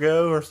hour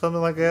ago or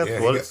something like that. Yeah,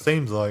 That's what it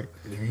seems like.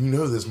 You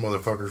know this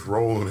motherfucker's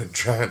rolling in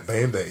giant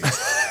band-aids.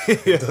 Yeah,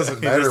 It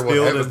doesn't matter just what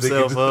healed happens.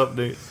 himself up,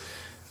 dude.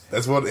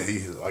 That's what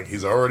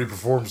he's already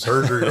performed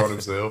surgery on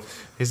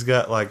himself. He's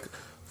got like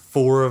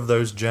 4 of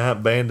those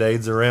giant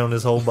Band-Aids around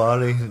his whole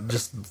body.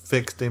 Just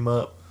fixed him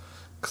up.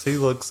 Because he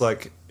looks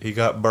like he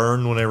got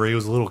burned whenever he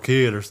was a little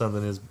kid or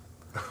something.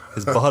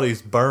 His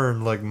body's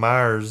burned like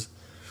Myers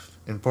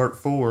in part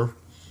 4.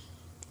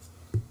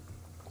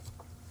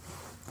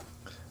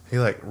 He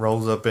like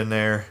rolls up in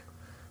there.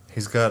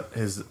 He's got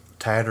his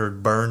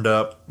tattered, burned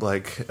up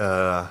like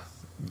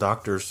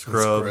doctor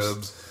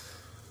scrubs.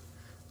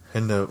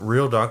 And the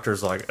real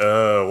doctor's like,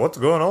 what's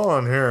going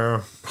on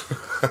here?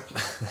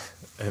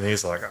 And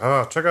he's like,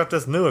 oh, check out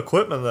this new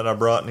equipment that I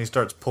brought. And he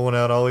starts pulling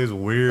out all these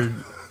weird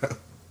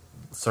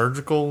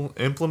surgical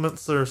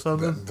implements or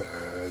something.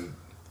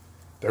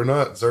 They're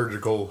not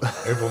surgical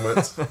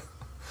implements.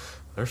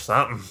 There's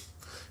something.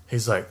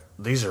 He's like,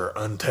 these are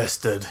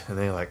untested. And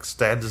they like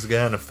stabbed this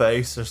guy in the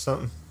face or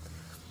something.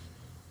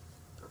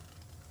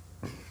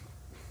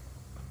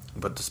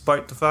 But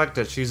despite the fact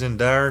that she's in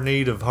dire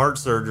need of heart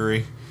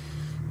surgery,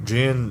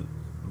 Jen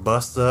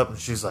busts up and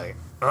she's like,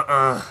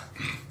 not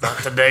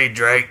today,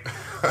 Drake.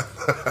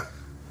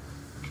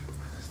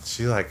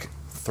 She like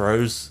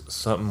throws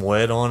something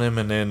wet on him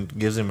and then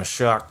gives him a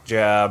shock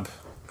jab.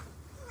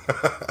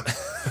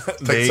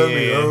 Take some of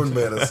your own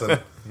medicine.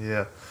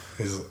 Yeah.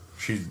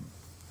 She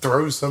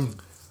throws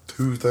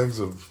 2 things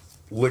of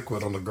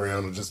liquid on the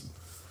ground and just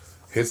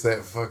hits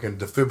that fucking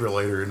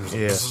defibrillator and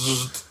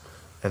just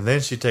and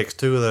then she takes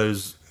 2 of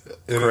those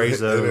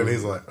crazy. And then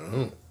he's like,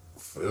 oh,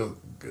 feel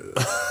good.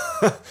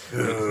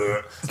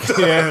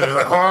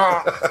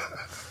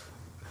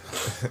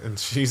 And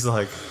she's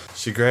like,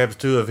 she grabs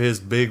 2 of his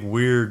big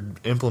weird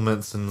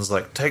implements and is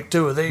like, take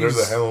 2 of these.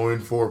 There's a Halloween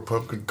 4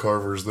 pumpkin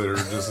carvers that are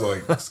just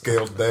like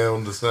scaled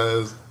down to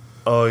size.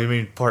 Oh, you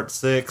mean part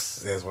 6?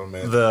 That's what I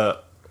meant.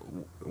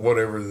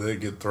 Whatever they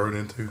get thrown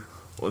into.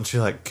 When she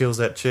like kills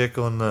that chick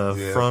on the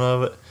front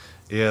of it.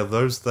 Yeah,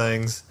 those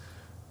things.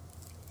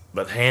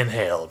 But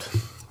handheld.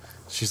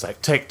 She's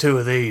like, take 2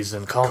 of these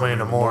and call me in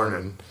the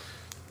morning.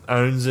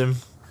 Owns him.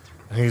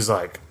 And he's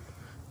like,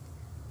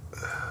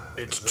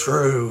 it's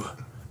true.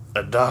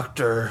 A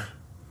doctor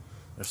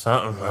or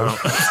something.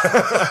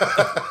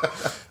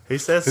 He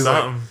says he's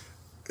something.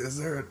 Like, is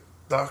there a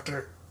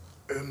doctor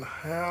in the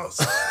house?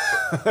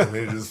 And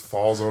he just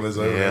falls on his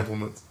own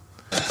implements.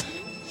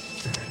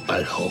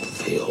 I hope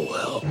feel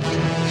well.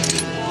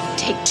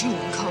 Take 2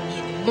 and call me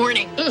in the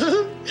morning.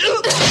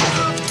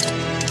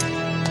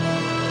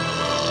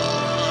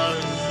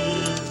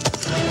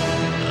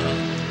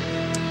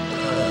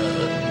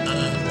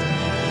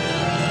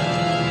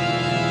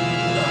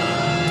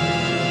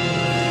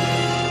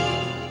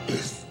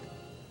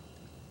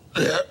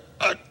 There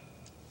a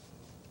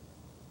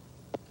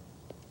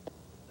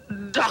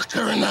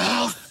doctor in the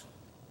house?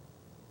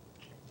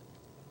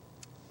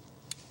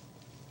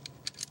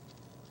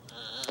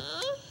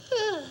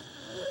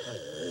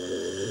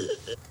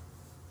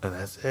 And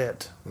that's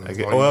it.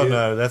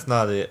 No, that's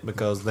not it.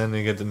 Because then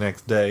you get the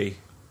next day.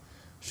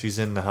 She's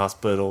in the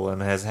hospital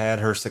and has had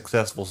her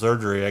successful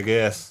surgery, I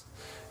guess.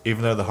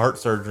 Even though the heart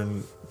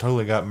surgeon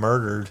totally got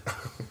murdered.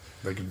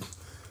 They could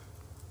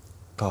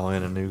call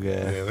in a new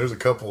guy. Yeah, there's a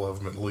couple of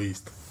them at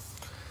least.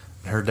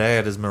 Her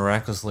dad is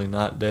miraculously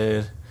not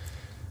dead.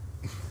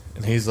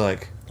 And he's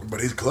like... But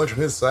he's clutching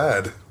his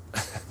side.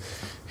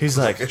 He's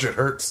like... It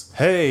hurts.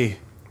 Hey!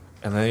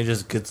 And then he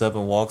just gets up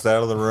and walks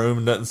out of the room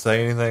and doesn't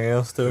say anything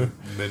else to her.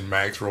 And then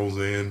Max rolls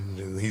in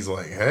and he's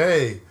like,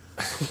 hey!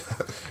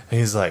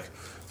 He's like,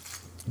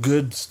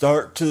 good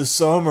start to the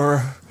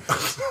summer.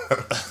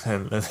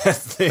 And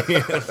that's the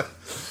end.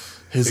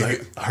 He's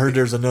like, I heard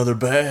there's another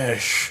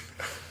bash.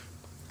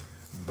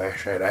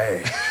 Bash that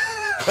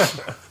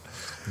ass.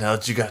 Now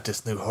that you got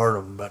this new heart,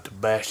 I'm about to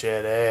bash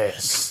that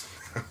ass.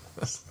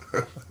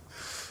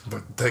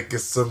 But take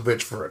this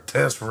sumbitch for a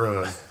test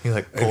run. He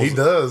like and he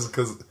does,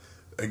 because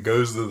it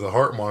goes to the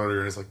heart monitor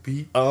and it's like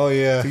beep. Oh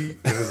yeah. Beep.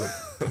 And it's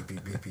like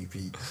beep, beep, beep, beep,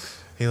 beep.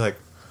 He like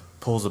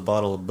pulls a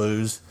bottle of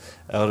booze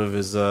out of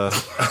his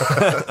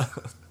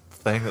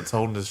thing that's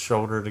holding his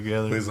shoulder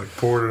together. He's like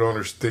poured it on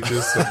her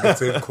stitches so it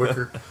gets in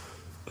quicker.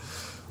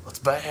 Let's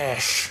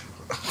bash.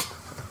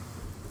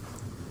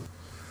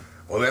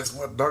 Well, that's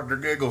what Dr.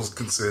 Giggles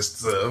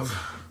consists of.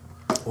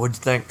 What'd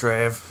you think,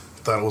 Trav?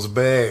 Thought it was a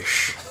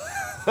bash.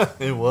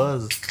 It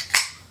was.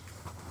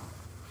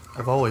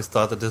 I've always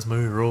thought that this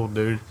movie ruled,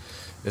 dude.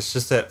 It's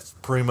just that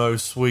primo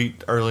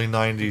sweet early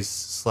 90s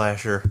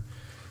slasher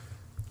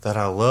that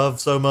I love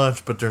so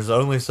much, but there's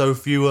only so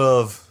few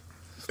of.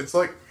 It's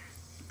like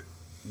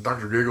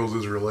Dr. Giggles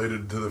is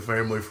related to the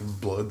family from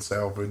Blood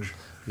Salvage.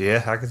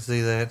 Yeah, I can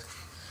see that.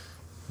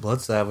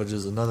 Blood Salvage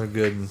is another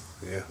good one.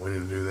 Yeah, we need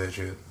to do that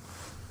shit.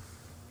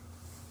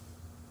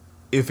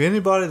 If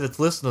anybody that's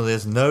listening to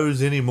this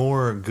knows any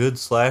more good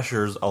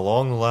slashers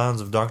along the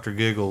lines of Dr.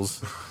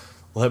 Giggles,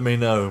 let me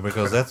know,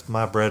 because that's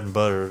my bread and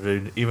butter,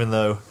 dude. Even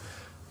though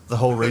the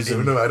whole reason...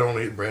 Even though I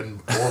don't eat bread or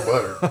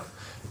butter.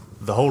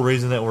 The whole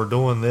reason that we're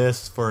doing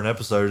this for an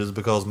episode is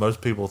because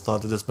most people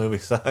thought that this movie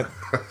sucked.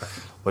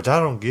 Which I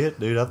don't get,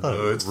 dude. I thought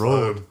it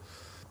ruled.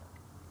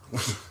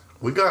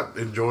 We got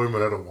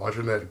enjoyment out of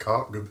watching that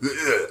cop go...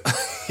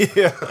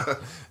 Yeah.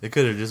 It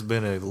could have just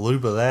been a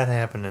loop of that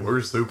happening.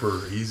 We're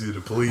super easy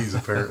to please,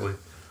 apparently.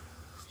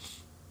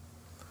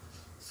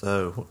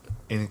 So,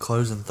 any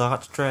closing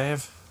thoughts,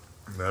 Trav?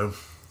 No.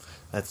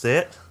 That's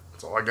it?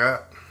 That's all I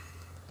got.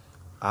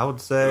 I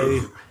would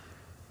say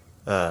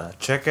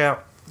check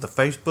out the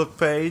Facebook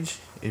page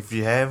if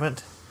you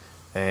haven't,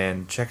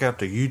 and check out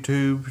the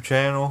YouTube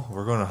channel.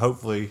 We're going to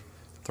hopefully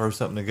throw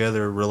something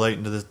together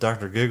relating to this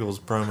Dr. Giggles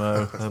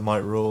promo. That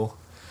might rule.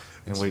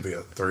 And we'd be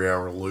a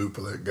 3-hour loop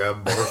of that guy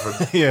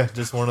barfing. Yeah,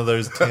 just one of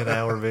those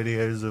 10-hour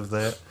videos of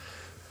that.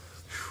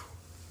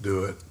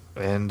 Do it.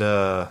 And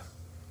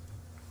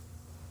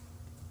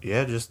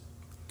yeah, just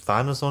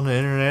find us on the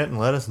internet and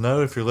let us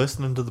know if you're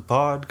listening to the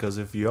pod, because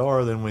if you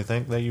are, then we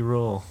think that you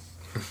rule.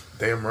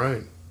 Damn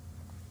right.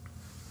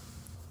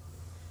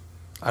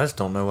 I just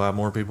don't know why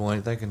more people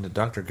ain't thinking that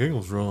Dr.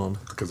 Giggles ruling.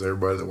 Because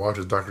everybody that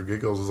watches Dr.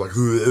 Giggles is like,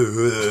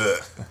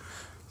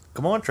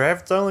 come on, Trav,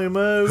 it's only a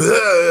move.